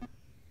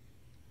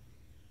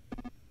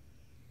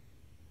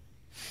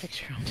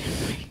 Fix your own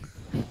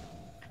bike.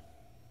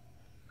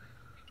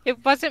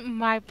 It wasn't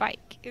my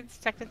bike. It's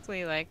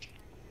technically like...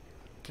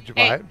 Did you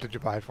buy it? Did you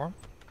buy it for him?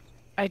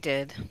 I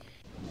did.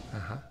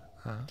 Uh-huh.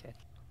 Did.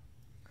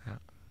 Yeah.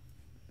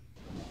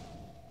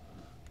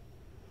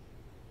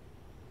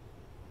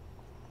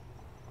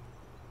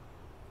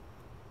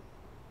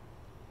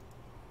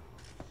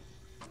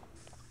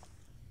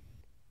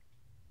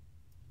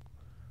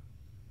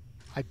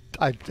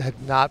 I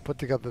had not put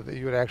together that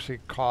you would actually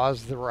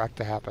cause the wreck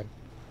to happen.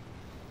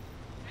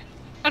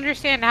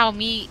 Understand how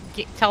me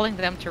telling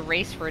them to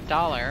race for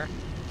 $1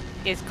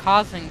 is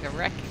causing the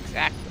wreck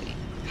exactly.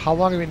 How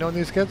long have you known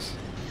these kids?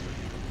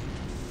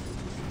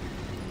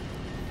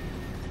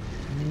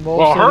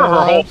 Most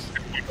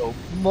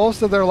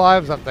of their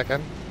lives, I'm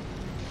thinking.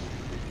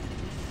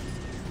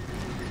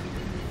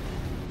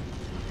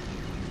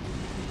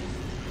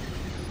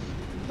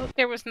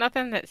 There was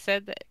nothing that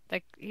said that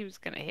like he was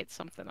gonna hit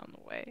something on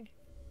the way.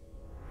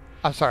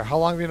 I'm sorry, how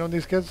long have you known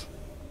these kids?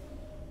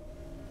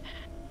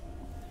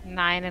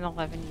 9 and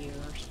 11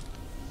 years.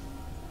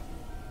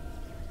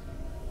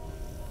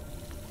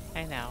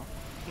 I know.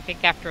 You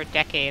think after a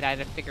decade I'd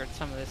have figured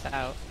some of this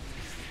out?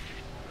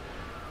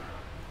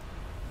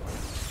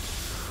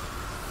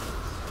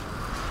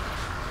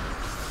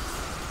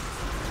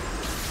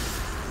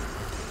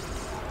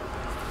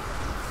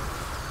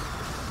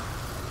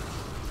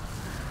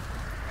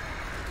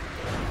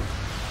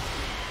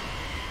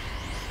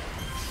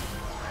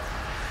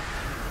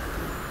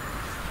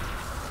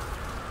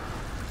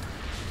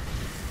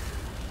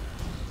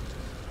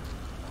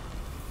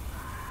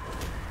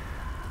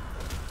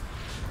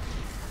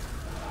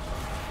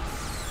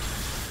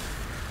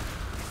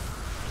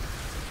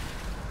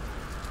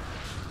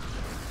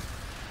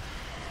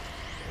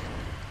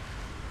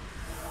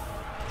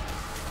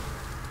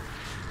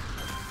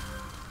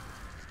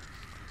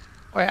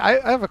 Wait,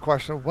 I have a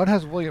question. When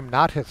has William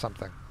not hit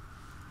something?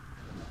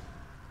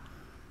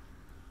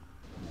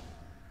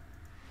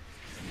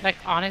 Like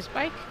on his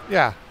bike?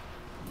 Yeah.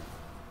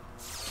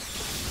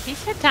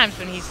 He's had times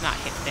when he's not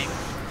hit things.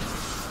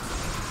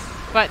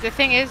 But the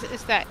thing is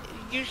that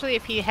usually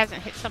if he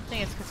hasn't hit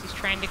something, it's because he's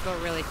trying to go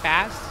really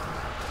fast.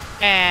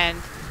 And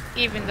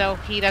even though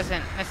he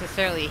doesn't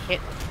necessarily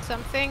hit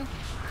something,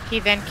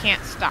 he then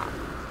can't stop.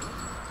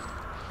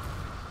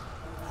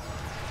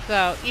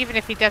 So even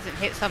if he doesn't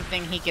hit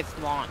something, he gets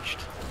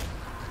launched.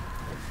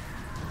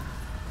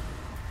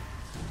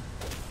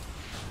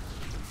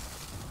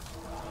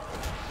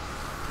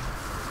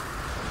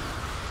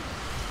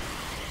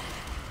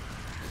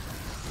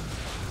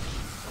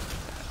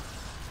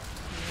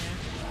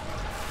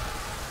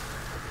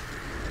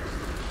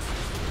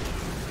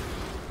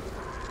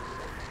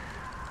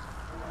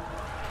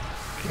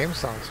 game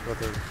sounds, but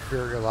they're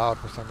very loud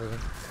for some reason.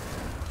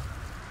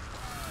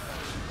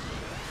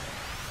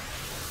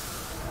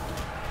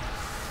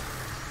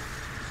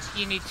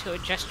 You need to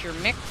adjust your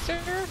mixer.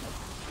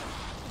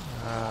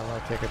 I'm going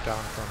to take it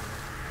down from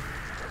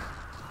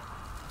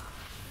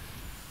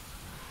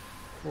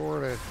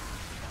 4 to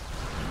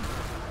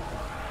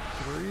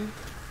 3.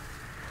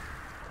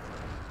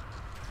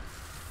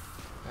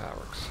 That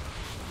works.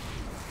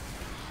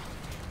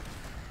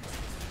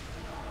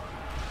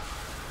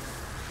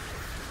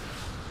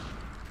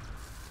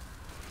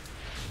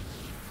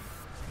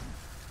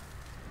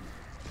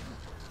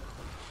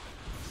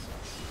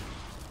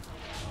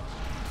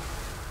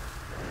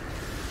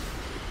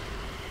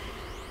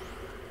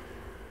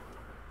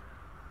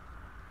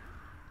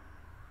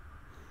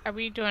 Are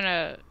we doing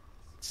a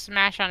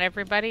smash on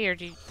everybody, or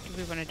do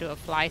we want to do a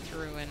fly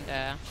through and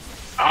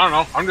I don't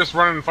know. I'm just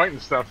running and fighting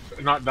stuff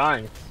and not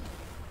dying.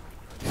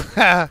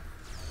 fuck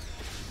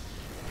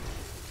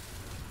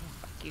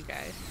you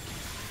guys?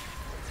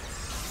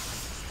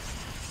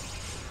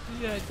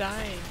 Yeah,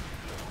 dying.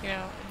 You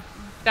know,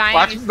 dying.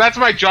 Well, is... that's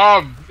my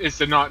job, is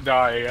to not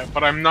die,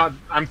 but I'm not.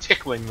 I'm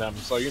tickling them,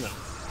 so you know.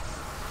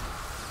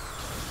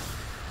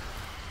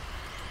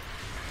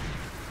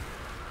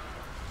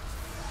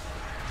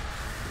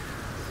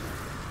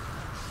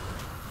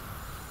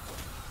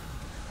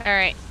 All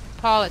right,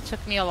 Paul. It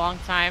took me a long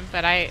time,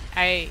 but I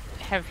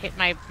have hit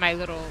my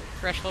little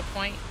threshold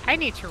point. I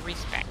need to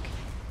respec.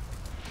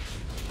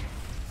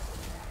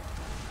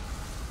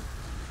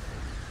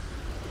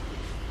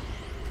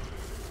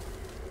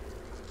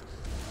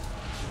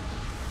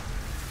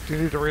 Do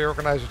you need to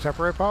reorganize your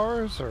temporary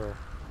powers, or?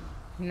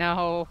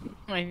 No,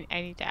 I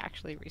need to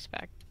actually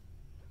respec.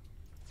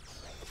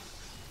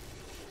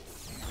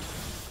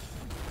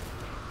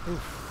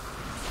 Oof.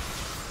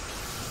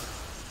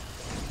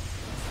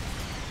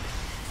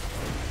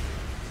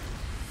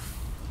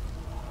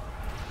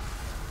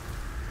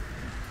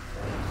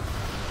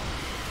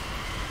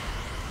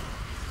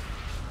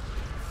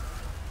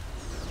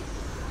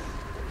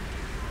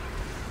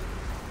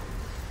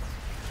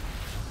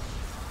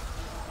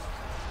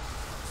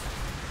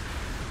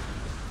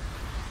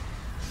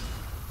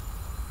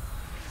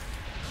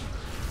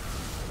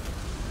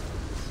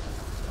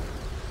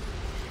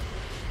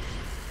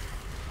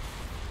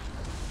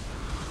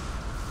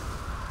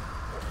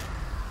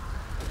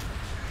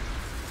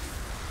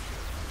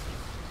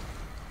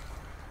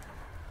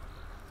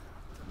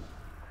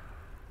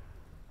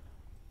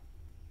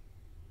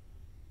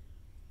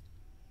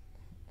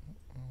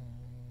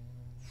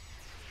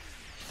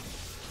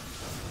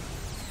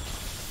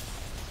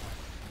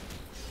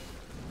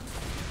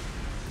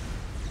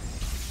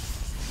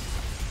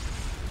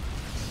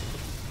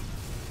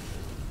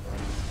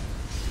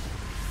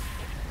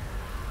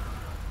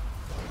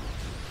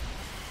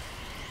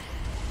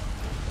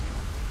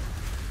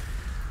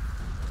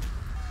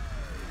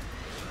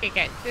 Okay,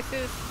 guys, this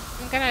is...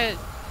 I'm gonna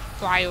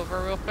fly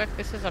over real quick.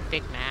 This is a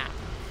big map.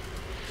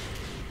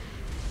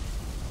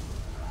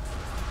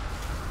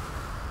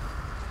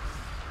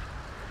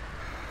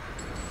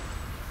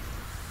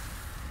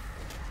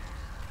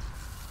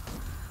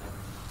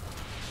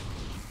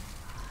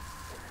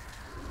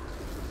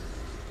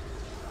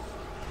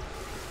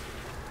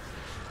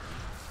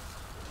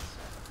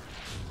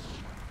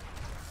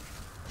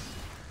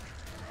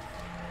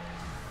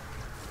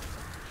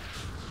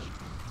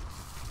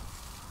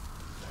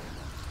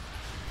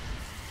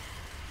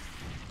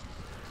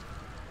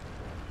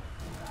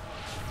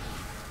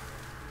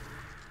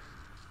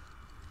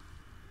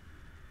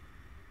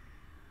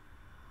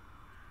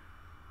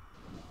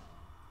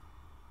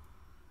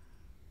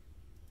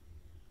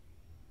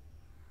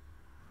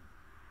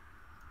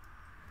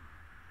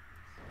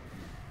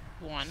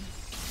 One.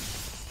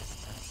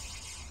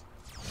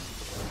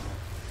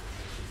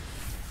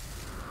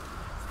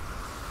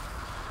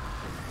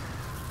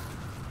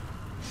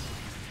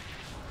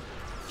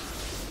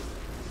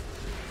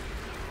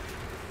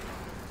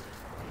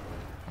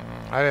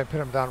 I didn't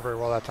pin him down very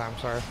well that time,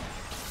 sorry.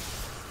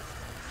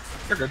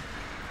 You're good.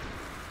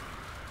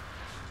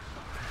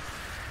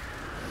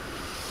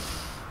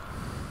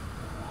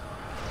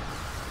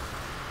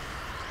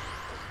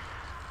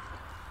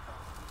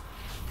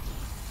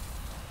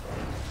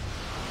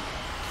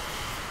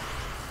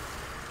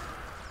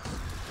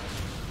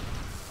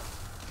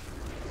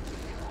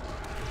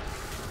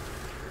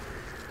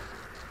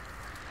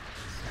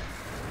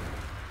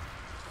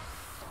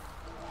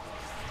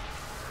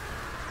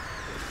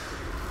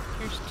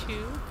 Here's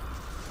two.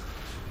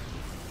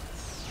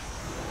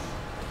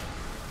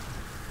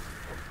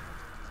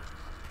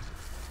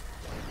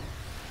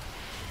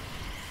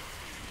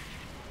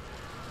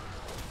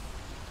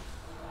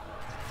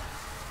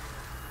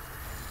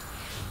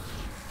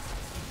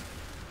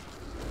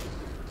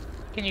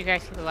 Can you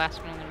guys see the last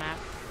one on the map?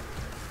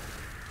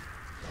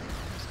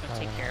 I'm just gonna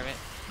take care of it.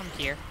 I'm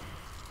here.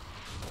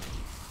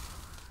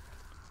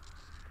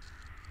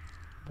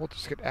 We'll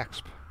just get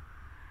exp.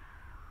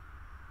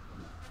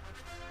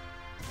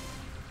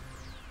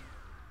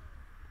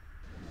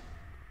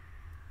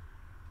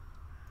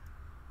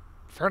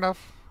 Fair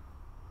enough.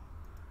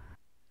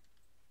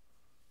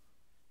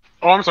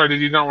 Oh, I'm sorry. Did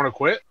you not want to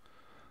quit?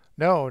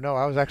 No, no,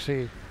 I was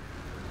actually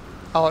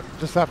out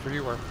just after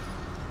you were.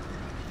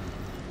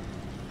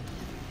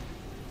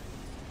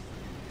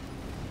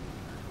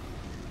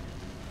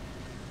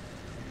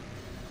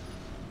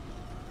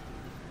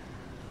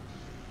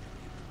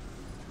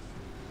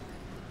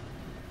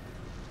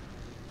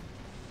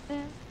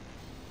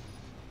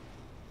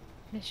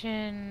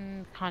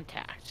 Mission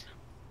contact.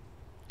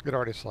 It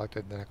already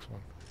selected the next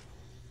one.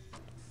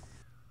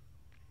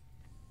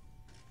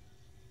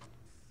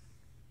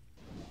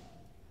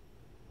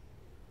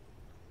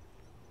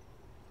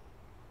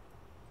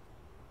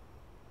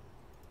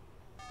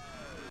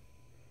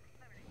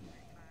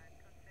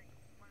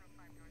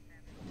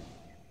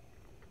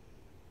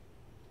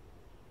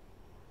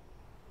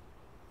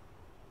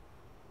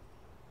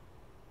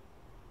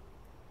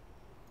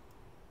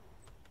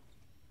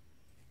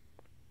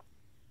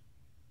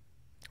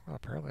 Well,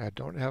 apparently I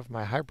don't have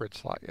my hybrid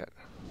slot yet.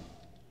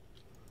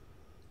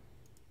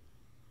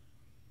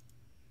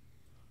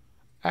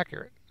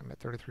 Accurate. I'm at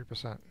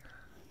 33%.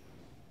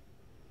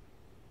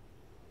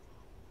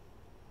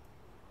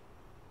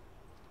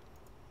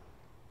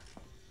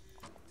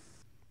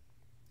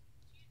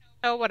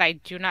 Oh, what I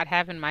do not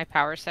have in my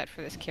power set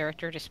for this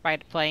character,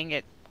 despite playing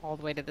it all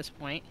the way to this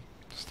point.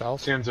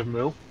 Stealth. Sands of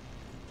Moo.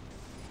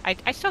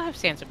 I still have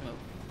Sands of Move.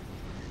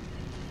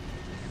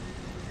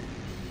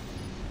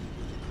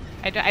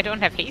 I don't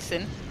have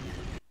Hasten.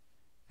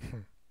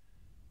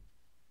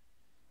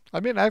 I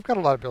mean, I've got a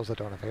lot of builds that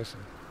don't have hasten.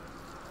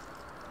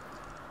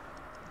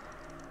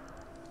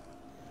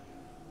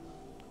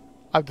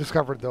 I've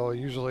discovered though,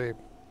 usually,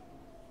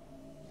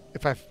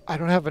 if I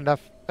don't have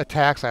enough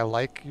attacks I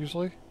like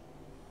usually,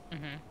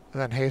 Mm-hmm.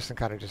 and then hasten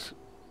kind of just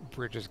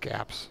bridges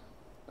gaps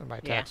in my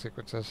attack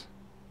sequences.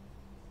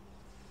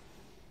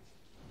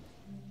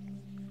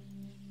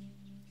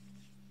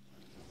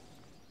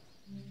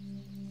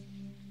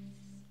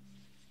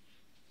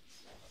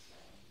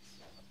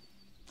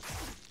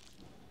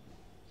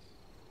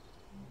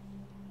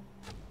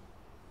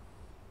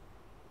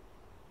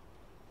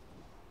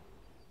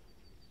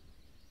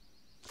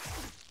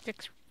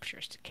 Fix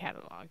ruptures to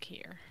catalog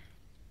here.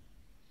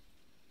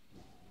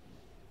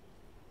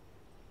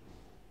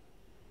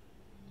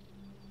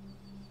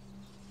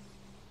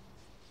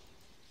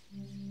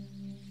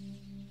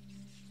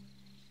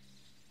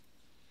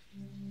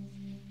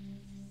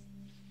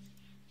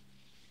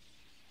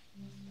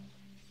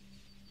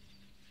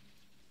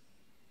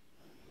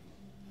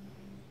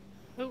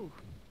 Ooh.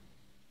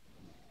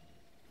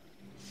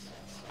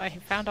 I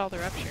have found all the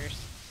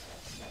ruptures.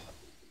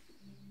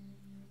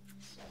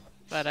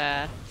 But,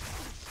 I've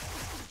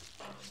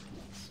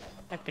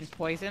been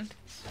poisoned.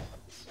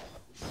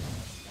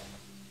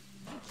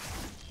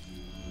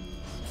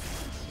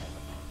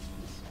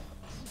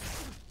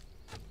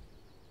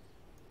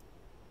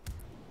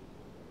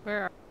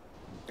 Where are...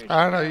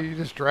 I don't know, you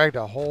just dragged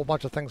a whole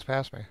bunch of things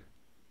past me.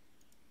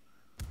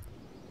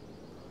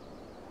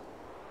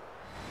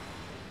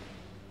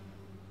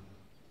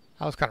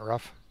 That was kind of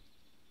rough.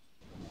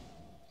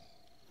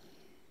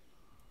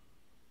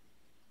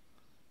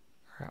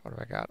 Alright, what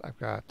have I got? I've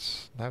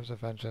got Knives of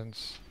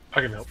Vengeance.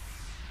 I can help.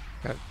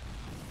 Got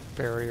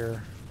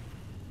Barrier.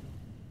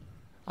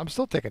 I'm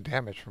still taking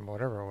damage from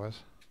whatever it was.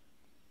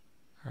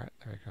 Alright,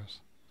 there he goes.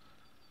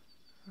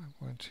 I'm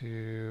going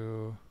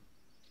to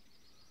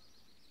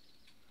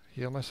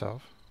heal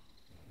myself.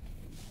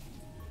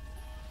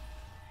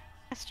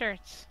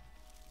 Bastards.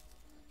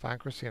 Find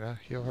Christina,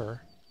 heal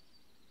her.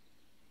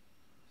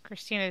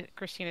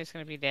 Christina's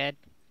gonna be dead.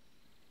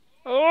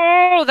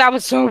 Oh, that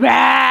was so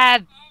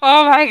bad!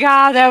 Oh my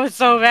god, that was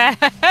so bad!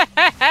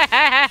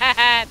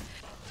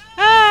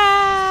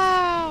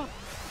 Oh!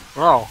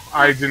 Well,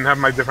 I didn't have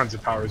my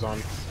defensive powers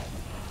on.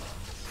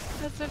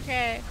 That's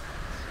okay.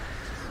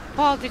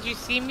 Paul, did you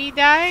see me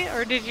die,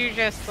 or did you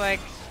just,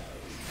 like...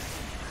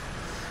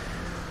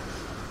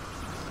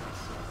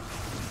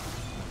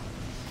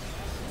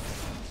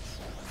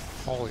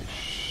 Holy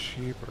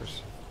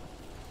sheepers.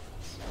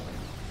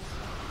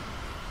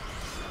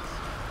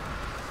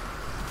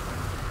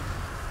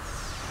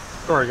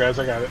 Sorry, guys,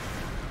 I got it.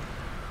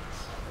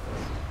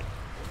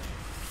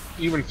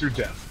 Even through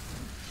death.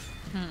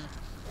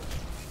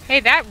 Hey,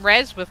 that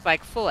res with,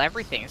 like, full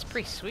everything is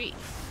pretty sweet.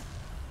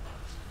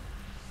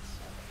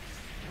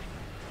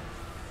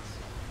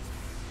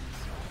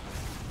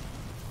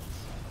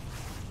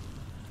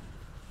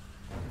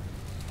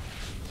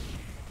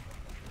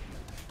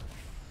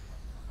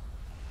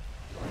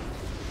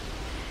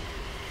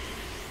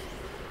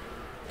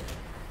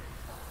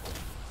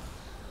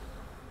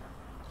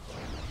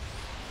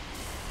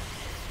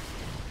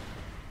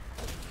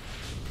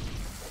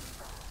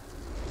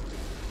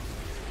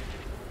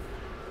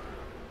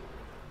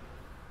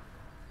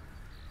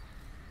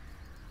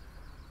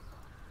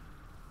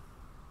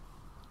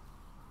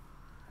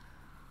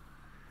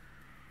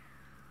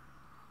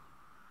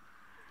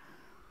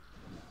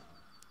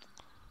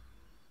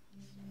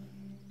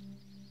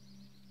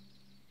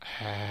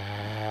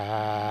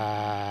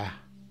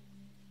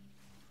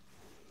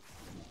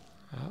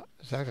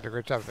 Zach did a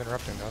great job of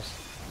interrupting those.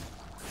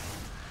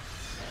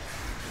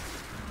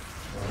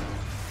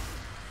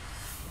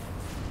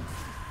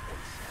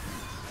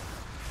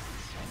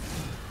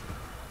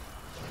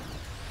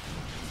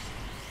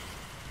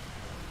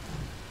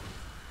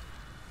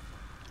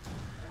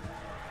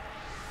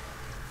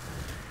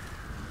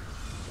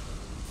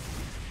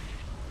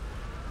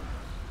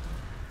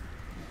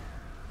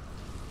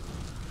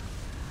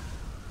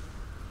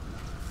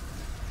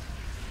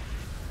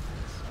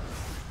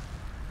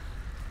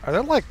 Are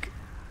there like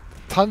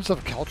tons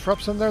of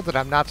caltrops in there that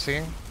I'm not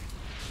seeing?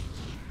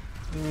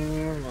 I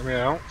mean,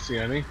 I don't see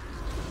any.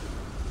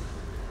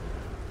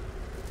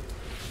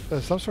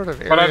 There's some sort of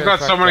But I've area got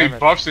so effect many damage.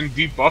 buffs and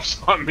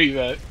debuffs on me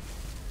that...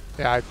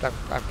 Yeah,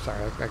 I'm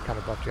sorry. I kind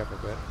of buffed you up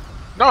a bit.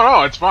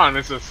 No, it's fine.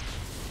 It's just...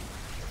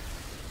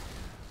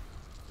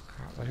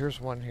 Well,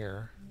 here's one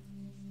here.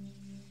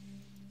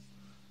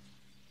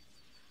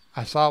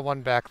 I saw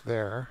one back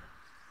there.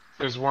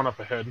 There's one up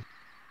ahead.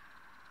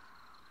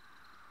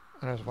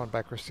 And there's one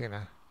by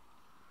Christina.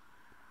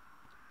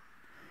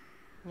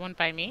 One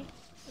by me?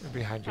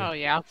 Behind you. Oh,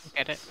 yeah, I'll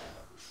get it.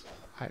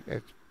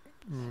 It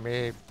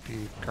may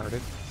be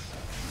guarded.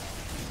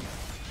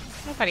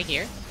 Nobody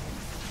here.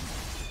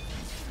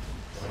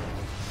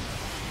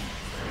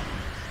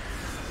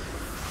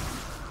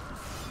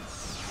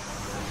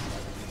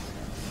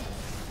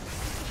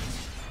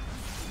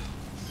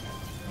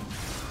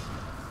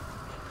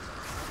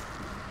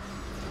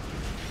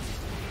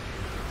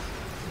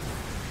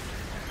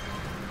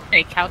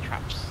 Any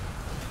caltrops.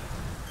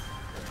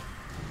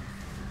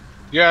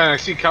 Yeah, and I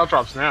see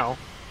caltrops now.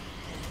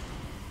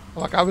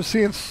 Look, I was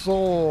seeing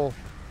so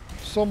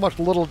much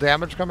little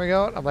damage coming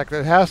out. I'm like,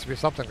 there has to be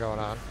something going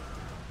on.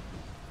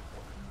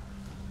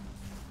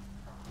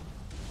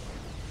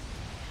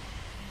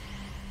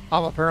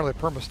 I'm apparently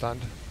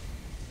perma-stunned.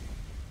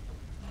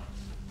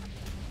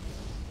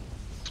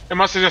 It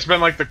must have just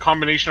been like the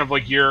combination of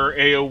like your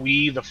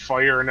AoE, the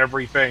fire, and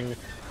everything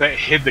that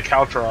hid the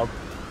caltrop.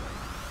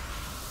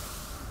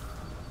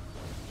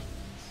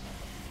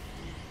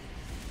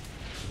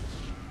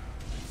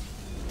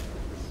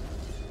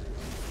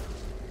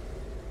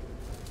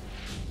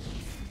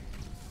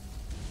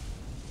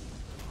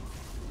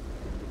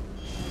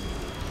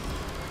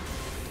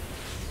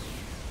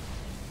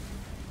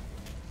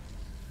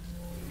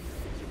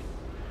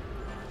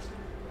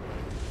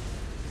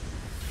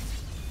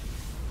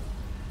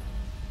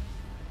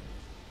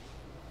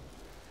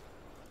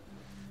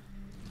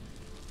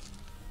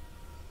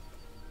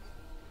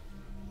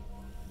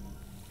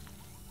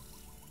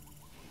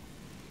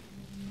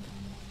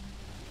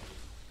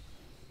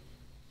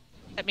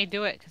 Let me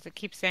do it, because it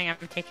keeps saying I'm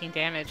taking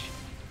damage.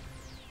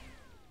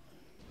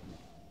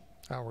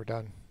 Oh, we're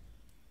done.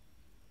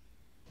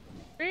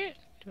 Great.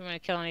 Do we want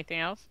to kill anything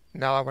else?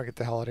 Now I want to get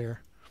the hell out of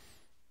here.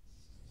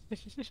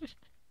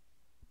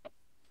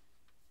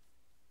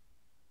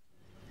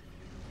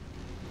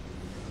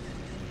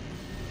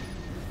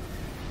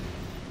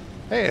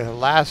 Hey, the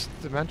last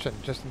dimension,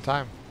 just in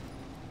time.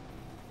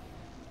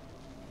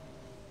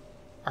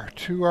 Our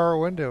 2-hour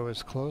window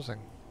is closing.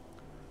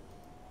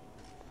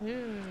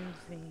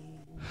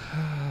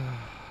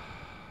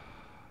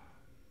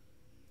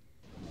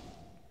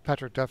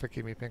 Patrick Duffy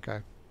gave me pink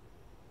eye.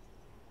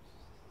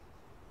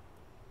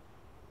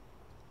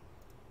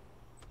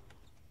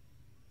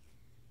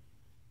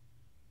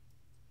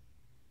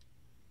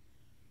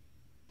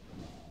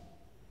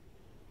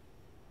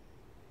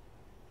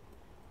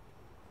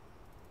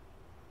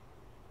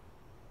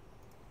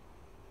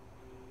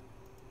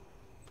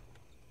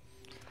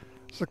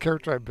 This is a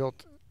character I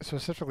built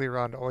specifically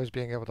around always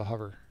being able to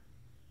hover.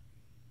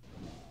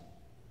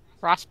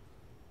 Frost.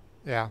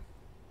 Yeah.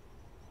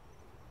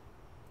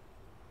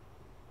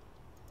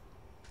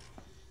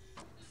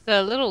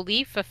 The little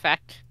leaf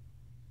effect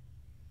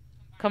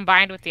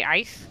combined with the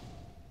ice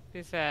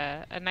is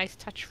a nice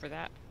touch for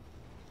that.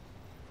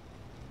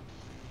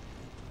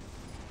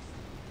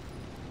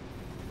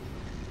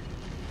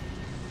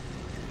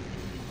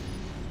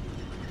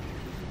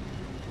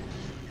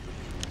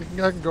 I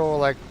can go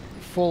like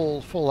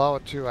full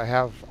out too. I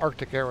have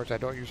Arctic Air, which I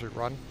don't usually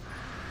run,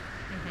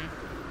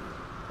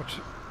 which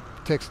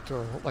takes it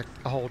to like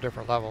a whole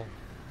different level.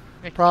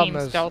 Like Problem team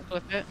is, stealth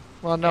with it.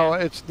 well, no,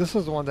 Yeah. this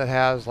is the one that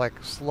has like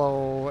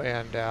slow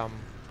and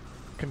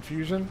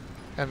confusion,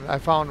 and I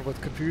found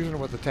with confusion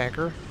with the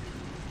tanker,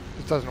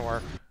 it doesn't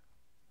work.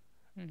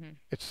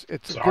 It's a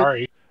good.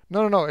 Sorry.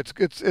 No.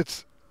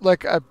 It's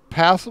like a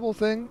passable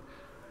thing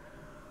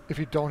if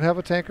you don't have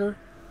a tanker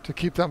to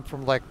keep them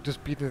from like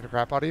just beating the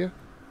crap out of you.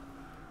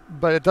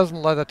 But it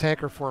doesn't let a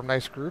tanker form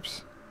nice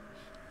groups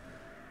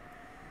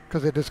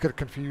because they just get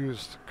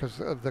confused because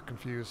of the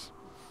confuse.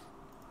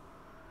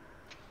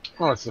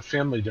 Oh, it's the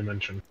family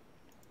dimension.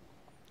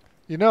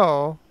 You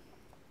know,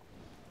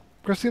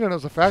 Christina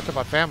knows a fact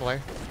about family.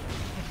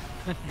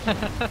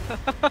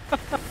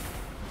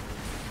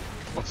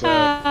 What's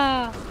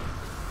that?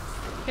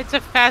 It's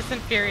a Fast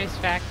and Furious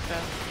fact, though.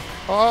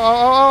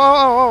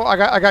 Oh!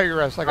 I got your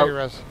res. I got your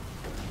res.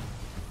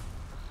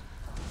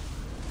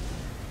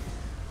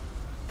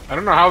 I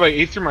don't know how they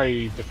ate through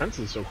my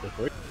defenses so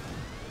quickly.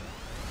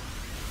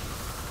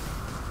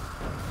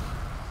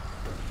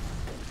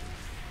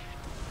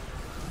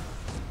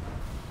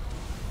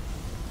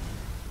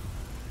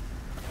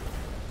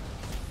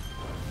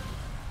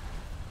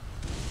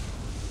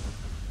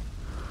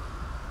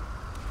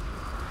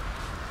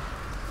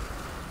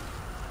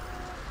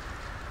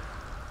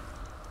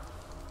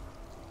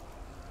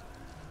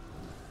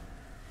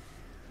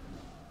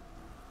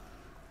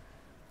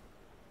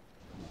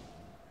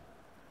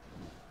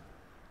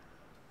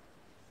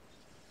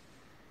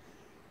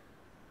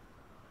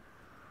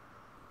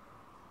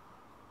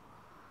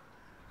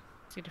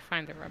 Need to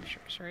find the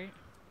ruptures, right?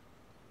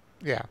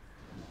 Yeah.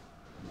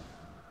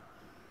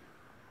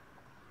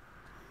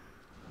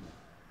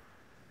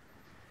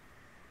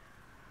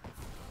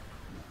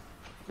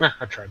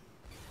 I tried.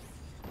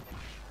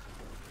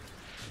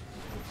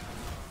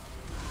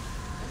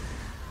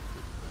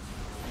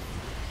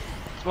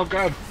 Oh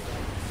god.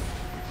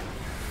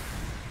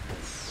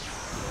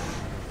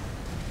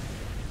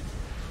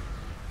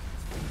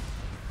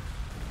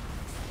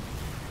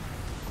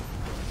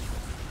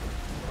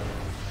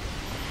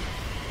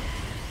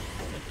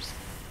 Oops.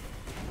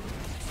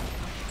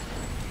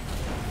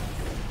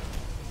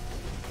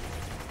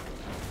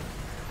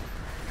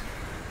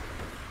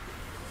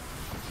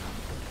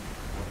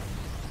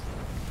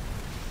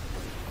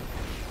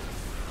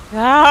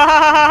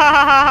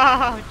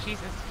 Oh,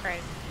 Jesus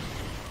Christ.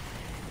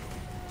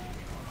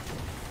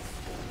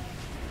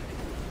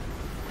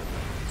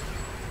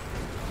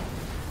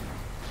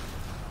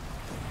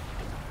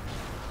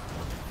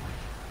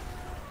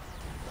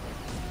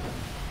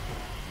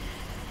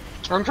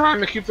 I'm trying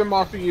to keep them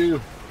off of you.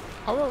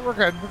 Oh, we're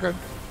good. We're good.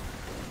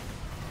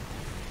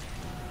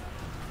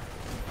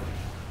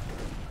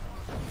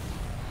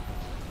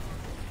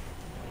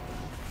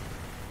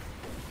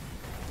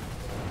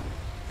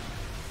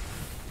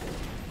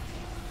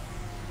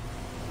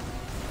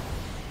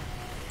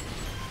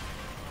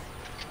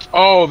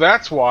 Oh,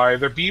 that's why.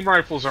 Their beam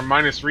rifles are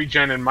minus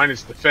regen and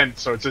minus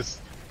defense, so it's just...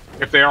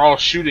 If they're all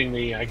shooting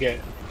me, I can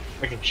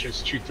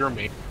just shoot through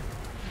me.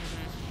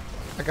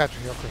 I got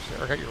your heal,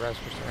 Christina. I got your res,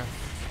 Christina.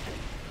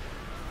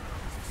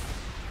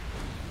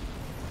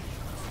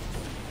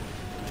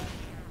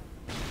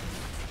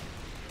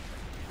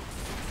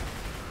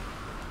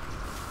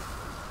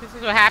 This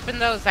is what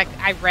happened though, is like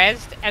I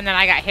rezzed and then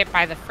I got hit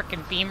by the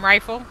frickin' beam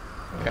rifle.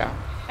 Yeah.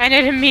 And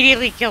it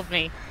immediately killed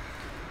me.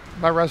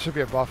 My res should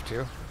be a buff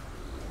too.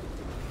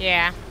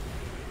 Yeah.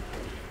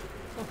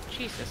 Oh,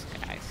 Jesus,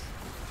 guys.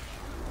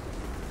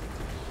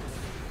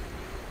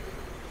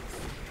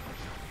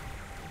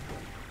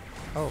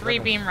 Oh, 3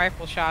 goodness. beam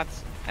rifle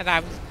shots, and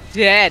I was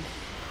dead.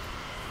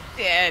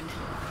 Dead.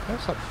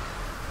 That's a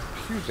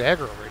huge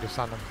aggro radius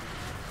on them.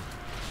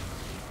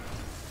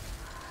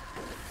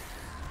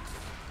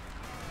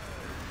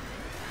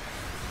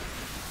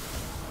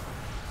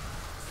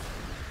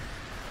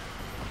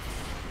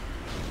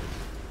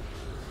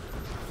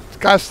 This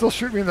guy's still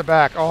shooting me in the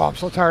back. Oh, I'm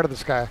so tired of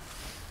this guy.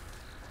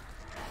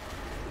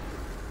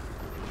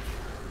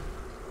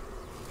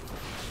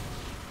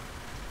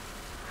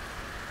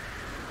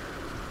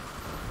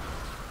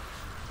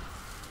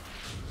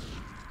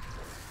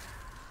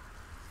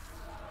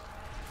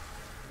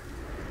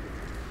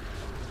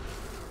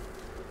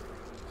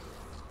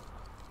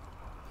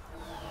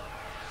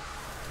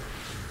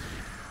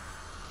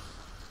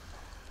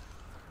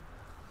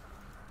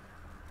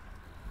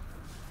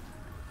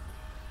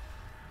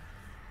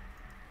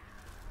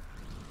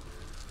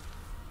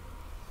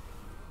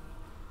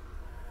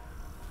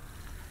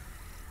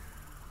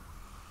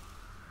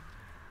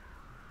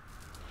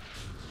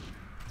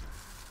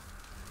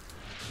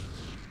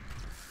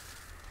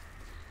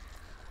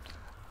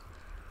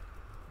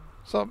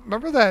 So,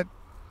 remember that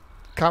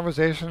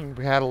conversation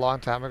we had a long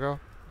time ago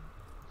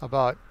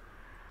about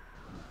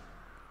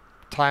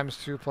times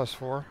 2 plus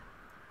 4?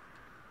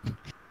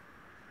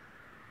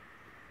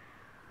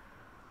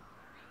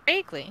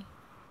 Vaguely.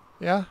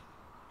 Yeah?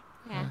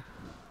 Yeah.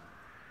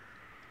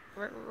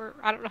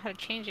 I don't know how to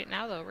change it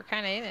now, though. We're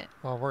kind of in it.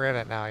 Well, we're in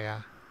it now,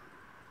 yeah.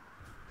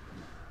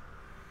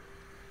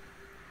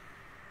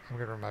 I'm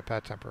gonna run my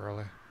pet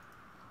temporarily.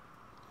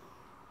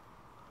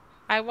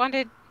 I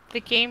wanted the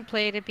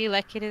gameplay to be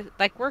like it is,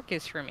 like work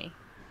is for me.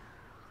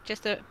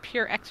 Just a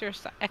pure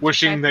exercise.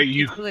 Wishing that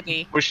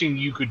utility. wishing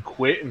you could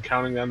quit and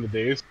counting down the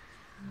days.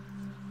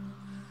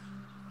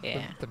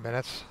 Yeah. The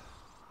minutes.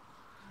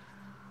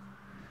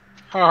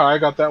 Haha, I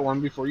got that one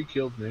before you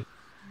killed me.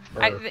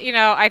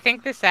 I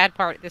think the sad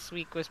part this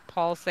week was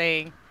Paul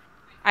saying,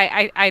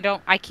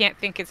 I can't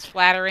think it's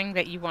flattering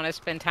that you want to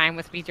spend time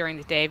with me during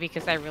the day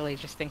because I really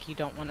just think you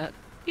don't want to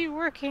be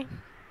working.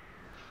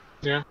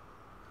 Yeah.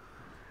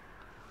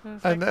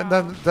 And then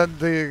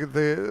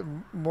the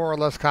more or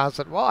less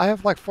constant, well, I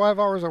have like 5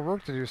 hours of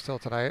work to do still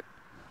tonight.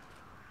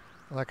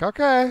 I'm like,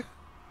 okay.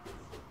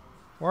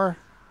 Or,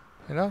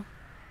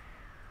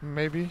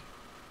 maybe.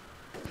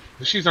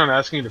 She's not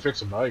asking you to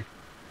fix a bike.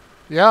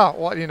 Yeah,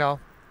 well, you know.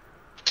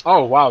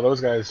 Oh, wow,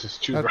 those guys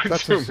just choose right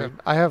That's through just me.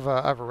 I have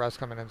a res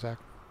coming in, Zach.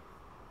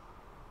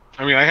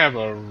 I mean, I have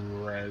a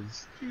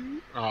res.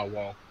 Oh,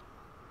 well.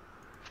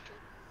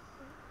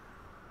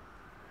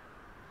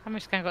 I'm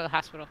just going to go to the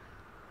hospital.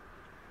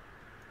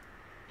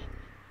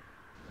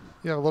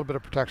 You have a little bit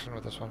of protection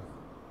with this one.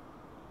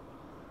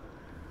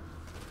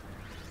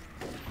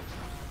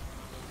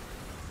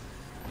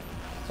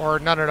 Or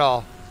none at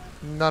all.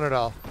 None at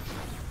all.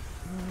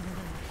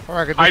 Or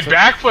I could I just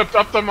backflipped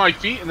up to my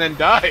feet and then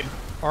died.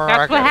 or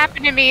That's what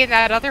happened to me in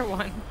that other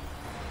one.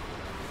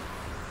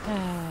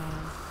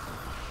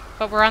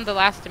 But we're on the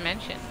last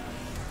dimension.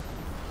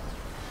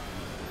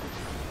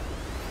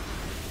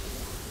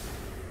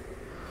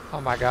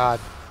 Oh my god.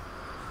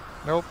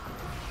 Nope.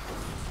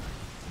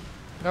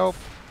 Nope.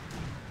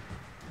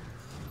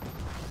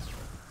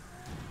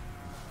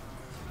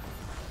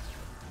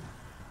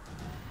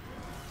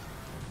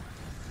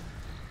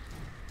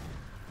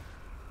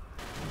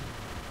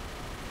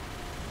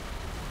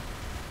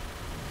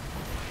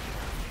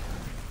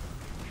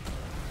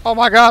 Oh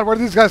my god, where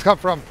did these guys come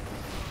from?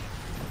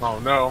 Oh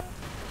no.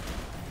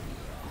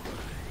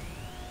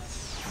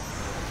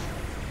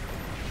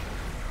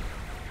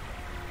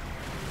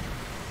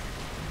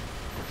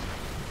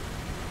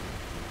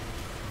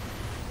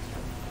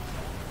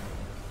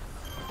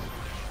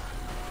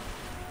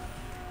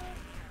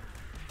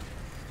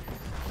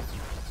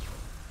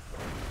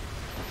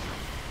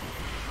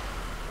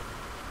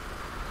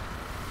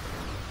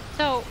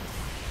 So,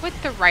 with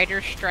the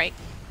writer's strike,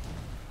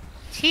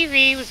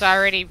 TV was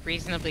already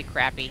reasonably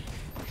crappy.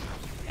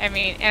 I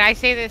mean, and I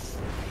say this,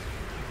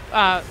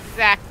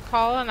 Zach,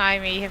 Paul and I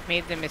may have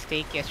made the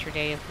mistake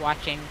yesterday of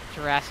watching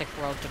Jurassic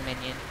World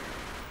Dominion.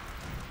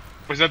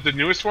 Was that the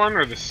newest one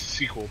or the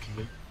sequel to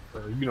the?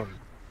 Or you know?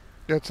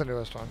 It's the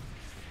newest one.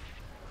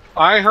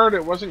 I heard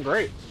it wasn't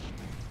great.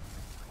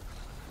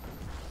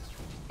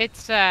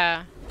 It's,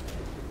 I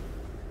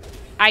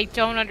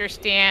don't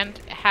understand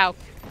how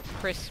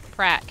Chris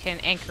Pratt can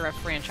anchor a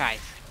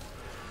franchise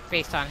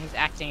based on his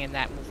acting in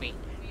that movie.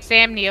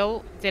 Sam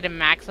Neill did a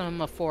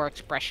maximum of 4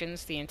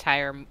 expressions the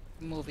entire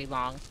movie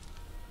long.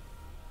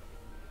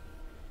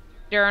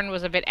 Darren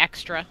was a bit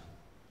extra.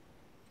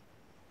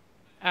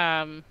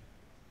 Jeff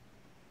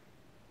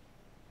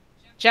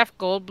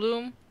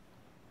Goldblum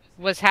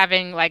was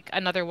having like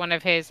another one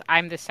of his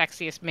 "I'm the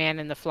sexiest man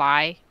in the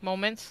Fly"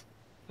 moments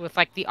with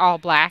like the all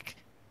black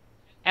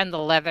and the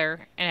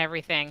leather and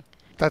everything.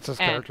 That's his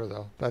character,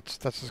 though.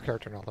 That's his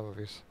character in all the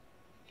movies.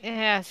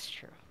 Yeah, that's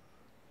true.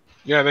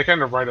 Yeah, they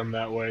kind of write him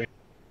that way.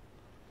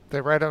 They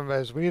write him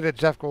as, we need a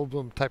Jeff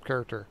Goldblum type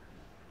character.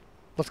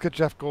 Let's get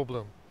Jeff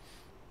Goldblum.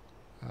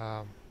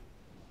 That's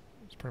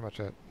pretty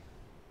much it.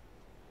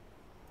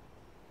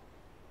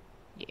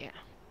 Yeah.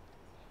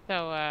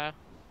 So,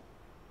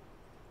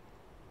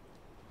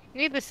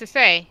 needless to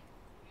say,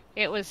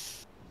 it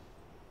was...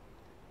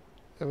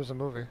 It was a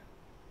movie.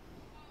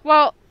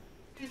 Well,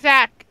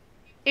 Zach,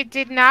 it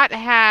did not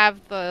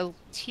have the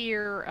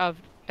tier of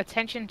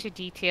attention to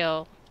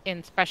detail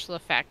in special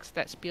effects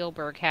that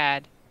Spielberg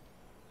had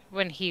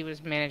when he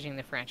was managing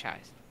the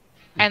franchise.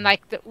 And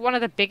like one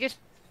of the biggest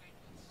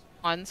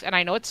ones, and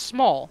I know it's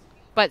small,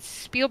 but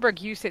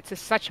Spielberg used it to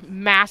such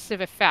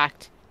massive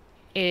effect,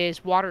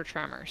 is water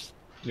tremors.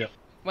 Yeah.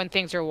 When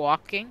things are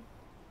walking,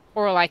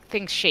 or like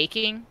things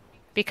shaking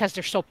because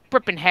they're so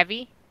frippin'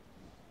 heavy.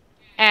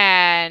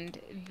 And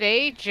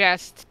they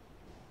just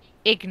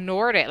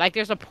ignored it. Like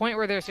there's a point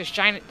where there's this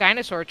giant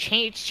dinosaur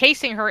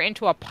chasing her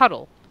into a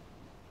puddle.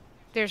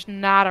 There's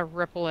not a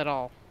ripple at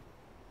all.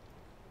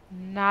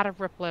 Not a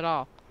ripple at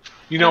all.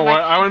 You know what?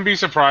 I wouldn't be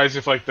surprised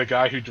if like the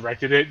guy who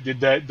directed it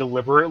did that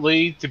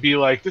deliberately to be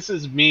like, this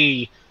is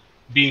me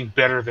being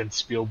better than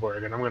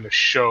Spielberg, and I'm going to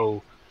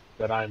show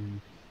that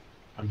I'm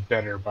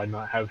better by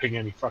not having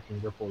any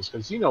fucking ripples.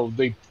 Because you know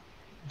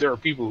there are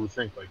people who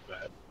think like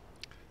that.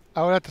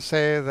 I would have to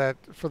say that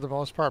for the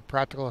most part,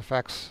 practical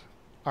effects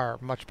are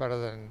much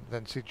better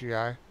than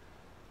CGI.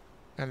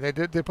 And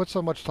they put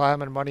so much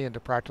time and money into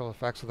practical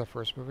effects of the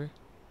first movie,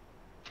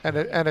 and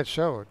it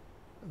showed.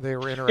 They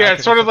were interacting. Yeah,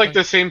 it's sort of like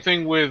the same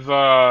thing with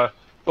the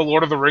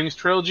Lord of the Rings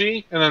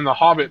trilogy, and then the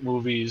Hobbit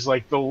movies.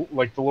 Like the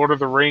Lord of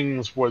the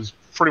Rings was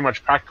pretty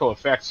much practical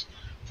effects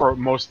for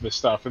most of the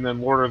stuff, and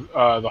then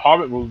the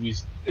Hobbit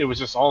movies, it was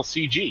just all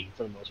CG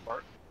for the most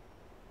part.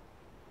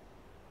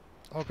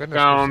 Oh goodness!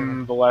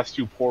 Found the last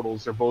 2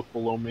 portals; they're both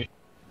below me.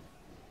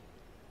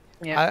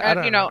 Yeah, I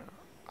don't know.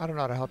 I don't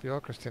know how to help you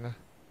out, Christina.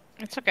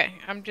 It's okay.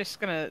 I'm just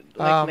gonna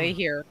lay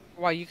here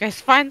while you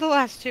guys find the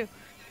last 2.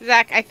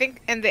 Zach, I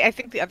think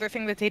the other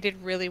thing that they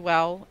did really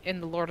well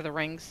in the Lord of the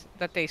Rings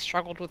that they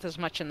struggled with as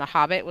much in the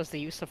Hobbit was the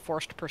use of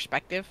forced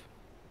perspective.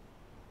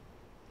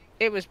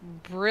 It was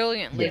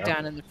brilliantly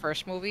done in the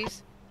first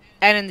movies,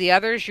 and in the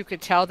others you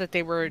could tell that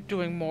they were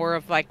doing more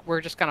of like,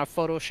 we're just gonna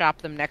Photoshop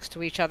them next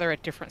to each other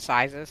at different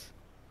sizes.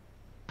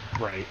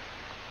 Right.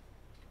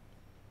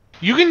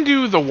 You can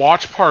do the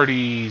watch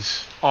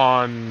parties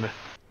on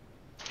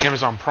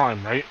Amazon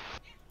Prime, right?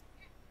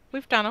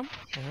 We've done them.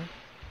 Mm-hmm.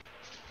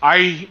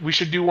 We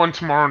should do one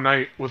tomorrow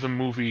night with a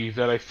movie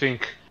that I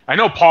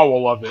know Paul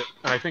will love it,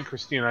 and I think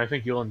Christina, I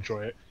think you'll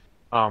enjoy it.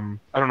 I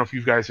don't know if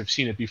you guys have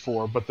seen it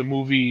before, but the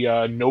movie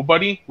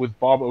Nobody with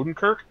Bob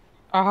Odenkirk.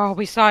 Oh,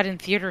 we saw it in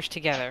theaters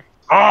together.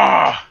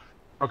 Ah,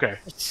 okay.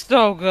 It's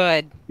so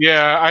good.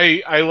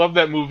 Yeah, I love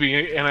that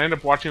movie, and I end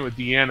up watching it with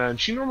Deanna, and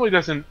she normally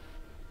isn't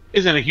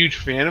a huge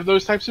fan of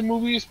those types of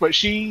movies, but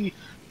she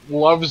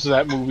loves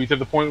that movie to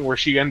the point where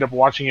she ended up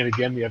watching it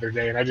again the other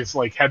day, and I just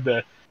like had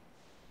to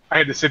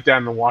sit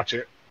down and watch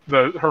it.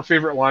 Her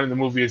favorite line in the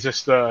movie is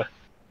just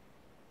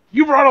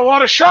 "You brought a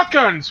lot of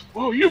shotguns.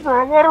 Whoa, you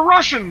brought a lot of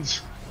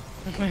Russians."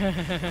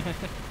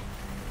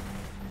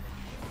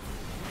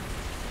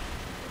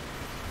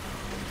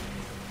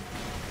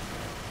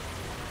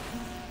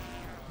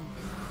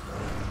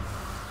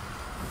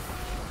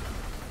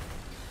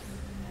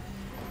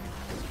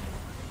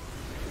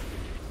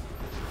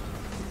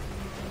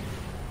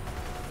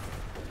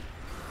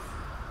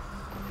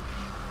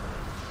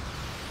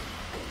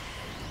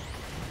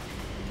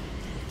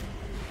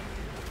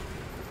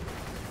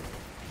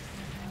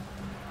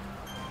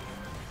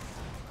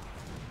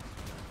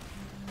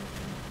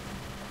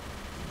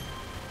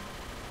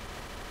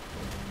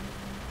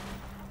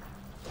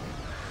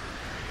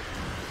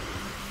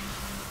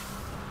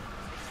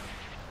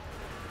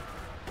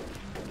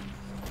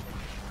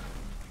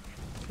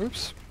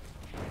 Oops.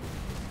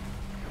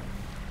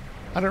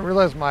 I didn't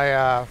realize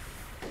my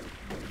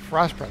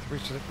frost breath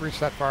reached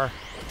that far.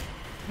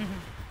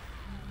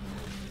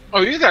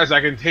 Oh, these guys I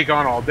can take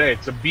on all day.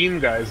 It's the beam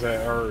guys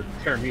that are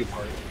tearing me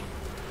apart.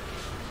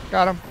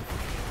 Got him.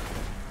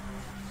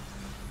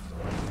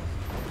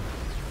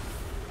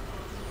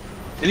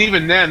 And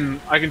even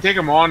then, I can take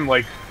them on,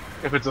 like,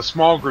 if it's a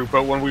small group,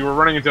 but when we were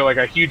running into, like,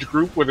 a huge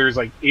group where there's,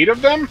 like, 8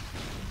 of them,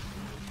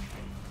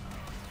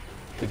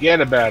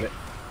 forget about it.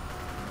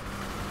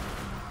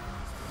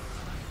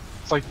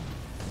 It's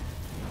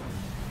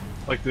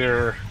like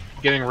they're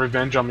getting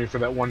revenge on me for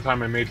that one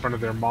time I made fun of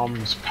their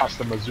mom's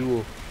pasta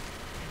mazzoul.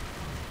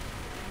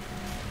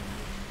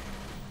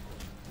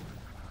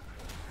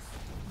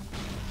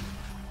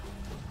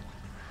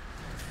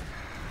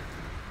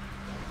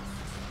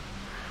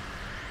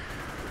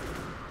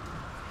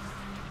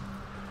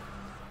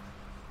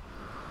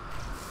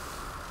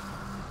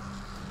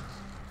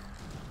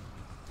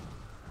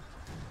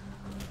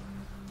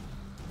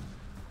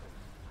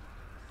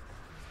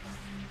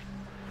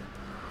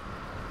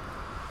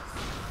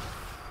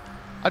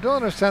 I don't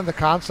understand the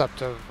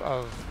concept of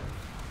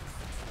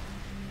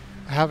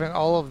having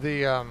all of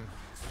the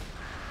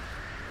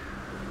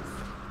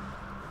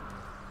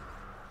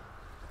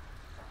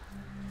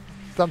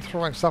them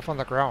throwing stuff on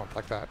the ground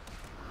like that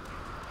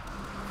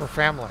for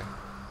family.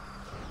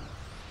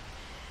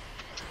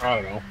 I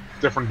don't know.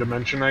 Different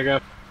dimension, I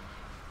guess.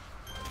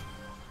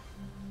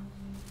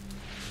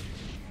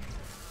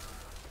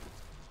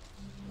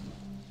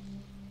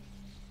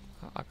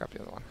 I'll grab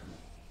the other one.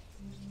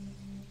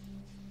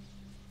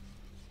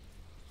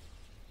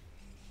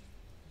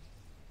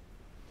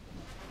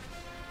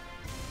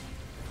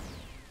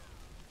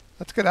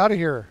 Let's get out of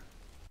here.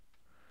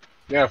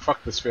 Yeah,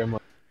 fuck this family.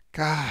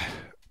 God.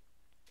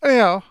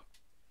 Anyhow,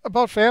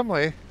 about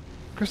family.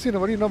 Christina,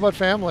 what do you know about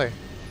family?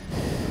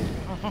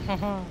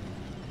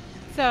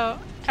 So,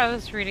 I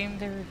was reading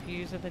the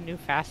reviews of the new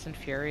Fast and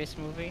Furious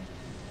movie.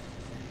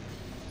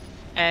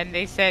 And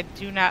they said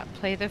do not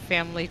play the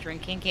family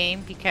drinking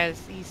game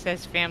because he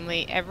says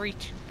family every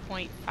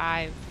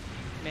 2.5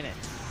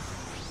 minutes.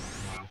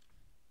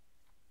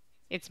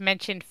 It's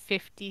mentioned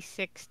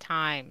 56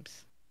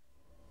 times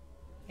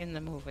in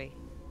the movie.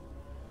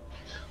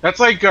 That's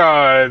like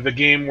the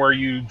game where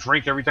you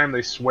drink every time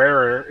they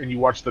swear and you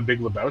watch The Big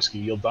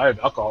Lebowski. You'll die of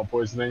alcohol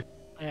poisoning.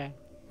 Yeah.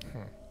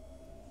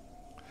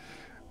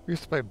 We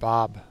used to play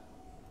Bob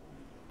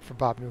for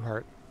Bob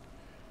Newhart.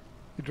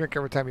 You drink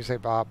every time you say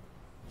Bob.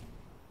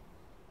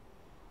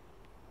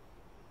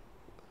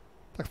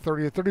 Like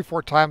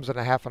 34 times in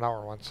a half an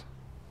hour once.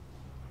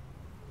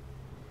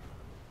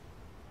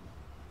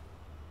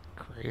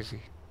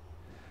 Crazy.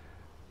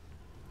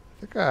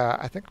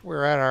 I think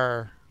we're at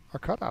our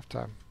cutoff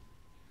time.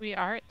 We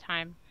are at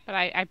time, but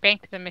I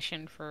banked the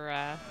mission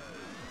for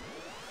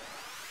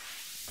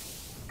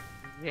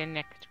the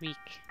next week.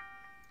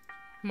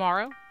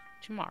 Tomorrow?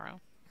 Tomorrow.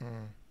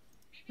 Mm.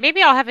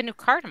 Maybe I'll have a new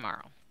car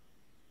tomorrow.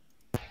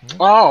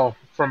 Oh,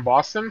 from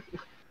Boston?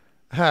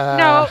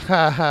 No.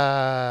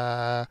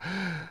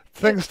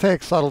 Things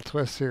take subtle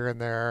twists here and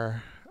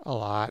there a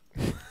lot.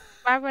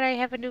 Why would I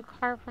have a new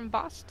car from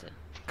Boston?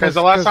 Because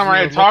the last time I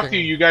you had were talked to you,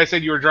 looking. you guys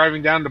said you were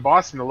driving down to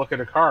Boston to look at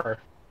a car.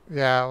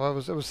 Yeah, well,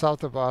 it was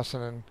south of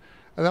Boston, and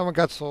that one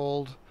got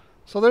sold.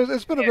 So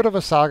it's been a Yeah. bit of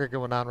a saga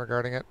going on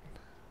regarding it.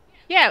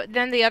 Yeah,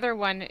 then the other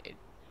one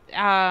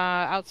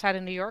outside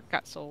of New York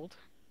got sold.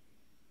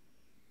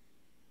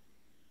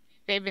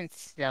 They've been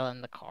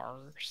selling the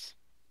cars.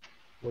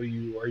 Are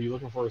you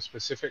looking for a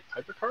specific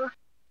type of car?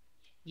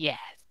 Yes.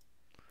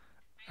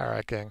 All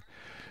right, gang.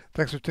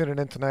 Thanks for tuning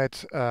in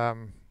tonight.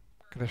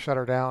 Gonna shut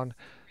her down,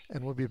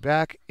 and we'll be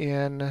back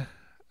in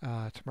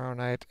tomorrow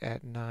night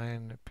at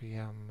 9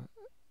 p.m.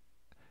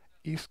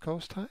 East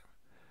Coast time.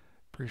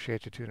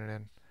 Appreciate you tuning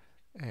in,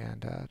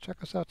 and check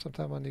us out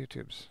sometime on the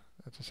YouTubes.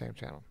 That's the same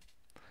channel.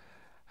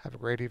 Have a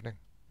great evening.